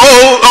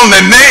call on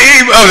the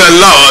name of the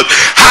Lord?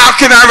 How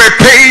can I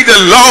repay the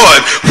Lord?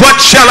 What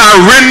shall I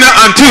render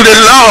unto the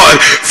Lord?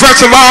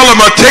 First of all, I'm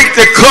going to take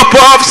the cup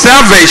of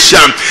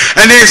salvation.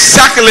 And then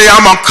secondly,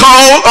 I'm going to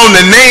call on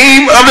the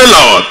name of the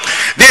Lord.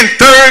 Then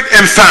third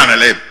and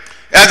finally,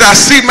 as I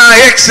see my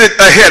exit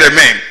ahead of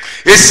me,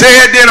 it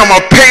said then I'm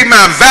going to pay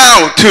my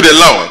vow to the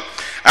Lord.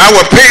 I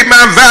will pay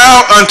my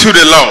vow unto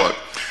the Lord.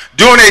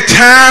 During a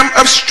time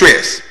of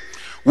stress,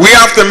 we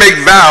have to make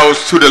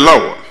vows to the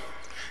Lord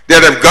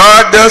that if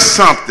God does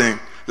something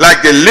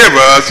like deliver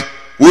us,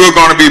 we're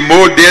going to be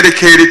more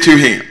dedicated to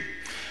him.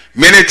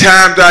 Many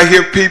times I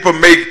hear people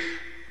make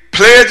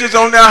pledges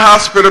on their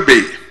hospital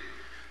bed.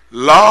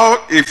 Lord,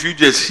 if you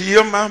just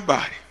heal my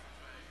body,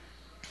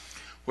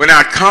 when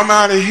I come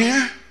out of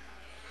here,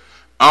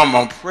 I'm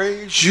going to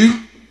praise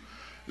you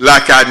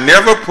like I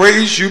never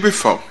praised you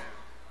before.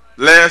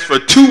 Last for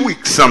 2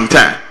 weeks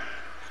sometime.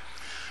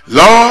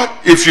 Lord,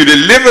 if you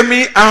deliver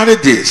me out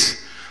of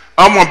this,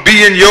 I'm going to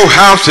be in your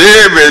house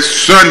every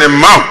Sunday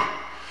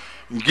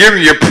morning,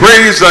 giving you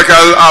praise like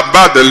I'm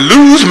about to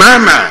lose my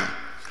mind.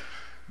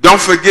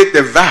 Don't forget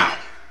the vow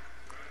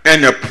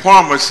and the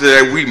promise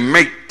that we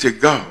make to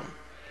God.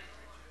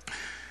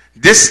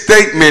 This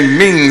statement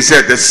means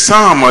that the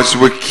psalmist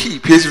would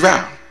keep his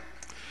vow.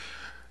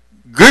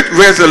 Good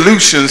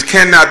resolutions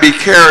cannot be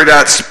carried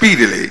out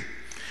speedily.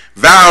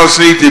 Vows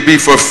need to be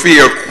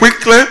fulfilled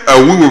quickly,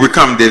 or we will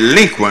become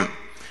delinquent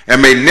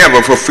and may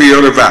never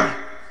fulfill the vow.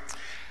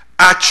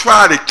 I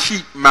try to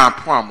keep my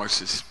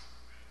promises.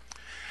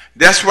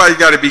 That's why you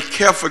got to be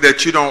careful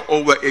that you don't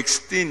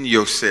overextend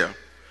yourself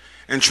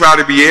and try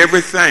to be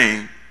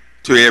everything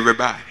to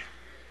everybody.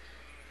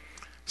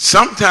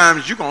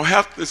 Sometimes you're going to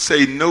have to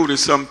say no to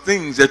some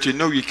things that you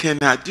know you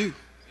cannot do.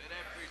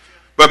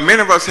 But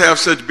many of us have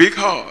such big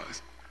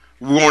hearts.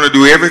 We want to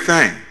do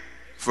everything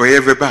for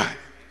everybody.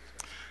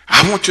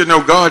 I want you to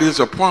know God is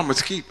a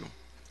promise keeper.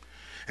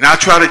 And I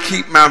try to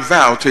keep my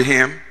vow to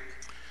him.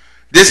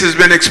 This has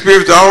been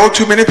experienced by all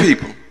too many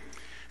people.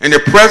 In the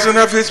presence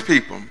of his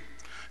people,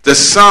 the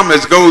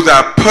psalmist goes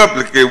out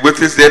publicly with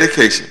his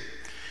dedication.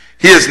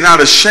 He is not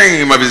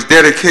ashamed of his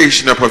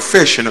dedication or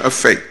profession of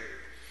faith.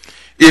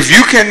 If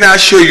you cannot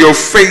show your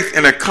faith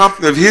in the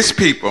company of his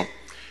people,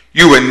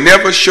 you will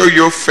never show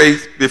your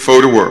faith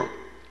before the world.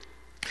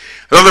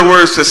 In other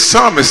words, the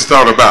psalmist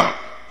thought about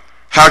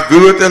how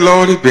good the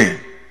Lord had been.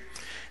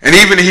 And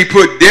even he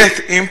put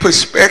death in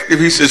perspective.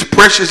 He says,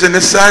 precious in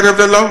the sight of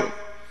the Lord.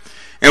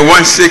 And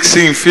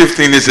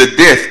 1:16-15 is the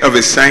death of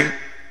his saint.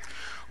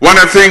 One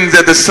of the things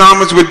that the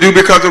psalmist would do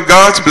because of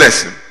God's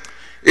blessing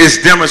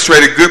is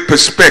demonstrate a good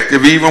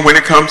perspective even when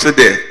it comes to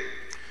death.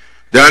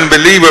 The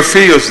unbeliever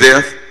feels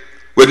death,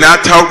 would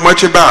not talk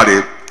much about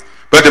it,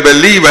 but the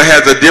believer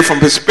has a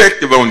different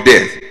perspective on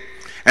death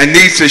and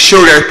needs to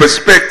show that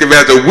perspective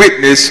as a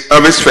witness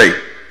of his faith.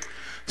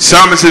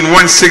 Psalmist in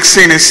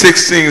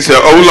 1:16-16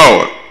 said, O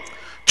Lord,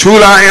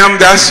 truly I am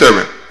thy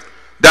servant.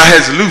 Thou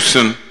hast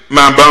loosened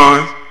my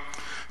bonds.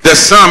 The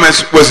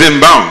psalmist was in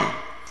bond,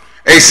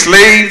 a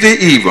slave to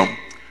evil,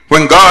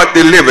 when God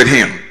delivered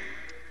him.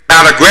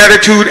 Out of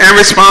gratitude and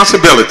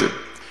responsibility,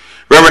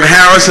 Reverend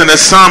Harris and the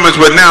psalmist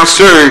would now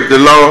serve the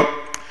Lord.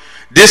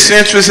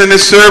 Disinterest in the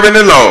serving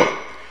the Lord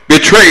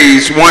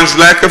betrays one's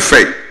lack of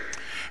faith.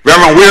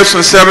 Reverend Wilson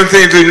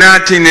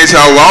 17-19 is,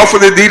 I will offer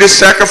to thee the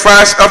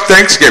sacrifice of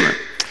thanksgiving.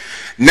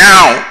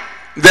 Now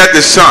that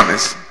the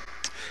psalmist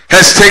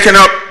has taken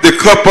up the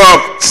cup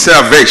of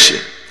salvation,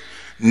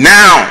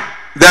 now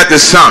that the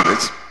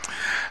psalmist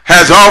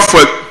has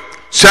offered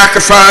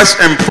sacrifice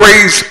and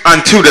praise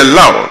unto the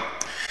Lord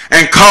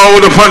and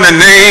called upon the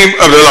name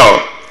of the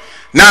Lord,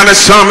 now the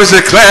psalmist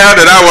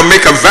declared that I will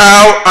make a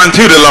vow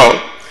unto the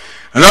Lord.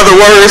 In other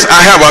words,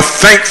 I have a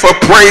thankful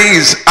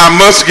praise I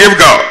must give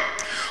God.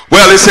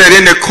 Well, it said,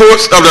 in the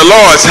courts of the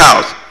Lord's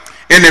house,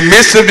 in the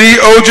midst of thee,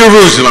 O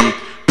Jerusalem,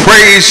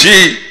 praise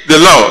ye the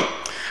Lord.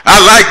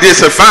 I like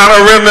this, a final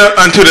remnant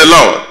unto the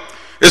Lord.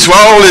 It's for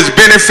all his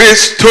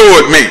benefits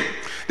toward me.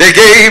 They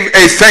gave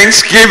a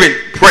thanksgiving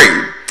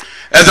praise.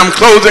 As I'm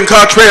closing,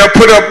 Cartrell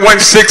put up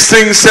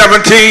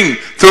 1:16-17-19.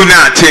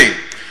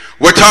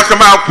 We're talking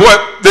about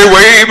what they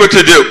were able to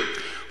do.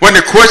 When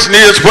the question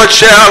is, what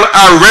shall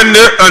I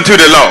render unto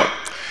the Lord?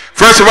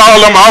 First of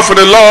all, I'm going to offer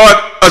the Lord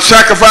a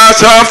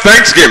sacrifice of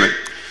thanksgiving.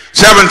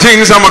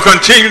 17, I'm going to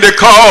continue to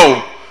call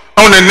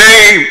on the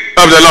name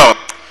of the Lord.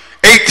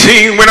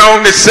 18 went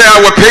on to say, I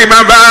will pay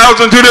my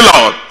vows unto the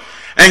Lord.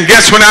 And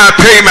guess when I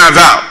pay my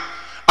vow?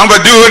 I'm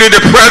going to do it in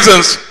the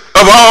presence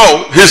of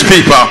all his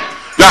people.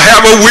 I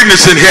have a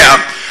witness in here.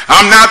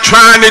 I'm not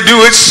trying to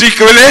do it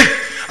secretly.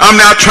 I'm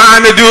not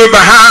trying to do it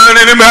behind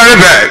anybody's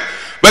back.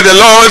 But the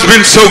Lord's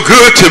been so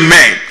good to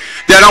me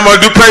that I'm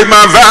going to pay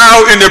my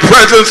vow in the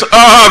presence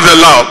of the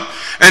Lord.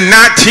 And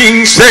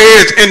 19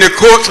 says, in the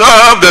courts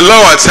of the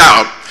Lord's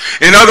house.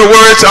 In other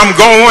words, I'm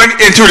going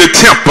into the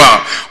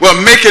temple. Well,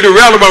 make it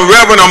irrelevant,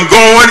 Reverend. I'm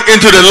going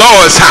into the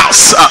Lord's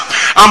house.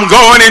 I'm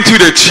going into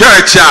the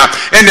church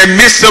in the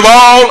midst of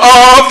all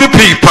of the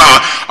people.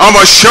 I'm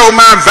going to show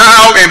my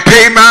vow and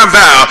pay my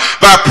vow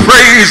by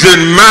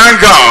praising my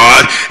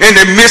God in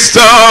the midst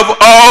of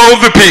all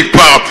the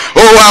people.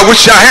 Oh, I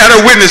wish I had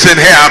a witness in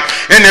here.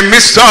 In the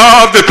midst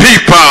of the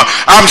people,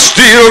 I'm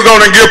still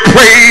going to give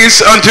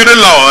praise unto the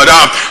Lord.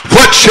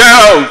 What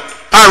shall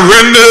I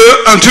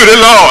render unto the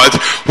Lord?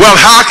 Well,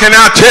 how can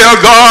I tell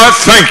God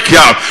thank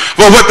you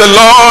for what the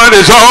Lord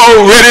has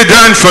already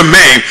done for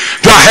me?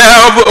 Do I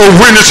have a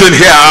witness in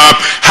here?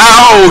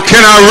 How can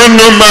I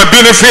render my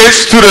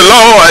benefits to the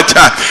Lord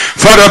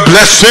for the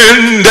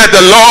blessing that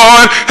the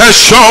Lord has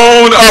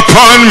shown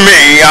upon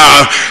me?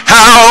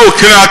 How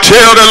can I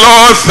tell the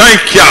Lord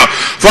thank you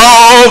for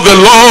all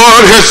the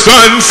Lord has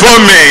done for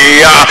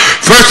me?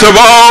 First of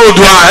all,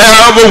 do I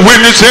have a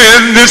witness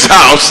in this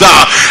house?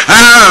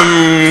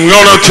 I'm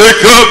going to take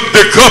up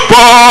the cup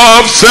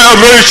of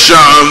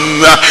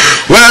salvation.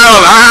 Well,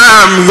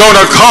 I'm going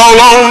to call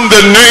on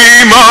the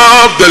name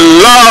of the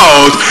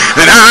Lord,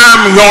 and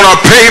I'm going to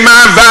pay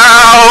my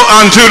vow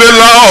unto the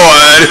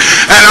Lord,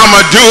 and I'm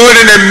going to do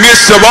it in the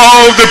midst of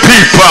all the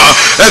people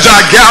as I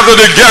gather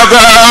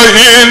together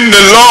in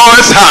the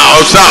Lord's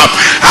house.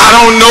 I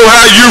don't know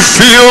how you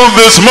feel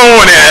this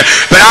morning,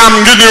 but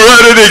I'm getting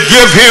ready to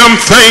give him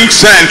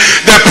thanks and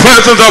the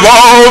presence of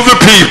all the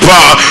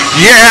people.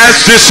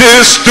 Yes, this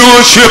is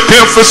Stewardship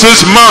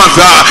Emphasis Month.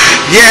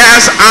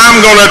 Yes,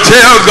 I'm going to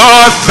tell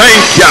God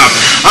thank you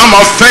I'm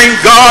going to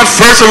thank God,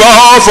 first of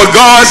all, for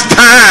God's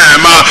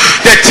time.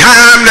 The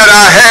time that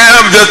I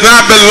have does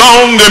not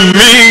belong to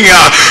me,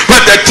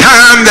 but the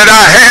time that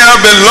I have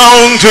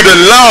belongs to the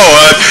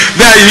Lord.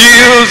 There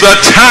is a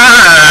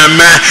time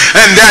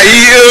and there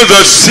is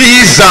a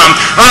season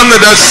under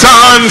the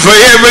sun for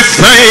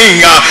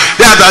everything.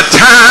 There's a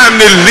time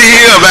to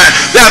live,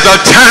 there's a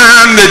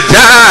time to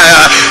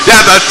die,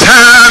 there's a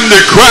time to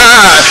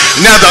cry,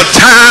 there's a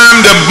time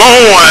to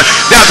mourn,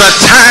 there's a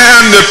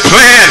time to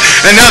plant,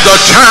 and there's a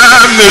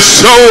time to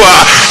sow.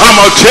 I'm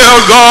going to tell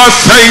God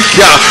thank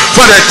you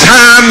for the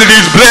time that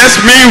he's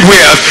blessed me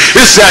with.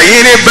 Is there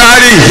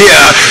anybody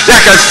here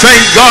that can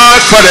thank God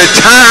for the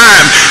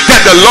time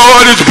that the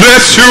Lord has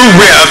blessed you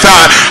with?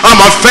 I'm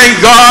going to thank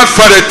God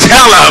for the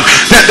talent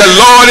that the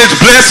Lord has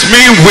blessed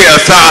me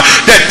with.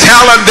 The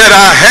talent that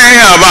I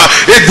have,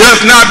 it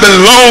does not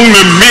belong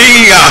to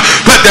me,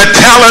 but the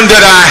talent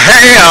that I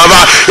have,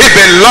 it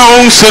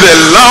belongs to the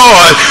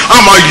Lord.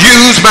 I'm going to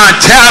use my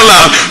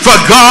talent for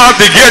God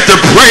to get the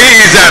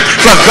praise and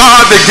for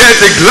God to get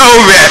the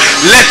glory.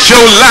 Let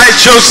your light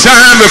so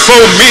shine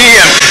before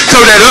men so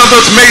that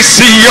others may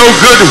see your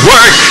good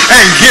work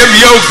and give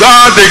your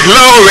God the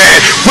glory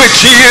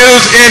which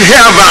is in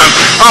heaven.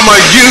 I'm going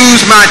to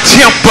use my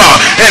temple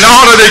in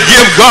order to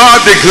give God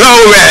the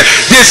glory.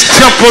 This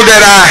temple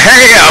that I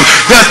have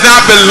does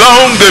not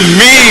belong to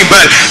me,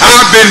 but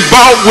I've been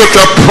bought with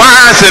a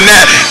price, and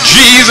that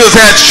Jesus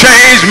has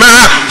changed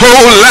my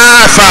whole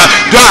life.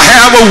 Do I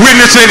have a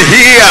witness in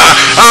here?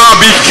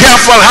 Be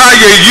careful how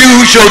you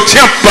use your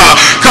temple,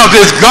 because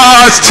it's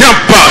God's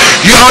temple.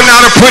 You ought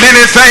not to put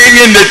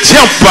anything in the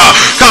temple,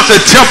 because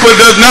the temple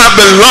does not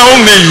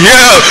belong to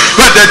you,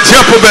 but the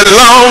temple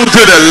belongs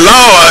to the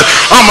Lord.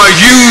 I'm going to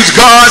use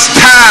God's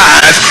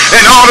tithes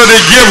in order to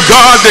give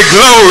God the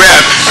glory.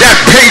 That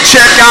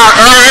paycheck I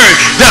earn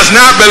does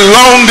not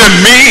belong to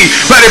me,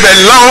 but it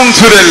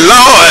belongs to the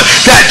Lord.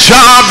 That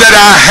job that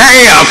I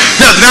have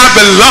does not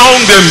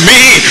belong to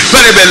me,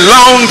 but it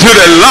belongs to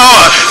the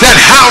Lord. That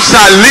house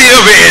I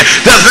live in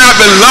does not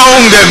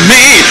belong to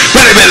me,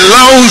 but it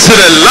belongs to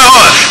the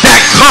Lord.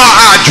 That car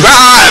I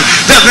drive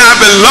does not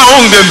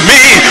belong to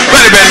me,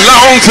 but it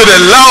belongs to the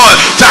Lord.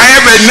 So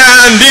every now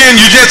and then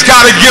you just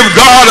got to give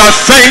God a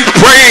thank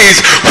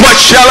praise. What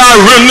shall I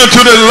render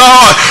to the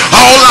Lord?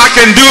 All I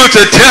can do is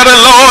to tell the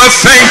Lord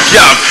thank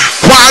you.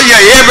 Choir,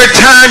 every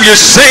time you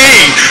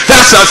sing,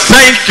 that's a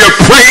thank you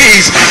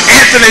praise.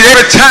 Anthony,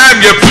 every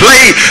time you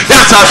play,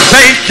 that's a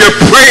thank you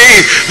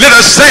praise.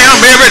 Little Sam,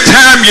 every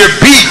time you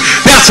beat,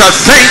 that's a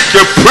thank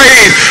you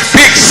praise.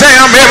 Big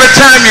Sam, every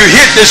time you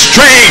hit the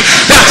string,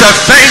 that's a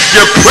thank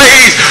you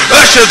praise.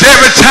 Ushers,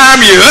 every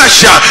time you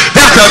usher,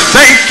 that's a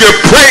thank you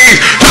praise.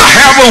 I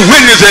have a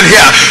witness in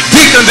here.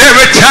 Deacons,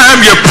 every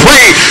time you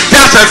pray,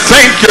 that's a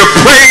thank you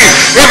praise.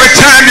 Every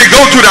time you go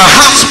to the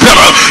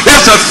hospital,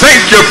 that's a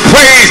thank you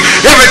praise.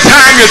 Every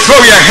time you throw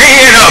your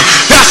hand up,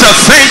 that's a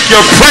thank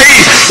you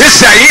praise.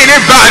 Is there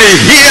anybody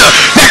here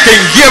that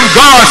can give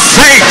God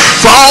thanks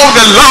for all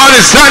the Lord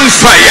has done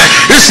for you?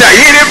 Is there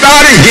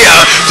anybody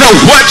here? So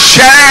what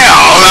shall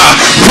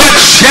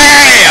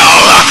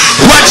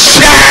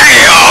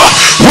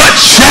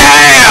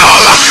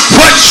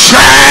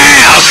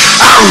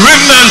I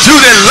render unto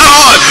the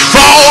Lord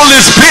for all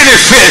his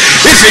benefit?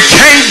 If you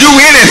can't do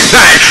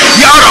anything,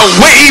 you ought to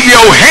wave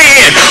your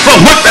hand for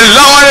what the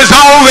Lord has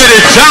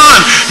already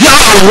done. You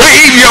ought to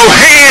wave your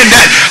hand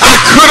that I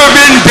could have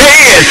been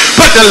dead,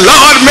 but the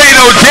Lord made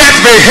no death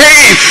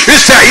behave.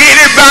 Is there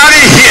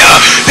anybody here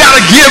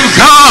that'll give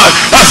God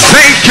a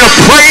thank you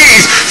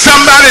praise?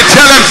 Somebody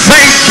tell him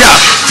thank you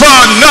for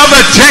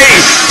another day.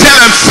 Tell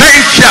him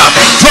thank you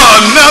for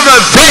another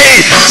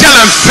day. Tell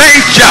him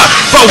thank you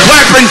for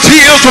wiping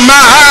tears from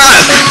my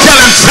eyes. Tell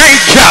him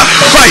thank you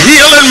for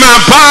healing my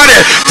body.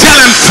 Tell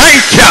him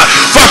thank you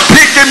for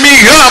picking me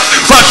up,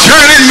 for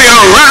turning me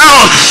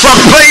around, for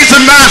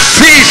placing my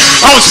feet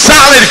on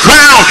solid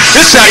ground.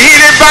 Is there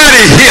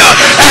anybody here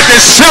at the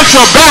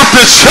Central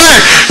Baptist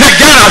Church that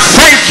got a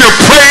thank you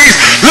praise?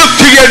 Look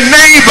to your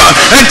neighbor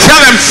and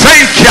tell him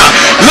thank you.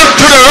 Look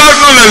to the one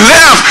on the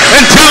left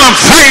and tell him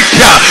thank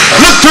you.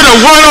 Look to the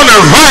one on the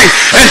right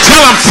and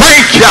tell him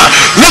thank you.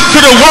 Look to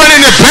the one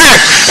in the back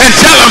and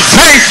tell him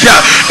thank you.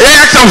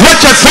 Ask him what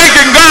you're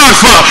thanking God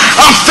for.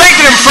 I'm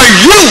thanking him for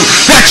you,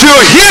 that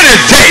you're here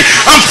today.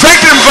 I'm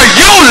thanking him for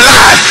your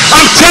life.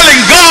 I'm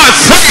telling God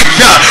thank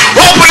you.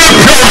 Open up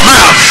your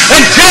mouth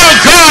and tell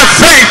God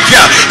thank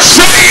you.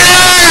 Say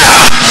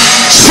yeah.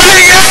 Say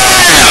yeah.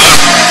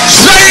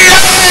 Say yeah.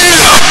 Say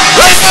yeah.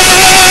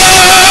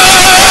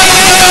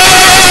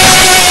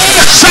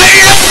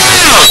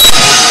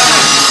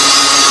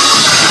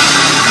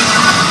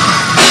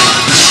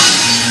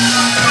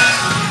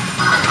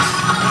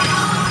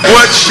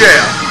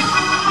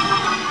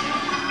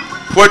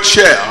 What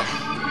shall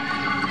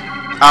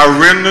I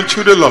render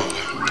to the Lord?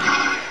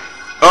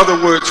 Other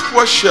words,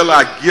 what shall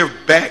I give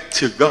back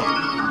to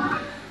God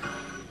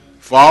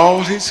for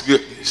all his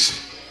goodness,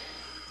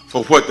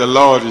 for what the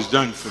Lord has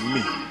done for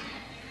me?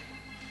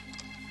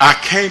 I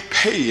can't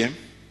pay him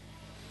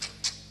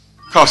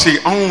because he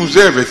owns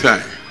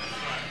everything.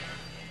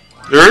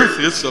 The earth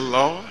is the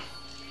Lord,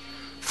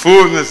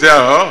 fullness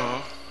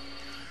thereof,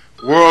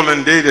 world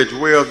and they that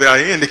dwell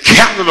therein. The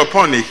cattle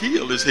upon the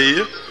hill is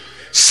his.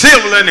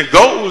 Silver and the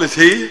gold is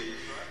his.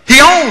 He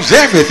owns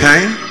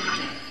everything,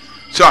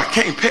 so I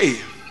can't pay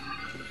him.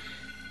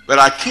 But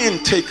I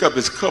can take up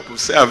his cup of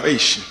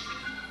salvation.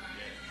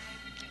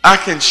 I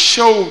can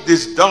show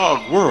this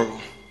dark world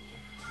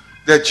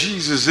that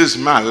Jesus is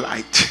my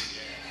light.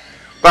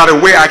 By the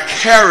way I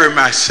carry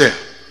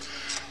myself,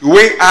 the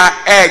way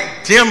I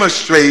act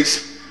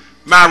demonstrates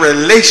my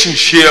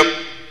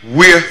relationship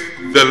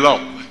with the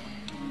Lord.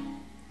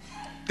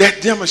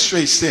 That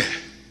demonstrates that.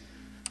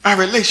 My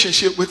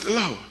relationship with the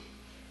Lord.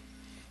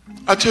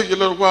 I'll tell you a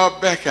little while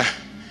back, a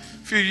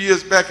few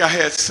years back, I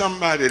had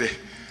somebody that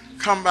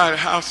come by the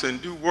house and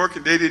do work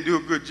and they didn't do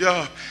a good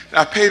job. And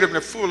I paid them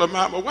the full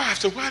amount. My wife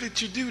said, why did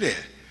you do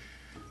that?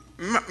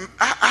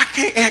 I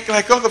can't act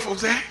like other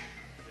folks act.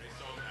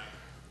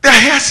 There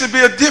has to be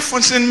a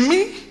difference in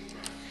me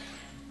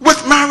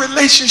with my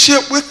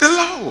relationship with the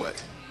Lord.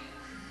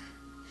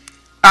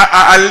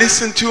 I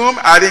listened to him.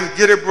 I didn't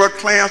get it, Brother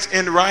Clarence,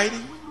 in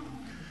writing.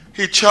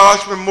 He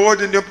charged me more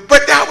than them,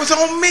 but that was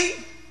on me.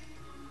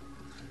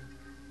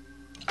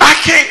 I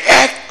can't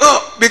act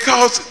up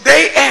because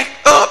they act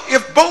up.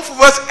 If both of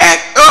us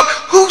act up,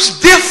 who's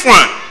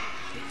different?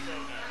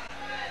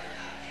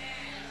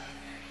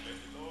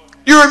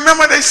 You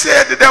remember they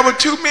said that there were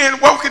two men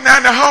walking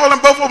down the hall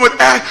and both of them were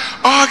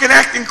arguing,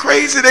 acting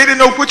crazy. They didn't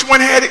know which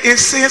one had it in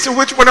sense and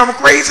which one of them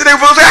crazy. They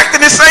was acting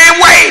the same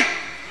way.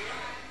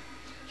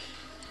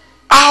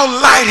 Our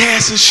light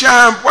has to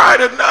shine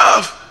bright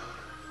enough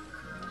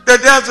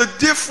that there's a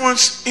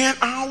difference in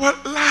our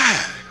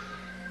life.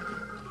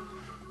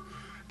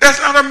 There's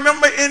not a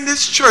member in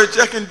this church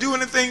that can do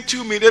anything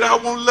to me that I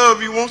won't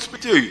love you, won't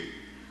speak to you.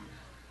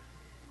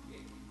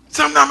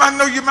 Sometimes I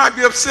know you might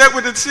be upset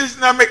with the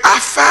decision I make. I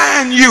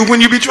find you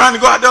when you be trying to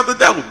go out the other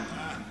door.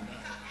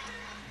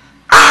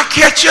 I'll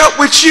catch up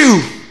with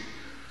you.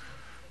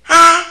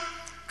 Huh?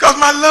 Because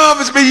my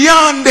love is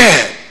beyond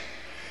that.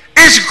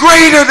 It's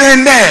greater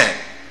than that.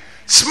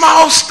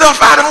 Small stuff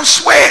I don't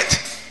sweat.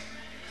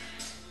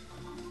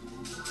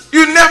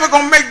 You're never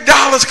going to make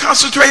dollars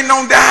concentrating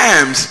on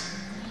dimes.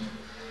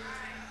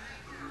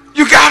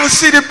 You got to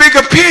see the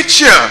bigger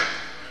picture.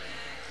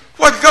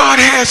 What God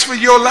has for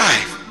your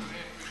life.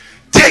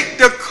 Take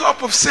the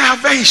cup of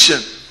salvation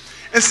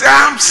and say,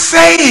 I'm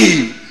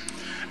saved.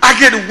 I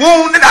get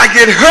wounded, I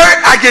get hurt,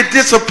 I get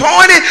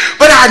disappointed,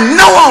 but I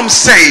know I'm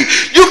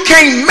saved. You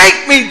can't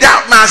make me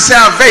doubt my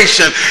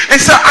salvation.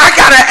 And so I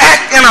got to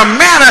act in a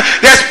manner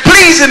that's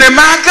pleasing in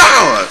my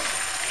God.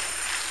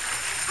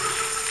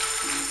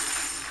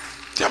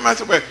 Tell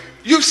myself, well,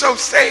 you so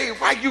saved,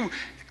 why you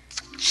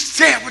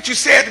said what you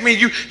said to me?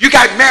 You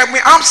got mad at me.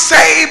 I'm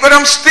saved, but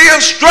I'm still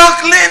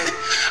struggling.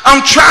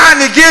 I'm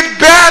trying to get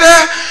better.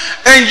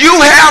 And you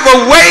have a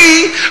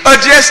way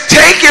of just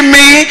taking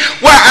me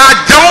where I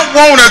don't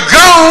want to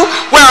go,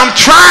 where I'm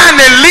trying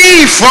to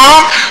leave from,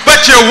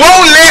 but you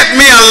won't let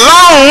me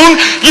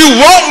alone. You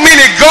want me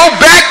to go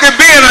back to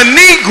being a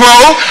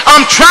Negro.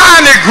 I'm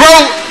trying to grow.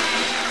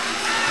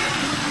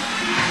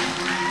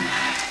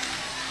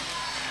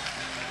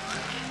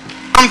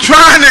 I'm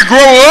trying to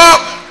grow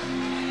up.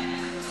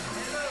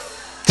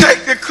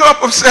 Take the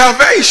cup of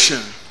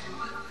salvation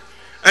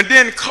and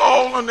then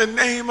call on the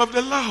name of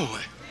the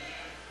Lord.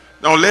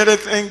 Don't let a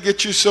thing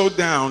get you so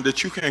down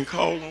that you can't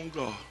call on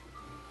God.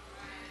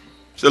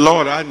 Say,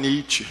 Lord, I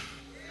need you.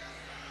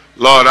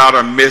 Lord, I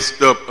done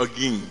messed up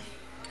again.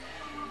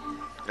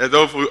 As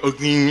though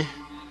again,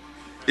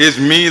 it's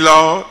me,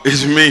 Lord.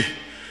 It's me.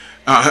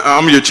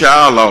 I'm your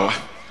child, Lord.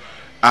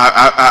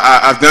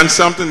 I've done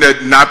something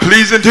that's not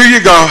pleasing to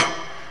you, God.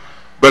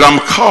 But I'm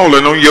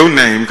calling on your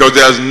name because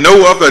there's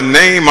no other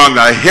name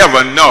under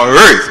heaven nor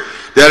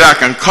earth that I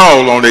can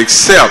call on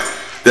except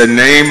the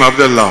name of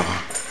the Lord.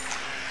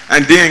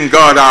 And then,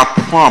 God, I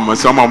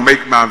promise, I'm going to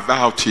make my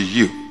vow to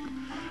you.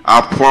 I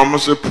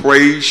promise to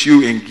praise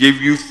you and give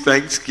you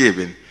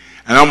thanksgiving.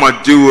 And I'm going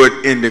to do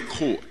it in the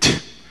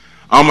court.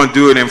 I'm going to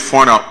do it in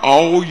front of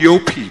all your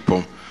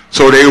people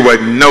so they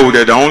would know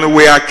that the only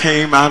way I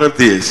came out of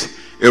this,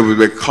 it was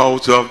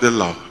because of the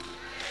Lord.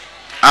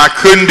 I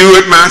couldn't do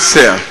it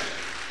myself.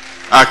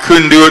 I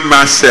couldn't do it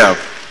myself.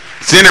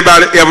 Has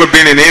anybody ever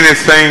been in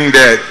anything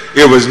that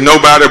it was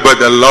nobody but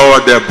the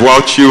Lord that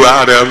brought you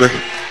out of it?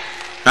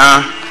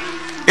 Huh?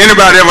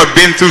 Anybody ever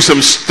been through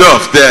some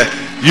stuff that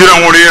you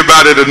don't want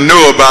anybody to know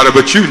about it,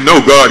 but you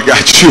know God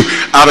got you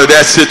out of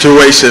that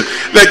situation?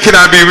 Like, can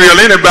I be real?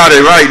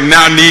 Anybody right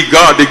now need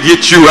God to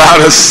get you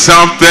out of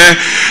something?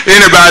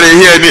 Anybody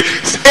here?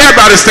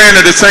 Everybody stand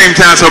at the same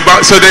time so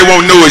they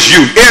won't know it's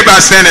you.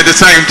 Everybody stand at the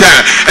same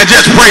time and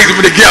just praise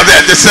Him together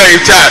at the same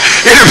time.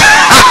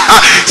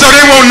 So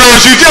they won't know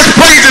it's you. Just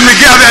praise Him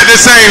together at the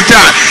same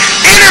time.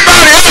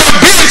 Anybody ever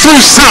been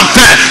through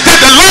something that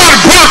the Lord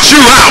brought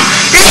you out?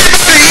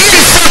 Anybody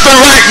in something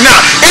right now?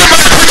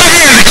 Everybody put your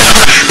hands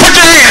together. Put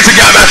your hands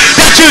together.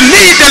 That you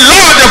need the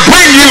Lord to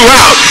bring you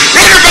out.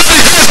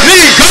 Anybody just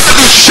need God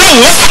to show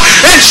up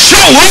and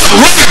show up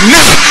right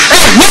now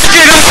and work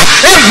it out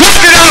and work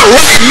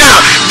right now.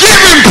 Give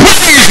him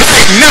praise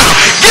right now.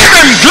 Give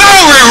him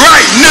glory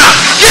right now.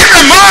 Give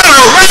him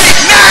honor right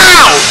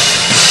now.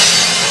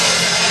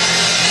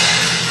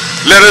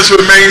 Let us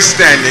remain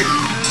standing.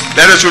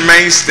 Let us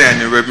remain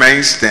standing.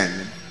 Remain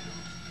standing.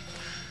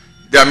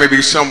 There may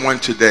be someone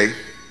today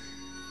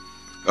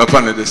up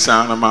under the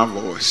sound of my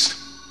voice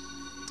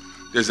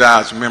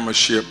desires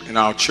membership in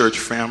our church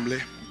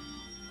family.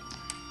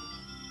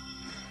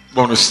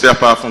 Want to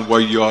step out from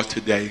where you are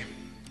today.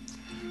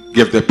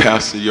 Give the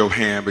pastor your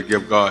hand, but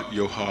give God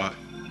your heart.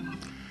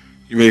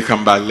 You may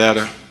come by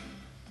letter,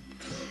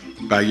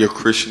 by your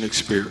Christian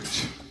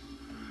experience,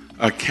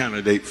 a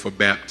candidate for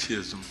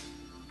baptism.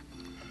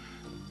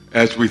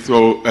 As we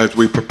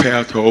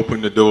prepare to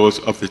open the doors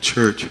of the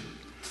church,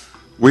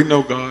 we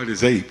know God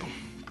is able.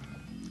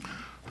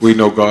 We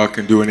know God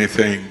can do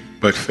anything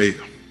but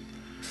fail.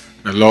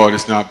 The Lord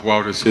has not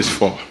brought us this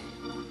far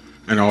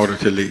in order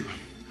to leave.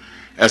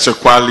 As the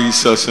choir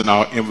leads us in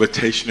our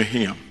invitation to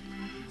him,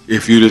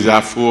 if you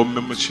desire full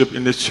membership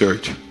in this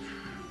church,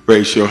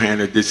 raise your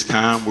hand at this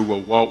time. We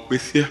will walk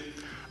with you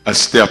a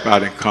step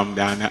out and come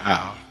down the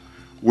aisle.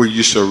 Will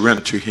you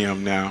surrender to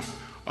him now?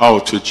 All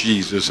to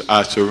Jesus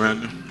I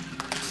surrender.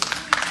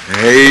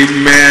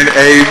 Amen,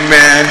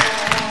 amen.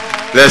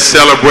 Let's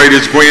celebrate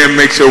as Gwen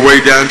makes her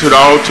way down to the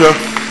altar.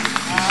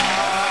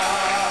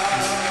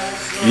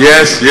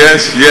 Yes,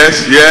 yes,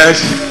 yes, yes.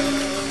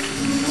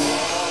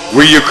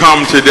 Will you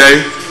come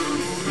today?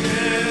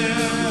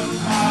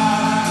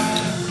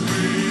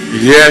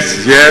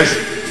 Yes, yes.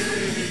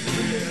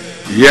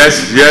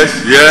 Yes,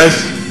 yes,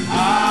 yes.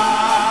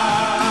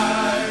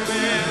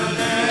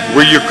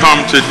 Will you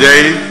come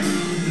today?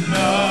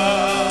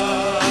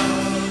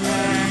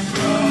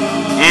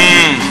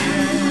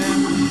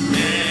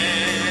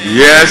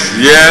 Yes,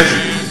 yes.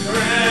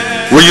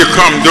 Will you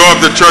come? Door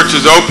of the church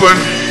is open.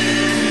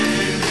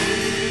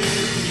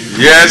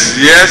 Yes,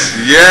 yes,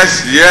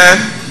 yes, yes.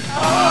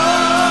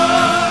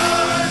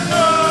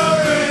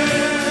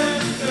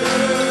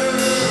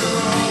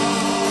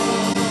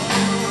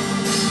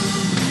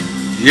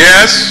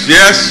 Yes,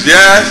 yes,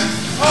 yes.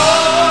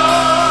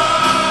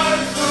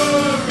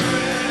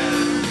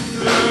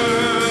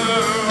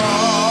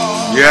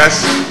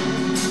 Yes.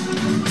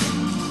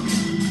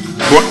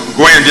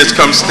 Gwen, just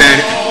come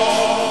stand.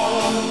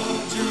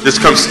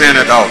 Just come stand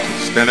at the altar.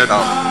 Stand at the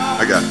altar.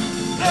 I got it.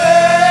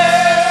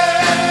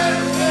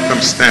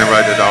 Come stand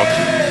right at the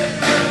altar.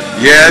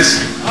 Yes.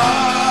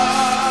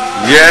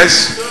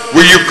 Yes.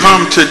 Will you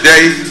come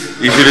today?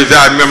 If you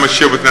desire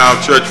membership within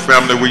our church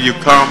family, will you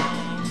come?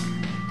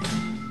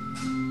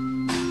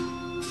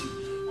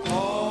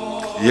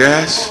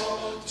 Yes.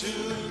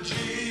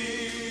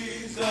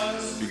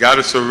 You got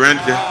to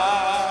surrender.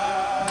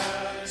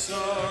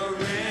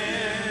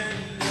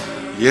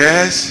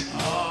 Yes.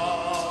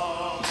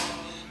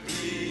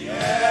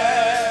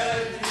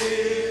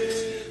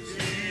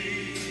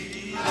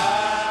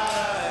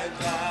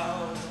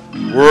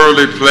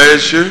 Worldly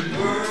pleasure.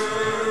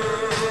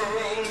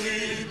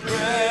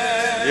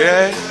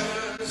 Yes.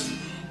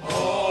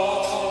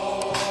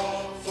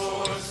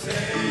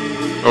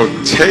 Oh,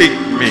 take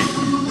me.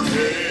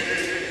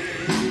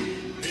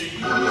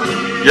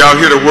 Y'all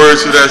hear the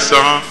words of that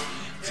song?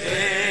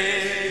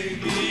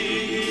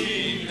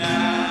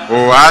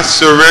 Oh, I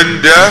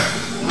surrender.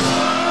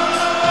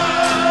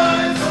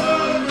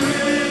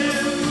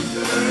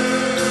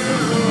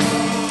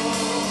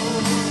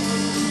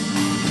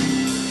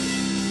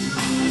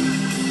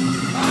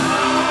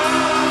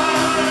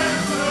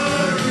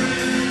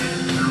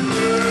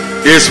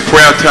 It's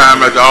prayer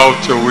time at the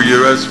altar. Will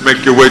you let's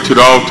make your way to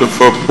the altar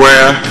for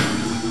prayer?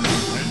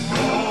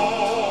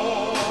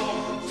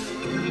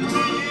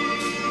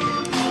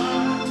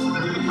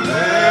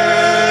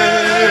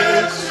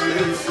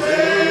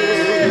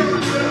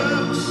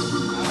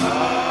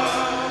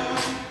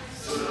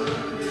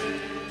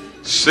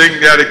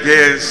 Sing that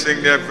again,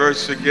 sing that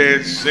verse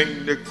again,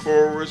 sing the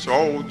chorus,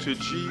 all to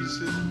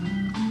Jesus.